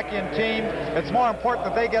Czechoslovakian team. It's more important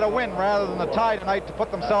that they get a win rather than the tie tonight to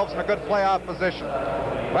put themselves in a good playoff position.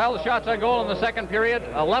 Well, the shots on goal in the second period,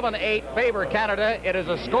 11-8 favor Canada. It is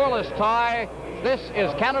a scoreless tie. This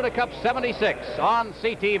is Canada Cup 76 on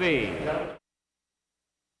CTV.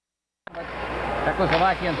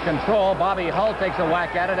 Czechoslovakians control. Bobby Hull takes a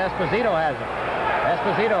whack at it. Esposito has it.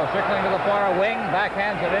 Esposito circling to the far wing,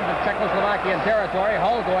 backhands it into Czechoslovakian territory.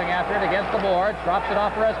 Hull going after it against the boards, drops it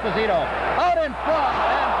off for Esposito. Out in front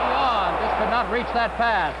and beyond. Just could not reach that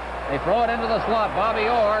pass. They throw it into the slot. Bobby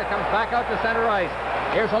Orr comes back out to center ice.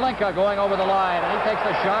 Here's Holinka going over the line, and he takes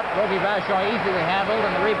the shot. Rogie Vachon easily handled,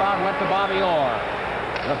 and the rebound went to Bobby Orr.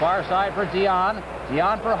 To the far side for Dion.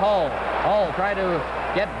 Dion for Hull. Hull trying to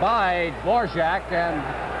get by Dvorak and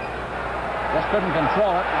just couldn't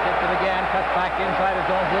control it. He gets it again, cuts back inside his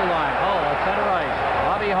own blue line. Hull at center ice.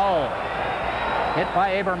 Bobby Hull. Hit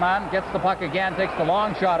by Aberman, gets the puck again, takes the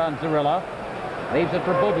long shot on Zarilla. Leaves it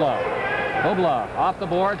for Bubla. Bubla off the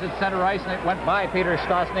boards at center ice, and it went by Peter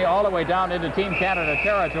Stastny all the way down into Team Canada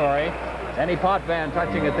territory. Any Potvin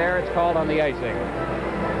touching it there, it's called on the icing.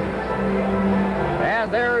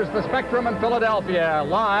 And there's the Spectrum in Philadelphia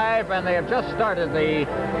live, and they have just started the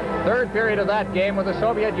third period of that game with the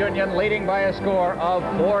Soviet Union leading by a score of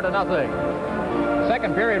 4-0. The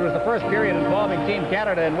second period was the first period involving Team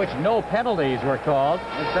Canada in which no penalties were called.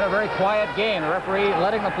 It's been a very quiet game. The referee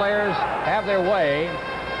letting the players have their way.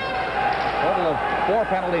 Total of 4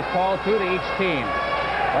 penalties called, 2 to each team.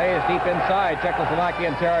 Play is deep inside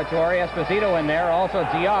Czechoslovakian territory. Esposito in there. Also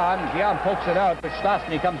Dion. Dion pokes it out, but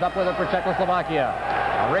Stastny comes up with it for Czechoslovakia.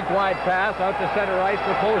 A rink-wide pass out to center ice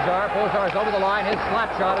for Pozar. Pozar's over the line. His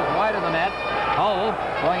slap shot is wide of the net. Hull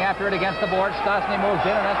going after it against the board. Stastny moves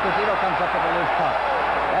in, and Esposito comes up with a loose puck.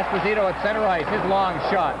 Esposito at center ice. His long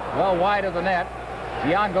shot, well wide of the net.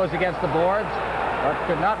 Dion goes against the boards, but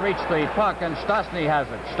could not reach the puck, and Stastny has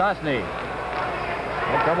it. Stastny.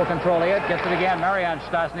 Double controlling it, gets it again. Marian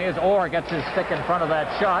Stastny as Orr gets his stick in front of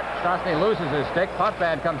that shot. Stastny loses his stick.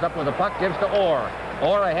 Potvin comes up with the puck, gives to Orr.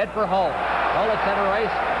 Orr ahead for Hull. Hull at center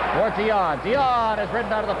ice for Dion. Dion is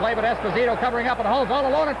ridden out of the play, but Esposito covering up, and Hull's all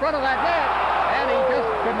alone in front of that net. And he just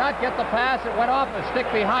could not get the pass. It went off the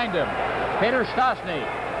stick behind him. Peter Stastny.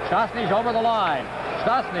 Stastny's over the line.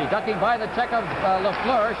 Stastny ducking by the check of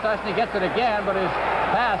Lafleur. Stastny gets it again, but his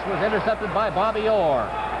pass was intercepted by Bobby Orr.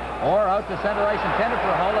 Orr out to center ice, intended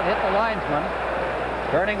for Hull. It hit the linesman.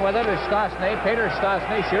 Turning with it is Stastny. Peter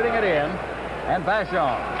Stastny shooting it in. And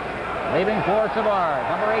Vachon leaving for Savard.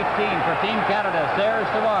 Number 18 for Team Canada. Serge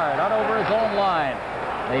Savard out over his own line.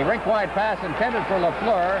 The rink-wide pass intended for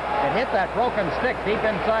Lafleur. It hit that broken stick deep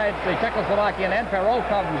inside the Czechoslovakian end. Perreault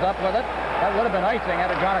comes up with it. That would have been icing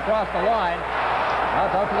had it gone across the line. Now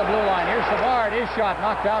it's out to the blue line. Here's Savard. His shot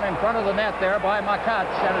knocked down in front of the net there by Makats.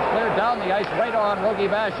 And it's cleared down the ice right on Rogie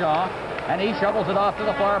Vachon. And he shovels it off to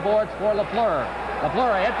the far boards for Lafleur.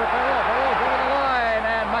 Lafleur ahead for Perreault. Perreault over the line.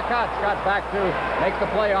 And Makats got back to make the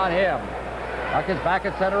play on him. Puck is back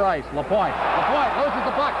at center ice. Lapointe. Lapointe loses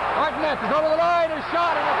the puck. Martinez is over the line. His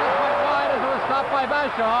shot. And it just went wide as it was stopped by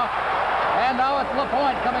Vachon. And now it's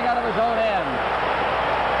Lapointe coming out of his own end.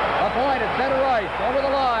 Lapointe at center ice, over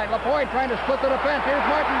the line. Lapointe trying to split the defense. Here's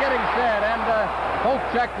Martin getting set, and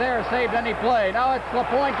Polchek there saved any play. Now it's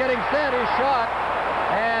Lapointe getting set, his shot,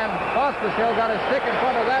 and Pospisil got a stick in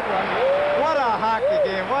front of that one. What a hockey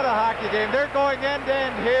game, what a hockey game. They're going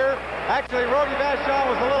end-to-end here. Actually, Rogie Vachon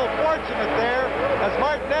was a little fortunate there as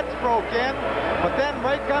Martinez broke in, but then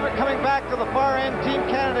right coming back to the far end, Team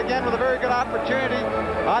Canada again with a very good opportunity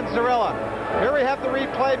on Zarilla. Here we have the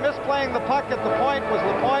replay. Misplaying the puck at the point was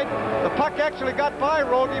Lapointe. The puck actually got by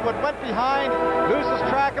Rogie, but went behind, loses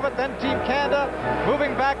track of it. Then Team Canada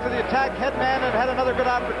moving back to the attack. Headman and had another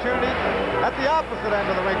good opportunity at the opposite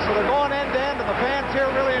end of the rink. So they're going end to end, and the fans here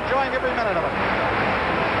really enjoying every minute of it.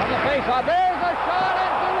 On the face-off, there's a shot,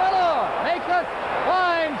 and Zarilla makes a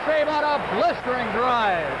fine save on a blistering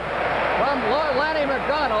drive from Lanny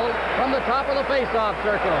McDonald from the top of the face-off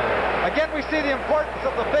circle. Again, we see the importance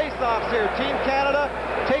of the face-offs here. Team Canada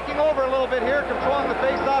taking over a little bit here, controlling the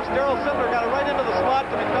face-offs. Darryl Sindler got it right into the slot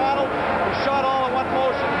to McDonald, who shot all in one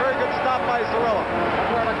motion. Very good stop by Zarilla.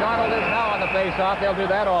 That's where McDonald is now on the face-off. They'll do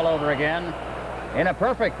that all over again. In a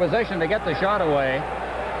perfect position to get the shot away.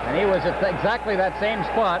 And he was at exactly that same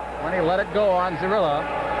spot when he let it go on Zarilla.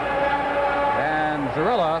 And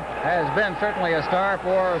Zarilla has been certainly a star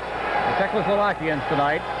for the Czechoslovakians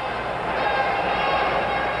tonight.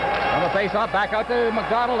 On the face-off, back out to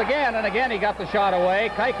McDonald again, and again he got the shot away.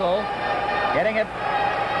 Keuchel getting it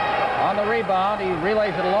on the rebound. He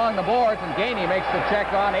relays it along the boards, and Gainey makes the check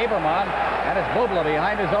on Aberman, and it's Bubla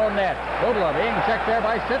behind his own net. Bubla being checked there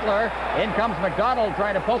by Sittler. In comes McDonald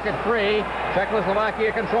trying to poke it free.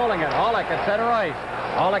 Czechoslovakia controlling it. Hollick at center ice.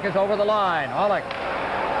 Hollick is over the line. Hollick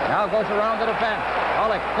now goes around the defense.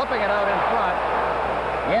 Hollick flipping it out in front.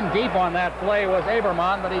 In deep on that play was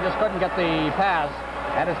Aberman, but he just couldn't get the pass.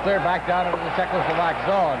 And it's cleared back down into the Czechoslovak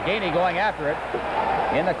zone. Gainey going after it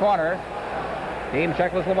in the corner. Team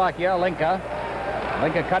Czechoslovakia, Linka.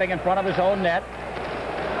 Linka cutting in front of his own net.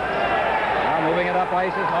 Now moving it up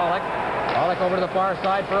ice is Hollick. Hollick over to the far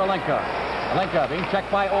side for Linka. Linka being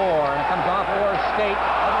checked by Orr, and it comes off Orr's skate.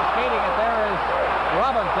 Skating it there is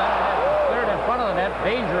Robinson, and it's cleared in front of the net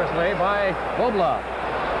dangerously by Bubla.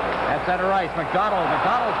 At center ice, McDonald's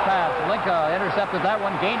pass. Linka intercepted that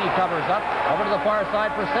one. Gainey covers up. Over to the far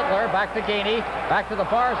side for Sittler. Back to Gainey. Back to the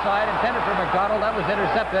far side. Intended for McDonald. That was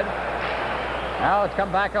intercepted. Now it's come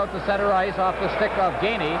back out to center ice off the stick of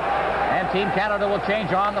Gainey. And Team Canada will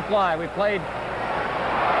change on the fly. We played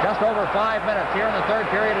just over 5 minutes here in the third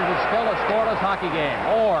period. It is still a scoreless hockey game.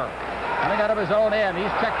 Orr coming out of his own end.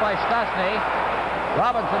 He's checked by Stastny.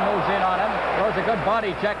 Robinson moves in on him. Throws a good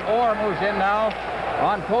body check. Orr moves in now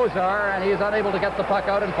on Pozar, and he's unable to get the puck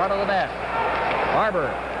out in front of the net. Barber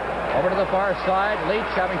over to the far side. Leach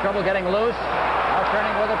having trouble getting loose. Now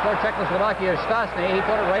turning with it for Czechoslovakia. Stastny, he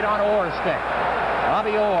put it right on Orr's stick.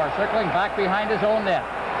 Bobby Orr circling back behind his own net.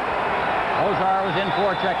 Pozar was in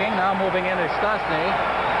forechecking. Now moving in is Stastny.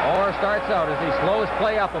 Orr starts out as he slows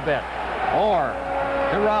play up a bit. Orr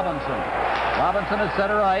to Robinson. Robinson at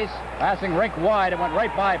center ice. Passing rink wide. It went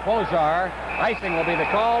right by Pozar. Icing will be the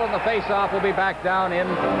call, and the face-off will be back down in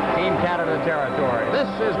Team Canada territory. This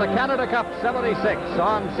is the Canada Cup 76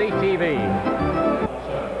 on CTV.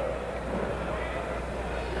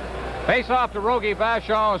 Face-off to Rogie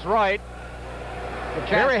Vachon's right.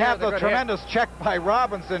 Here we have the tremendous check by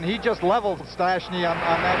Robinson. He just leveled Stastny on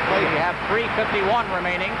that play. We have 3:51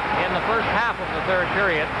 remaining in the first half of the third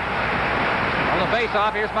period. On the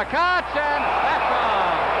face-off, here's Makach and Vachon.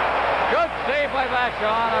 Good save by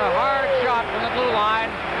Vachon. A hard shot from the blue line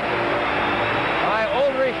by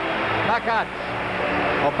Ulrich Makach.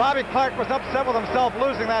 Well, Bobby Clark was upset with himself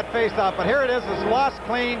losing that face-off, but here it is. It's lost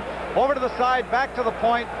clean. Over to the side, back to the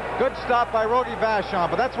point. Good stop by Rogie Vachon,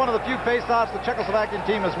 but that's one of the few face-offs the Czechoslovakian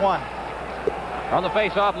team has won. On the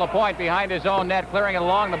face-off, Lapointe behind his own net, clearing it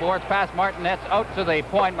along the boards, past Martinet's out to the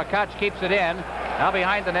point. Makach keeps it in. Now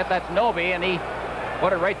behind the net, that's Noby, and he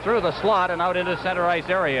put it right through the slot and out into center ice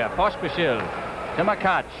area. Pospisil to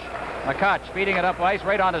Makach. Makach feeding it up ice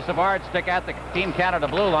right onto Savard's stick at the Team Canada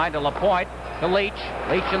blue line to Lapointe to Leach.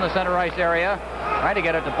 Leach in the center ice area. Trying to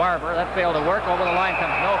get it to Barber. That failed to work. Over the line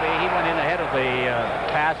comes Noby. He went in ahead of the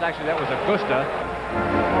pass. Actually, that was Augusta.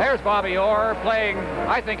 There's Bobby Orr playing,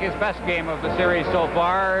 I think, his best game of the series so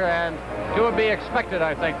far. And to be expected,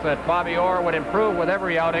 I think, that Bobby Orr would improve with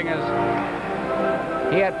every outing as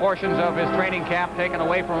he had portions of his training camp taken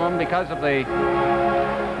away from him because of the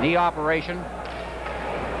knee operation.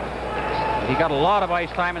 He got a lot of ice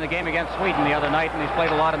time in the game against Sweden the other night, and he's played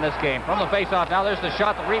a lot in this game. From the faceoff, now there's the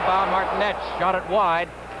shot, the rebound. Martinet shot it wide.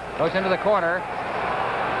 Goes into the corner.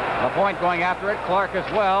 Lapointe going after it. Clark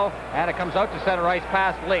as well. And it comes out to center ice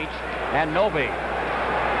past Leach. And Noby.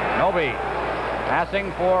 Noby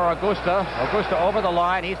passing for Augusta. Augusta over the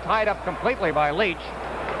line. He's tied up completely by Leach.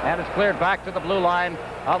 And it's cleared back to the blue line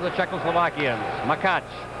of the Czechoslovakians. Makach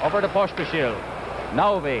over to Pospisil.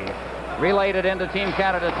 Noby relayed it into Team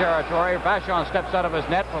Canada territory. Vachon steps out of his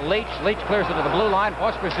net for Leach. Leach clears it to the blue line.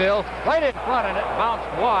 Pospisil right in front, and it bounced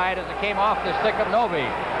wide as it came off the stick of Noby.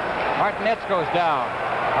 Martinez goes down.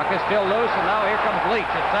 Puck is still loose, and now here comes Leach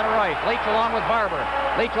at center ice. Leach along with Barber.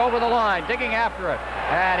 Leach over the line, digging after it.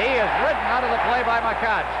 And he is ridden out of the play by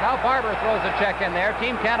Makach. Now Barber throws a check in there.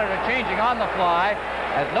 Team Canada changing on the fly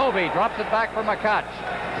as Noby drops it back for Makach.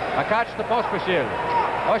 Makach to Pospisil.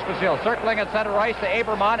 Pospisil circling at center ice to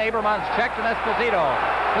Aberman. Aberman's checked, and Esposito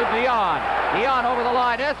to Dion. Dion over the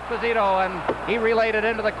line. Esposito, and he relayed it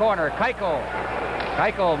into the corner.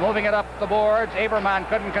 Keuchel moving it up the boards. Aberman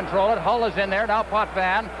couldn't control it. Hull is in there. Now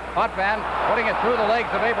Potvin. Potvin putting it through the legs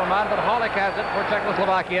of Aberman, but Hollick has it for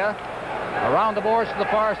Czechoslovakia. Around the boards to the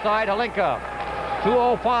far side, Halinka.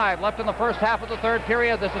 2:05 left in the first half of the third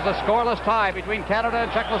period. This is a scoreless tie between Canada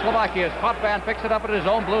and Czechoslovakia as Potvin picks it up at his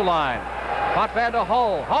own blue line. Potvin to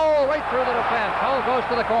Hull. Hull right through the defense. Hull goes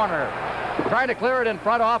to the corner. Trying to clear it in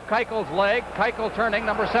front off Keichel's leg. Keuchel turning,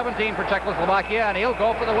 number 17 for Czechoslovakia, and he'll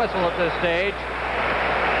go for the whistle at this stage.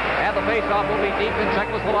 And And the face-off will be deep in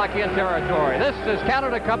Czechoslovakian territory. This is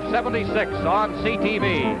Canada Cup 76 on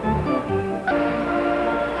CTV.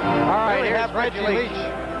 All right, here's Reggie Leach.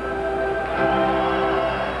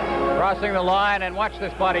 Crossing the line, and watch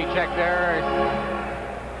this body check there.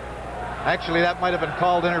 Actually, that might have been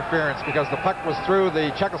called interference because the puck was through.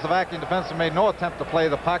 The Czechoslovakian defenseman made no attempt to play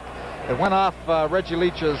the puck. It went off Reggie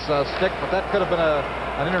Leach's stick, but that could have been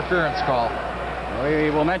an interference call.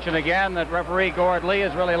 We will mention again that referee Gord Lee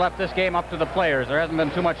has really left this game up to the players. There hasn't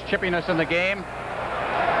been too much chippiness in the game.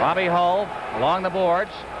 Bobby Hull along the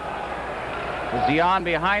boards. Zion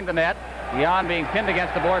behind the net. Zion being pinned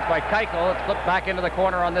against the boards by Keuchel. It's flipped back into the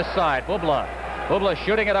corner on this side. Bubla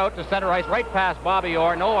shooting it out to center ice, right past Bobby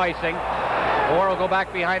Orr. No icing. Orr will go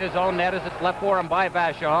back behind his own net as it's left for him by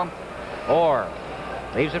Vachon. Orr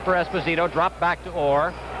leaves it for Esposito. Drop back to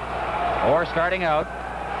Orr. Orr starting out.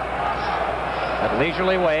 At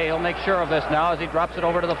leisurely way, he'll make sure of this now as he drops it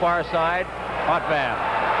over to the far side. Potvin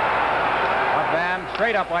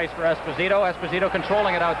straight up ice for Esposito. Esposito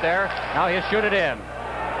controlling it out there. Now he'll shoot it in.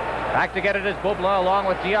 Back to get it is Bubla along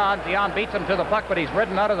with Zion. Zion beats him to the puck, but he's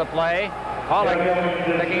ridden out of the play. Pollock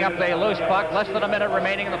picking up the loose puck. Less than a minute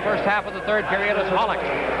remaining in the first half of the third period as Pollock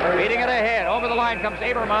beating it ahead. Over the line comes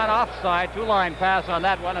Aberman offside. Two-line pass on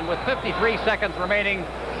that one, and with 53 seconds remaining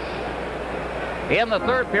in the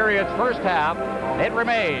third period's first half, it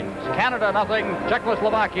remains Canada nothing,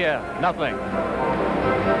 Czechoslovakia nothing.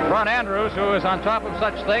 Ron Andrews, who is on top of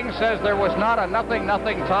such things, says there was not a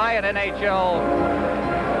 0-0 tie in NHL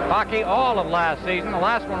hockey all of last season. The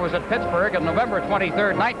last one was at Pittsburgh on November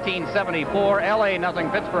 23rd, 1974. LA nothing,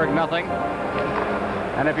 Pittsburgh nothing.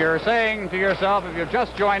 And if you're saying to yourself, if you've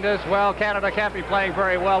just joined us, well, Canada can't be playing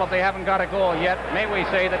very well if they haven't got a goal yet, may we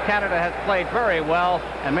say that Canada has played very well,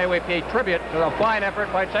 and may we pay tribute to the fine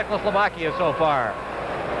effort by Czechoslovakia so far.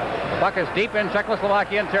 The puck is deep in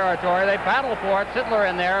Czechoslovakian territory. They battle for it. Sittler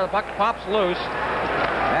in there. The puck pops loose.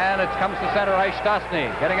 And it comes to center ice. Stastny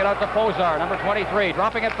getting it out to Pozar, number 23,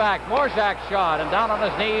 dropping it back. Morzak's shot, and down on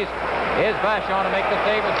his knees is Vachon to make the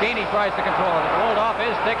save as Gainey tries to control it. It rolled off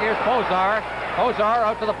his stick. Here's Pozar. Pozar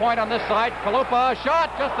out to the point on this side. Kalupa, shot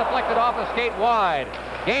just deflected off the skate wide.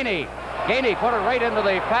 Gainey put it right into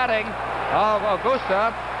the padding of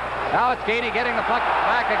Augusta. Now it's Gainey getting the puck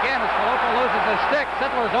back again as Kalupa loses his stick.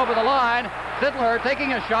 Sittler's over the line. Sittler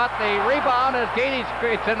taking a shot. The rebound as Gainey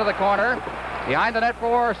screeds into the corner. Behind the net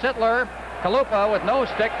for Sittler. Kalupa with no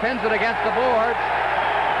stick pins it against the boards.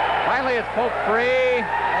 Finally it's poked free,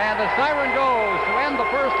 and the siren goes to end the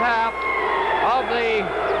first half of the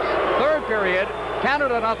third period.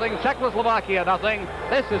 Canada nothing, Czechoslovakia nothing.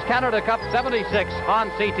 This is Canada Cup 76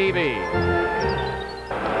 on CTV.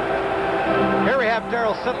 Here we have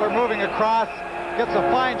Daryl Sittler moving across, gets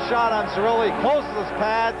a fine shot on Cirilli, closes his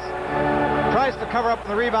pads, tries to cover up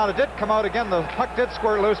the rebound. It did come out again. The puck did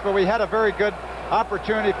squirt loose, but we had a very good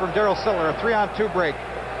opportunity from Daryl Sittler, a 3-on-2 break.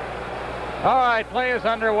 All right, play is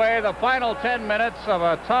underway. The final 10 minutes of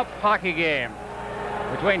a tough hockey game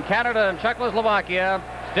between Canada and Czechoslovakia.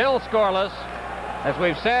 Still scoreless. As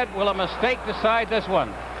we've said, will a mistake decide this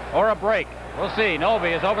one or a break? We'll see. Novi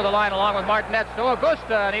is over the line along with Martinez to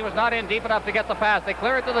Augusta, and he was not in deep enough to get the pass. They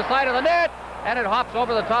clear it to the side of the net, and it hops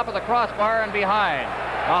over the top of the crossbar and behind.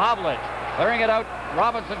 Mahavlich clearing it out.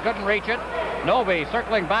 Robinson couldn't reach it. Novi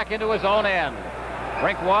circling back into his own end.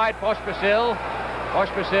 Rink wide, Pospisil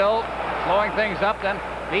slowing things up, then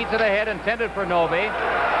feeds it ahead, intended for Novi.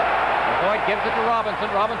 Boyd gives it to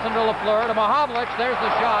Robinson. Robinson to Lafleur, to Mahavlich. There's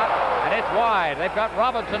the shot, and it's wide. They've got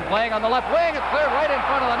Robinson playing on the left wing. It's cleared right in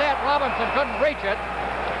front of the net. Robinson couldn't reach it.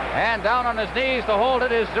 And down on his knees to hold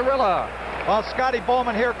it is Zarilla. Well, Scotty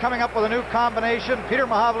Bowman here coming up with a new combination. Peter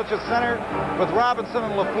Mahavlich at center with Robinson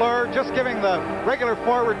and Lafleur, just giving the regular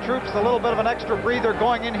forward troops a little bit of an extra breather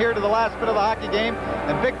going in here to the last bit of the hockey game.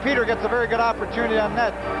 And Big Peter gets a very good opportunity on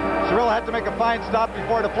net. Zarilla had to make a fine stop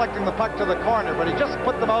before deflecting the puck to the corner, but he just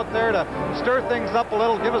put them out there to stir things up a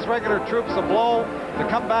little, give his regular troops a blow to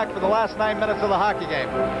come back for the last 9 minutes of the hockey game.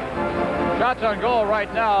 Shots on goal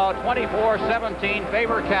right now, 24-17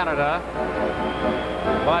 favor Canada.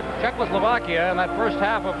 But Czechoslovakia in that first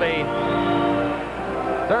half of the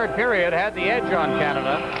third period had the edge on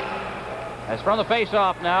Canada. As from the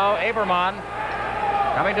face-off now, Aberman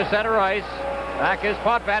coming to center ice. Back is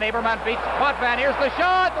Potvin. Aberman beats Potvin. Here's the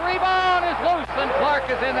shot. The rebound is loose, and Clark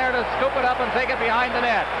is in there to scoop it up and take it behind the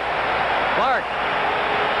net. Clark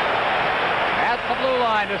at the blue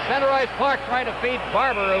line to center ice. Clark trying to feed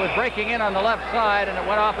Barber, who was breaking in on the left side, and it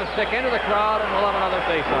went off his stick into the crowd, and we'll have another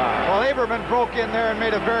face-off. Well, Aberman broke in there and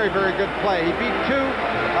made a very, very good play. He beat two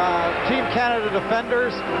Team Canada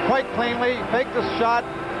defenders quite cleanly, faked the shot,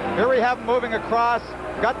 Here we have him moving across.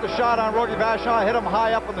 Got the shot on Rogie Vachon, hit him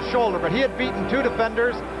high up on the shoulder, but he had beaten 2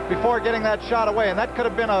 defenders before getting that shot away, and that could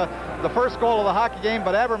have been the first goal of the hockey game,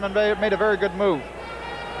 but Aberman made a very good move.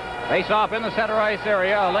 Face off in the center ice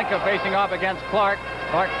area. Olinka facing off against Clark.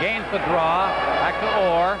 Clark gains the draw. Back to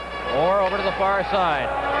Orr. Orr over to the far side.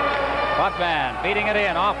 Potvin feeding it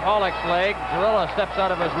in off Holick's leg. Zorilla steps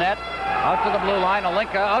out of his net. Out to the blue line.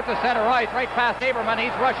 Olinka out to center ice. Right past Aberman.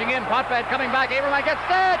 He's rushing in. Potvin coming back. Aberman gets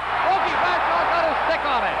set. Rogie Vachon got his stick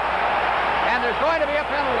on it. And there's going to be a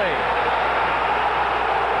penalty.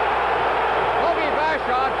 Rogie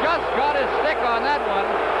Vachon just got his stick on that one.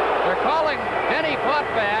 They're calling Denny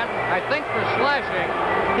Potvin, I think, for slashing.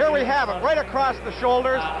 Here we have it, right across the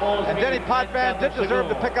shoulders, and Denny Potvin did deserve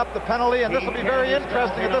to pick up the penalty, and this will be very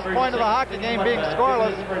interesting at this point of the hockey game being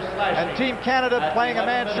scoreless, and Team Canada playing a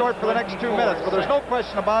man short for the next 2 minutes. But there's no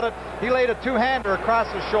question about it, he laid a two-hander across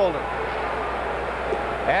his shoulder.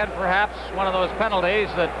 And perhaps one of those penalties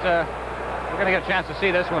that we're going to get a chance to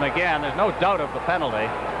see this one again. There's no doubt of the penalty.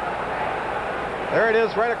 There it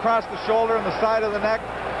is, right across the shoulder and the side of the neck.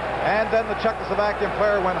 And then the Czechoslovakian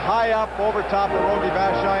player went high up over top of Rogie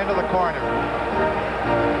Vachon into the corner.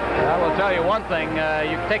 I will tell you one thing.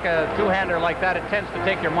 You take a two-hander like that, it tends to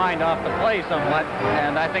take your mind off the play somewhat.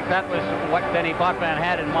 And I think that was what Denny Potvin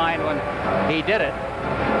had in mind when he did it.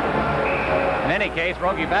 In any case,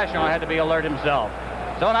 Rogie Vachon had to be alert himself.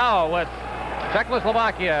 So now with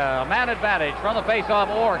Czechoslovakia, a man advantage from the face-off.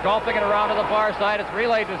 Orr golfing it around to the far side. It's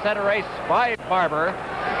relayed to center ice by Barber.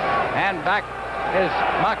 And back is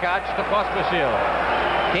Makac to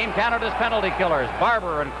Pospisil. Team Canada's penalty killers,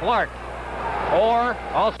 Barber and Clark. Orr,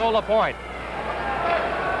 also Lapointe.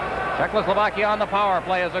 Czechoslovakia on the power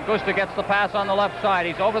play as Augusta gets the pass on the left side.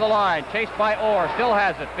 He's over the line, chased by Orr, still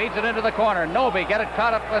has it, feeds it into the corner. Noby get it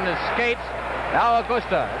caught up in his skates. Now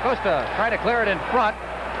Augusta trying to clear it in front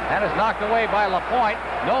and is knocked away by Lapointe.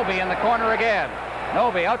 Noby in the corner again.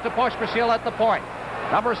 Noby out to Pospisil at the point.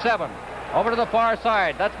 Number 7. Over to the far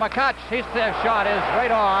side. That's Makac. His shot is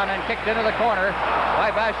right on and kicked into the corner by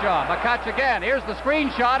Vachon. Makac again. Here's the screen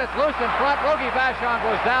shot. It's loose in front. Rogie Vachon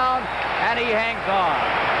goes down and he hangs on.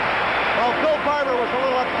 Well, Bill Barber was a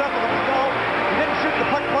little upset with himself. He didn't shoot the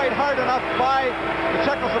puck quite hard enough by the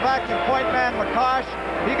Czechoslovakian point man, Makac.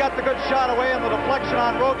 He got the good shot away, and the deflection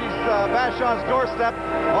on Rogie Vachon's doorstep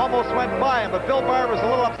almost went by him. But Bill Barber was a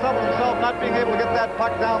little upset with himself not being able to get that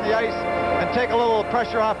puck down the ice and take a little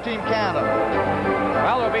pressure off Team Canada.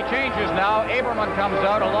 Well, there'll be changes now. Aberman comes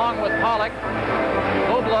out along with Holick.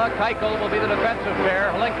 Bubla, Keuchel will be the defensive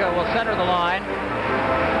pair. Hlinka will center the line.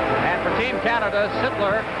 And for Team Canada,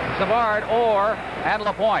 Sittler, Savard, Orr, and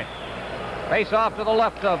Lapointe. Face off to the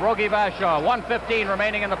left of Rogie Vachon. 1:15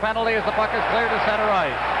 remaining in the penalty as the puck is cleared to center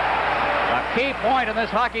ice. A key point in this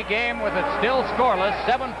hockey game with it still scoreless.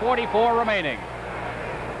 7:44 remaining.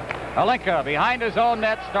 Hlinka behind his own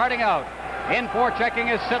net, starting out. In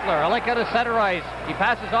forechecking is Sittler. Hlinka to center ice. He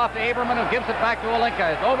passes off to Aberman, who gives it back to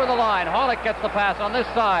Hlinka. It's over the line. Holick gets the pass on this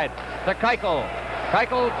side to Keuchel.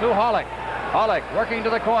 Keuchel to Holick. Holick working to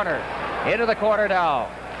the corner. Into the corner now.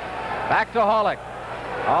 Back to Holick.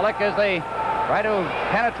 Holick as they try to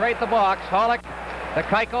penetrate the box. Holick to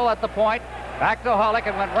Keuchel at the point. Back to Holick.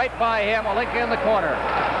 It went right by him. Hlinka in the corner.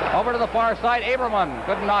 Over to the far side. Aberman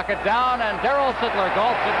couldn't knock it down, and Darryl Sittler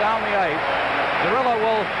golfs it down the ice. Zorilla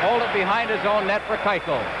will hold it behind his own net for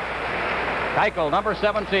Keuchel. Keuchel, number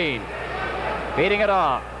 17. Feeding it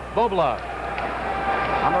off. Bubla.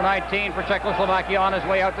 Number 19 for Czechoslovakia on his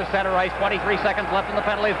way out to center ice. 23 seconds left in the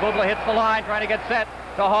penalties. Bubla hits the line, trying to get set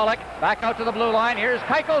to Holick. Back out to the blue line. Here's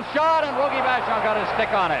Keuchel's shot, and Rogie Vachon got his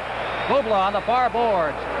stick on it. Bubla on the far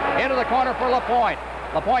boards. Into the corner for Lapointe.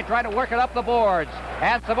 Lapointe trying to work it up the boards.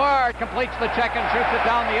 And Savard completes the check and shoots it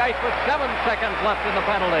down the ice with 7 seconds left in the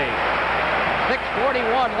penalty.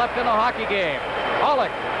 6:41 left in the hockey game.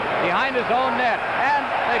 Holick behind his own net. And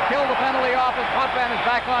they kill the penalty off as Potvin is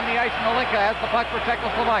back on the ice, and Hlinka has the puck for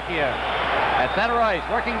Czechoslovakia. At center ice,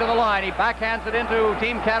 working to the line. He backhands it into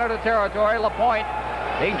Team Canada territory. Lapointe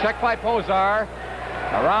being checked by Pozar.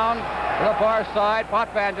 Around to the far side.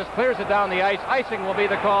 Potvin just clears it down the ice. Icing will be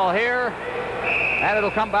the call here. And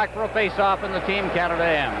it'll come back for a face-off in the Team Canada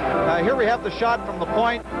end. Here we have the shot from the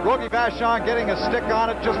point. Rogie Vachon getting a stick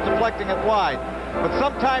on it, just deflecting it wide. But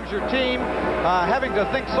sometimes your team, having to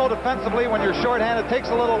think so defensively when you're shorthanded, takes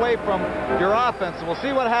a little away from your offense. And we'll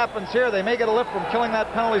see what happens here. They may get a lift from killing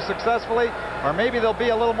that penalty successfully, or maybe they'll be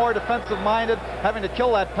a little more defensive-minded, having to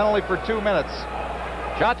kill that penalty for 2 minutes.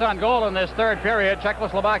 Shots on goal in this third period.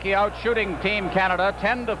 Czechoslovakia out shooting Team Canada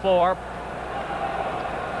 10-4.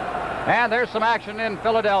 And there's some action in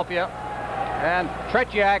Philadelphia. And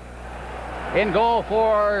Tretiak in goal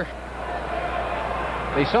for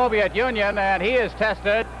the Soviet Union, and he is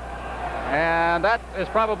tested. And that is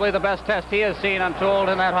probably the best test he has seen, I'm told,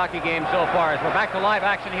 in that hockey game so far. As we're back to live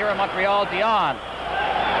action here in Montreal, Dion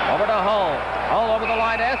over to Hull. Hull over the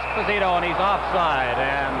line, Esposito, and he's offside.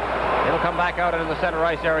 And it'll come back out into the center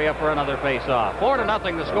ice area for another face-off.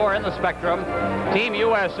 4-0 the score in the Spectrum. Team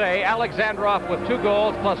USA, Alexandrov with 2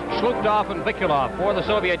 goals, plus Shlukdov and Vikulov for the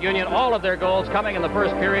Soviet Union. All of their goals coming in the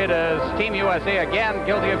first period as Team USA, again,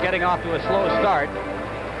 guilty of getting off to a slow start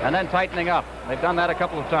and then tightening up. They've done that a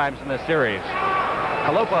couple of times in this series.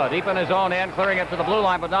 Kalupa deep in his own end, clearing it to the blue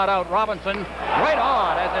line, but not out. Robinson right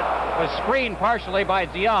on as it was screened partially by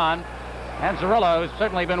Dion. And Zarilla, who's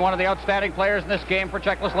certainly been one of the outstanding players in this game for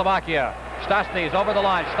Czechoslovakia. Stastny's over the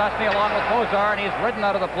line. Stastny along with Kozar, and he's ridden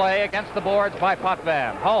out of the play against the boards by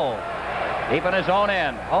Potvin. Hull deep in his own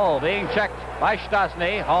end. Hull being checked by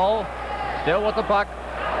Stastny. Hull still with the puck.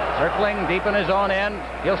 Circling deep in his own end.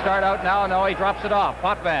 He'll start out now. No, he drops it off.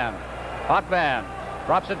 Potvin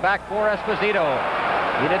drops it back for Esposito.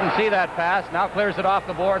 He didn't see that pass. Now clears it off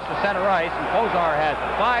the boards to center ice, and Kozar has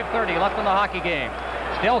it. 5:30 left in the hockey game.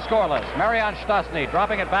 Still scoreless. Marian Stastny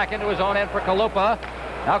dropping it back into his own end for Kalupa.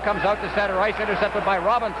 Now comes out to center ice, intercepted by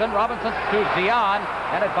Robinson. Robinson to Dion,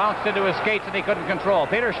 and it bounced into his skates and he couldn't control.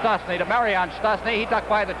 Peter Stastny to Marian Stastny. He ducked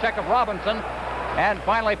by the check of Robinson. And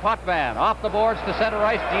finally Potvin off the boards to center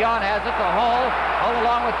ice. Dion has it to Hull. Hull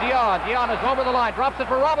along with Dion. Dion is over the line. Drops it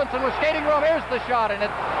for Robinson with skating room. Here's the shot, and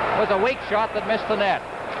it was a weak shot that missed the net.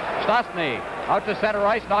 Stastny out to center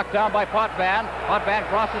ice, knocked down by Potvin. Potvin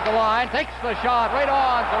crosses the line, takes the shot right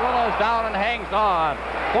on. Zarillo's down and hangs on.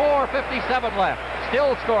 4:57 left,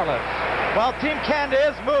 still scoreless. Well, Team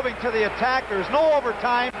Canada is moving to the attack. There's no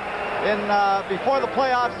overtime before the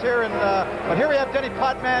playoffs here, but here we have Denny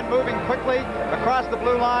Potvin moving quickly across the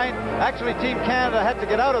blue line. Actually, Team Canada had to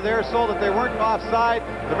get out of there so that they weren't offside.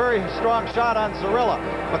 A very strong shot on Zarilla,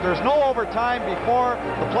 but there's no overtime before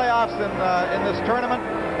the playoffs in this tournament,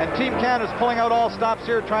 and Team Canada's pulling out all stops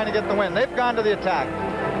here, trying to get the win. They've gone to the attack.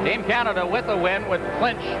 Team Canada with a win would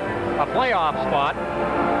clinch a playoff spot.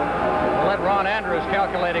 We'll let Ron Andrews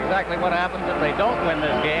calculate exactly what happens if they don't win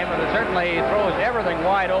this game, but it certainly throws everything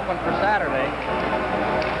wide open for Saturday.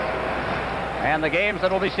 And the games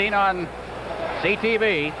that will be seen on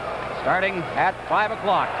CTV starting at 5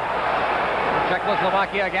 o'clock.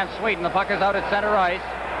 Czechoslovakia against Sweden. The puck is out at center ice.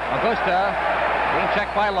 Augusta being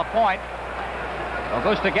checked by Lapointe.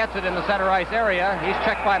 Augusta gets it in the center ice area. He's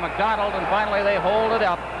checked by McDonald, and finally they hold it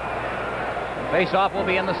up. Face-off will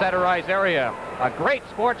be in the center ice area. A great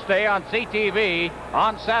sports day on CTV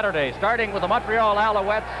on Saturday, starting with the Montreal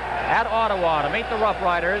Alouettes at Ottawa to meet the Rough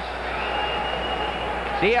Riders.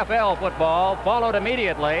 CFL football followed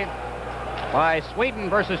immediately by Sweden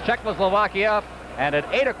versus Czechoslovakia, and at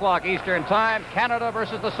 8 o'clock Eastern Time, Canada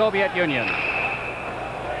versus the Soviet Union.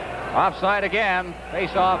 Offside again,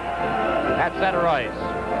 face-off at center ice.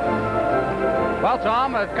 Well,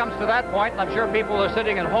 Tom, it comes to that point, and I'm sure people are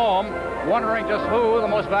sitting at home wondering just who the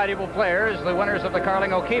most valuable players, the winners of the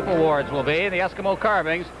Carling O'Keefe Awards, will be, the Eskimo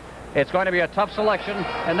Carvings. It's going to be a tough selection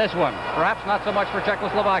in this one. Perhaps not so much for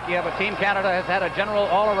Czechoslovakia, but Team Canada has had a general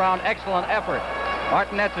all-around excellent effort.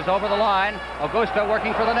 Martinez is over the line. Augusta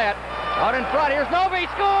working for the net. Out in front, here's Novi,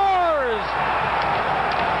 scores!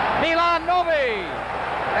 Milan Novi!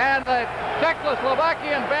 And the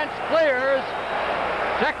Czechoslovakian bench clears.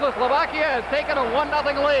 Czechoslovakia has taken a 1-0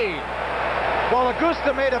 lead. Well,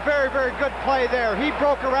 Augusta made a very, very good play there. He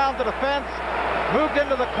broke around the defense, moved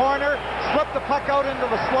into the corner, slipped the puck out into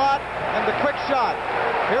the slot, and the quick shot.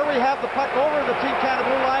 Here we have the puck over the Team Canada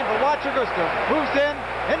blue line, but watch Augusta. Moves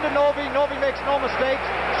into Novi. Novi makes no mistakes,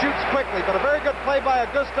 shoots quickly. But a very good play by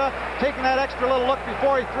Augusta, taking that extra little look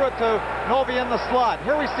before he threw it to Novi in the slot.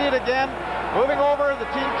 Here we see it again. Moving over the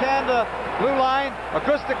Team Canada blue line.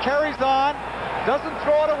 Augusta carries on. Doesn't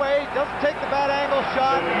throw it away, doesn't take the bad angle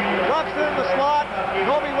shot, drops it in the slot.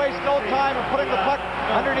 Novi wastes no time in putting the puck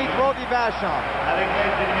underneath Rogi Vachon.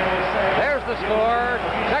 There's the score.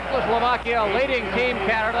 Czechoslovakia leading Team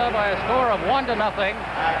Canada by a score of 1-0.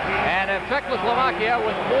 And if Czechoslovakia,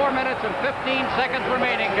 with 4 minutes and 15 seconds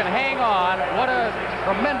remaining, can hang on, what a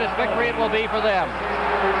tremendous victory it will be for them.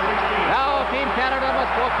 Now Team Canada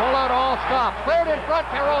must pull out all stops. Cleared in front.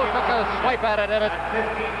 Perreault took a swipe at it, and it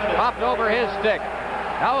popped over his stick.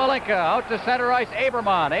 Now Alinka out to center ice.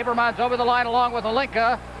 Aberman's over the line along with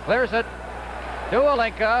Alinka. Clears it to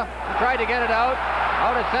Alinka. He tried to get it out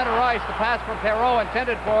at center ice. The pass from Perreault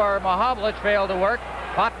intended for Mahavlich failed to work.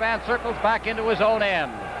 Potvin circles back into his own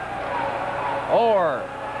end. Orr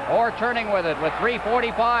Orr turning with it with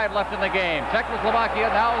 3:45 left in the game. Czechoslovakia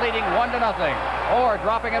now leading 1-0. Orr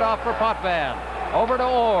dropping it off for Potvin. Over to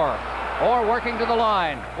Orr. Orr working to the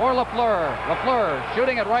line for Lafleur. Lafleur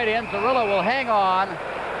shooting it right in. Zarilla will hang on.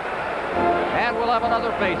 And we'll have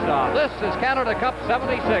another face-off. This is Canada Cup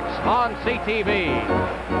 76 on CTV.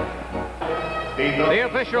 The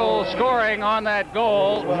official scoring on that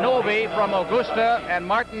goal, Novi from Augusta and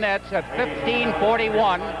Martinez at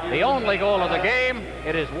 15:41. The only goal of the game.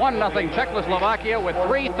 It is 1-0 Czechoslovakia with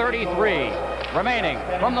 3:33 remaining.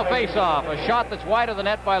 From the face-off, a shot that's wide of the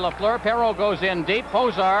net by Lafleur. Perrault goes in deep.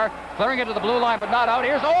 Pozar clearing it to the blue line, but not out.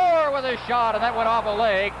 Here's Orr with a shot, and that went off a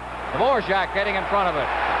leg. Dvorak getting in front of it.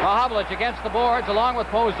 Mahavlich against the boards along with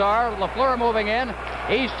Pozar. Lafleur moving in.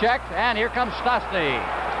 He's checked, and here comes Stastny.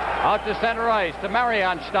 Out to center ice to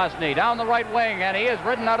Marian Stastny down the right wing, and he is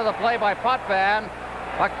ridden out of the play by Potvin.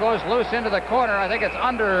 Puck goes loose into the corner. I think it's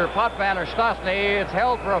under Potvin or Stastny. It's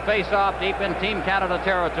held for a face-off deep in Team Canada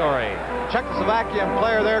territory. Czechoslovakian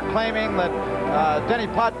player there claiming that Denny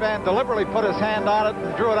Potvin deliberately put his hand on it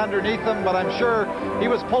and drew it underneath him, but I'm sure he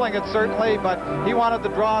was pulling it certainly, but he wanted to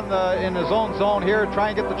draw in his own zone here, try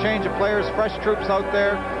and get the change of players, fresh troops out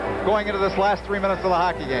there going into this last 3 minutes of the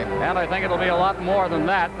hockey game. And I think it'll be a lot more than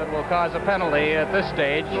that will cause a penalty at this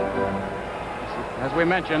stage. As we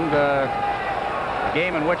mentioned, a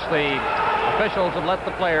game in which the officials have let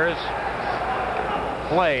the players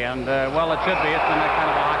play, and well, it should be. It's been that kind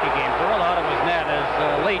of a hockey game. Zarilla out of his net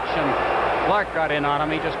as Leach and Clark got in on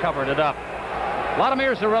him. He just covered it up.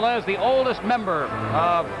 Vladimir Zarilla is the oldest member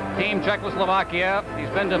of Team Czechoslovakia. He's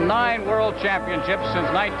been to 9 World Championships since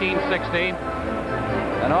 1960.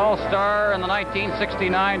 An all-star in the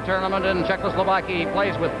 1969 tournament in Czechoslovakia. He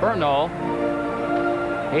plays with Brno.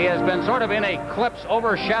 He has been sort of in a eclipse,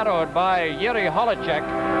 overshadowed by Yuri Holicek,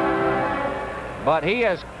 but he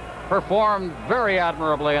has performed very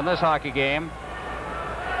admirably in this hockey game.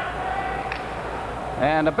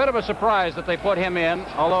 And a bit of a surprise that they put him in,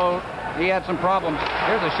 although he had some problems.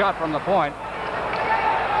 Here's a shot from the point.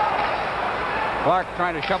 Clark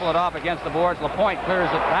trying to shovel it off against the boards. Lapointe clears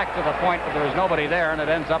it back to the point, but there is nobody there, and it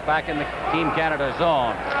ends up back in the Team Canada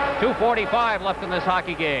zone. 2:45 left in this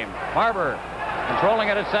hockey game. Barber controlling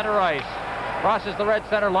it at center ice. Crosses the red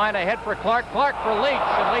center line, ahead for Clark. Clark for Leach,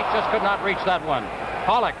 and Leach just could not reach that one.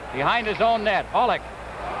 Pollock behind his own net. Pollock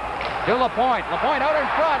to Lapointe. Lapointe out in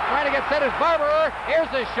front, trying to get set as Barber. Here's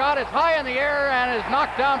the shot. It's high in the air and is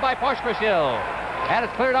knocked down by Pospisil. And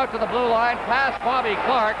it's cleared out to the blue line, past Bobby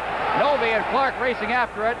Clark. Novi and Clark racing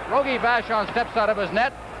after it. Rogie Vachon steps out of his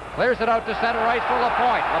net, clears it out to center ice for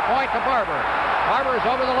Lapointe. Lapointe to Barber. Barber is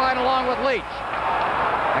over the line along with Leach.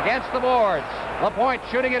 Against the boards. Lapointe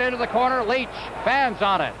shooting it into the corner. Leach fans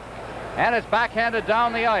on it. And it's backhanded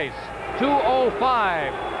down the ice.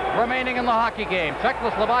 2:05 remaining in the hockey game.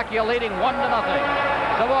 Czechoslovakia leading 1-0.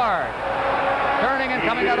 Savard turning and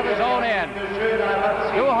coming out of his own end.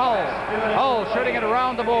 To Hull. Hull shooting it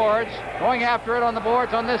around the boards. Going after it on the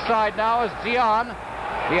boards on this side now is Zion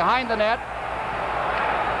behind the net.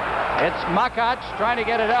 It's Makac trying to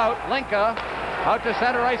get it out. Linka out to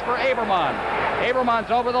center ice for Aberman. Aberman's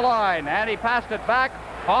over the line, and he passed it back.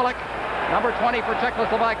 Pollock, number 20 for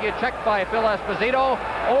Czechoslovakia, checked by Phil Esposito.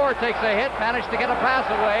 Orr takes a hit, managed to get a pass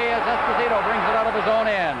away as Esposito brings it out of his own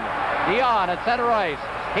end. Dion at center ice.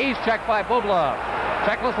 He's checked by Bubla.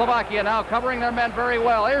 Czechoslovakia now covering their men very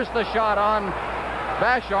well. Here's the shot on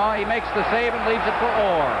Vachon. He makes the save and leaves it for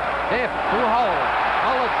Orr. Diff to Hull.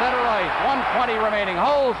 Hull at center ice. 1:20 remaining.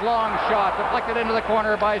 Hull's long shot deflected into the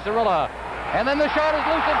corner by Zarilla. And then the shot is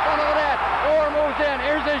loose in front of the net. Orr moves in.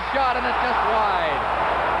 Here's his shot, and it's just wide.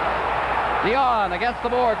 Dion against the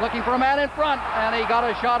board, looking for a man in front, and he got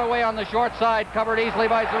a shot away on the short side, covered easily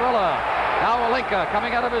by Zarilla. Now Alinka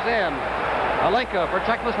coming out of his end. Alinka for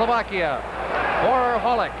Czechoslovakia. For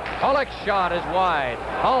Hollick. Hollick's shot is wide.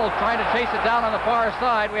 Hull trying to chase it down on the far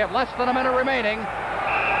side. We have less than a minute remaining.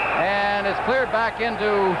 And it's cleared back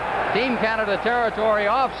into Team Canada territory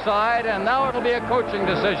offside, and now it'll be a coaching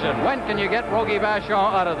decision. When can you get Rogie Vachon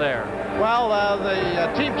out of there? Well,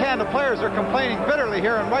 the Team Canada players are complaining bitterly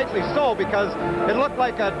here, and rightly so, because it looked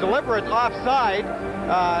like a deliberate offside.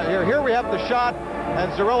 Here we have the shot,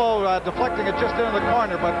 and Zarilla deflecting it just into the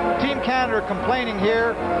corner. But Team Canada are complaining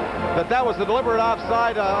here that was a deliberate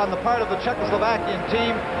offside on the part of the Czechoslovakian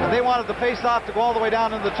team, and they wanted the face-off to go all the way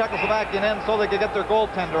down into the Czechoslovakian end so they could get their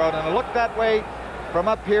goaltender out. And it looked that way from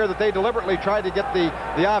up here, that they deliberately tried to get the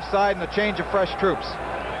offside and a change of fresh troops.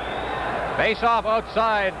 Face-off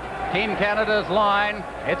outside Team Canada's line.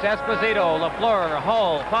 It's Esposito, Lafleur,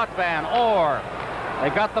 Hull, Potvin, Orr.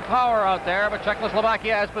 They've got the power out there, but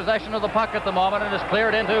Czechoslovakia has possession of the puck at the moment and is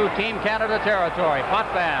cleared into Team Canada territory.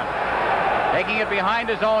 Potvin taking it behind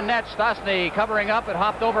his own net. Stastny covering up. It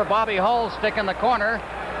hopped over Bobby Hull's stick in the corner.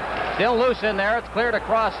 Still loose in there. It's cleared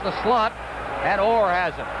across the slot, and Orr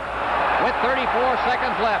has it. With 34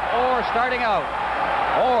 seconds left, Orr starting out.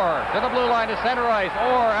 Orr to the blue line to center ice.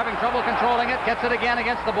 Orr having trouble controlling it. Gets it again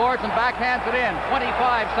against the boards and backhands it in.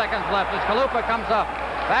 25 seconds left as Kalupa comes up.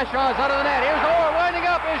 Vachon is out of the net. Here's Orr winding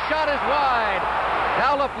up. His shot is wide.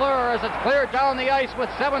 Now Lafleur as it's cleared down the ice with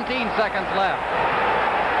 17 seconds left.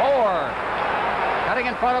 Orr cutting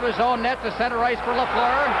in front of his own net to center ice for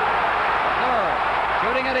Lafleur. Lafleur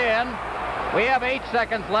shooting it in. We have 8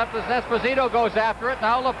 seconds left as Esposito goes after it.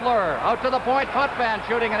 Now Lafleur out to the point. Potvin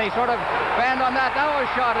shooting, and he sort of fanned on that. Now his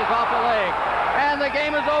shot is off the leg. And the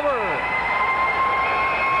game is over.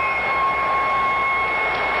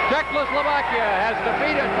 Czechoslovakia has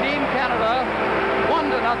defeated Team Canada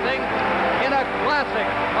 1-0 in a classic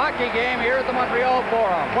hockey game here at the Montreal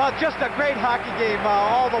Forum. Well, just a great hockey game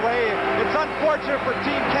all the way. It's unfortunate for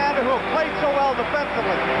Team Canada, who have played so well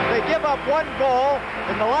defensively. They give up 1 goal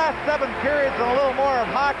in the last 7 periods and a little more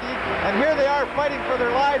of hockey, and here they are fighting for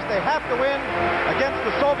their lives. They have to win against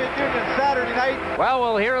the Soviet Union Saturday night. Well,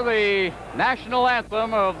 we'll hear the national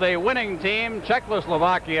anthem of the winning team,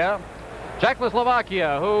 Czechoslovakia.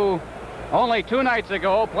 Czechoslovakia, who only 2 nights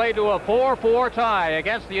ago played to a 4-4 tie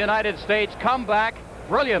against the United States, come back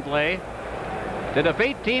brilliantly to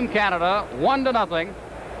defeat Team Canada 1-0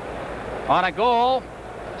 on a goal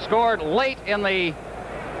scored late in the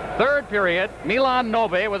 3rd period. Milan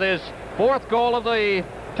Nobe with his 4th goal of the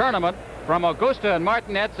tournament from Augusta and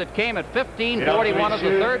Martinez. It came at 15:41 of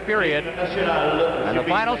the 3rd period, and the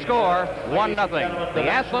final score 1-0. The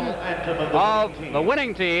anthem of the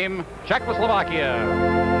winning team,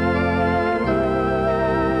 Czechoslovakia.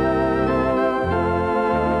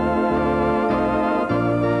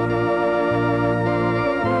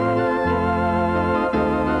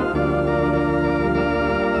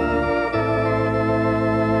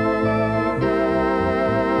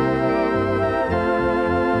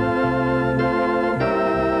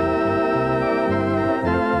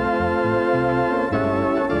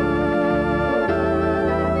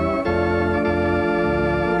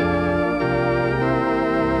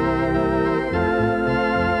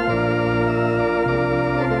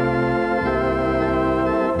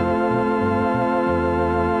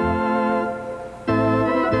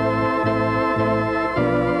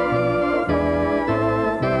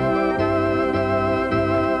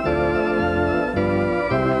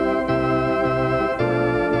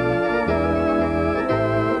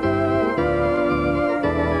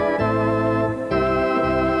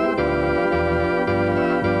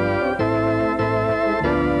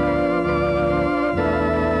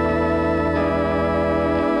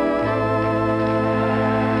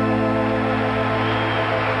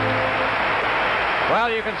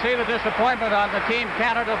 You can see the disappointment on the Team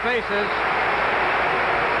Canada faces,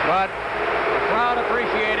 but the crowd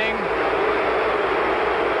appreciating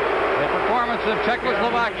the performance of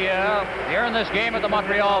Czechoslovakia here in this game at the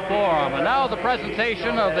Montreal Forum. And now the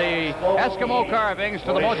presentation of the Eskimo carvings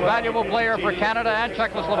to the most valuable player for Canada and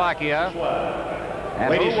Czechoslovakia.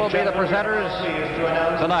 And who will be the presenters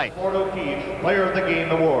tonight? Player of the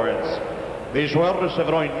Game Awards. Les joueurs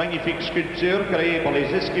recevront une magnifique sculpture créée pour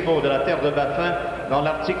les Esquimaux de la terre de Baffin dans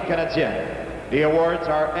l'Arctique canadien. The awards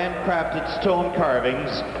are handcrafted stone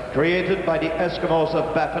carvings created by the Eskimos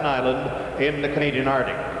of Baffin Island in the Canadian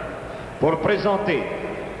Arctic. Pour présenter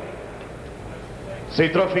ces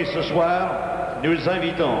trophées ce soir, nous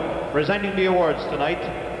invitons, presenting the awards tonight,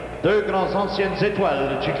 2 grands anciennes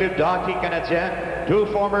étoiles du club de hockey canadien, 2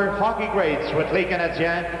 former hockey greats with les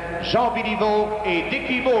Canadiens, Jean Béliveau et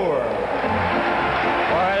Dickie Moore.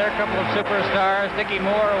 Boy, there are a couple of superstars. Dickie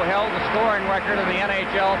Moore, who held the scoring record in the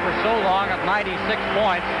NHL for so long at 96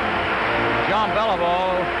 points. Jean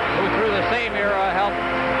Béliveau, who through the same era helped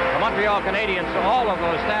the Montreal Canadiens to all of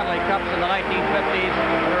those Stanley Cups in the 1950s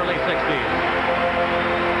and early 60s.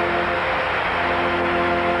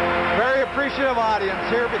 Very appreciative audience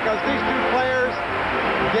here, because these 2 players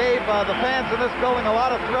gave the fans in this building a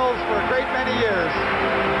lot of thrills for a great many years.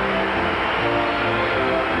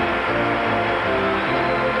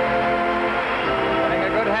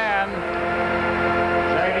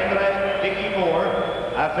 J'inviterai Dickie Moore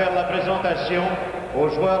à faire la présentation aux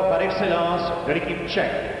joueurs par excellence de l'équipe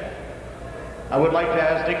tchèque. I would like to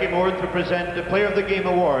ask Dickie Moore to present the Player of the Game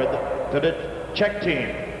Award to the Czech team.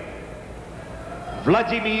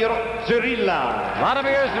 Vladimir Zurilla.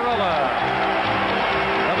 Vladimir Zurilla,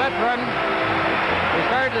 the veteran. We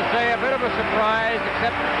started to say a bit of a surprise,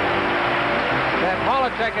 except that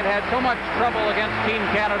Polacek had so much trouble against Team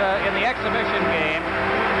Canada in the exhibition game.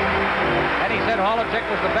 And he said Polacek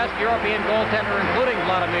was the best European goaltender, including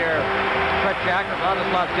Vladimir Tretiak, or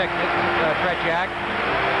Vladislav Tretiak.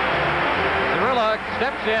 Zorilla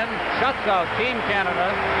steps in, shuts out Team Canada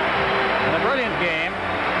in a brilliant game,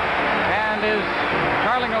 and is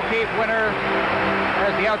Carling O'Keefe winner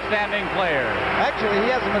as the outstanding player. Actually, he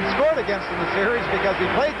hasn't been scored against in the series because he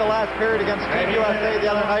played the last period against Team USA the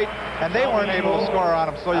other night, and they weren't able to score on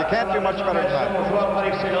him, so you can't do much better than that.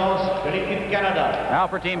 Now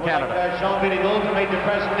for Team Canada. Jean Beliveau to make the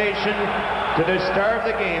presentation to the star of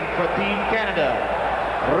the game for Team Canada,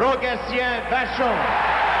 Rogatien Vachon.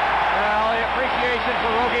 Well, the appreciation for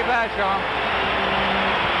Rogie Vachon.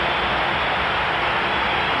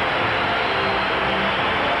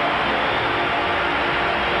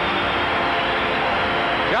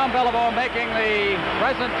 Jean Beliveau making the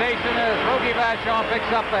presentation as Rogie Vachon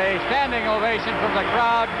picks up a standing ovation from the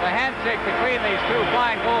crowd. The handshake between these two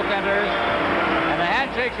fine goaltenders, and the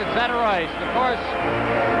handshakes at center ice. Of course,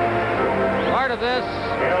 part of this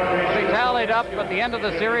will be tallied up at the end of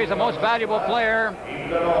the series. The most valuable player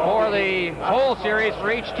for the whole series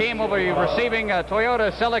for each team will be receiving a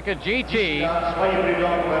Toyota Celica GT.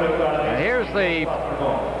 And here's the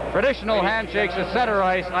traditional handshakes at center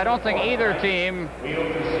ice. I don't think either team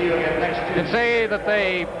can say that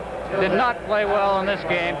they did not play well in this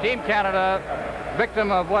game. Team Canada,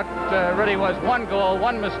 victim of what really was one goal,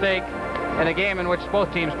 one mistake in a game in which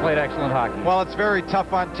both teams played excellent hockey. Well, it's very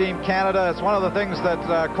tough on Team Canada. It's one of the things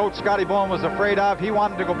that Coach Scotty Bowen was afraid of. He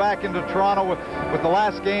wanted to go back into Toronto with the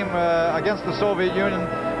last game against the Soviet Union,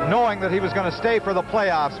 knowing that he was going to stay for the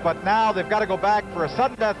playoffs. But now they've got to go back for a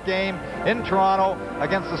sudden death game in Toronto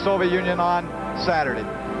against the Soviet Union on Saturday.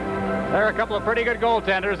 There are a couple of pretty good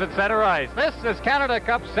goaltenders at center ice. This is Canada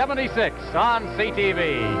Cup 76 on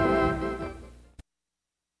CTV.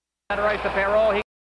 Center ice to Perreault.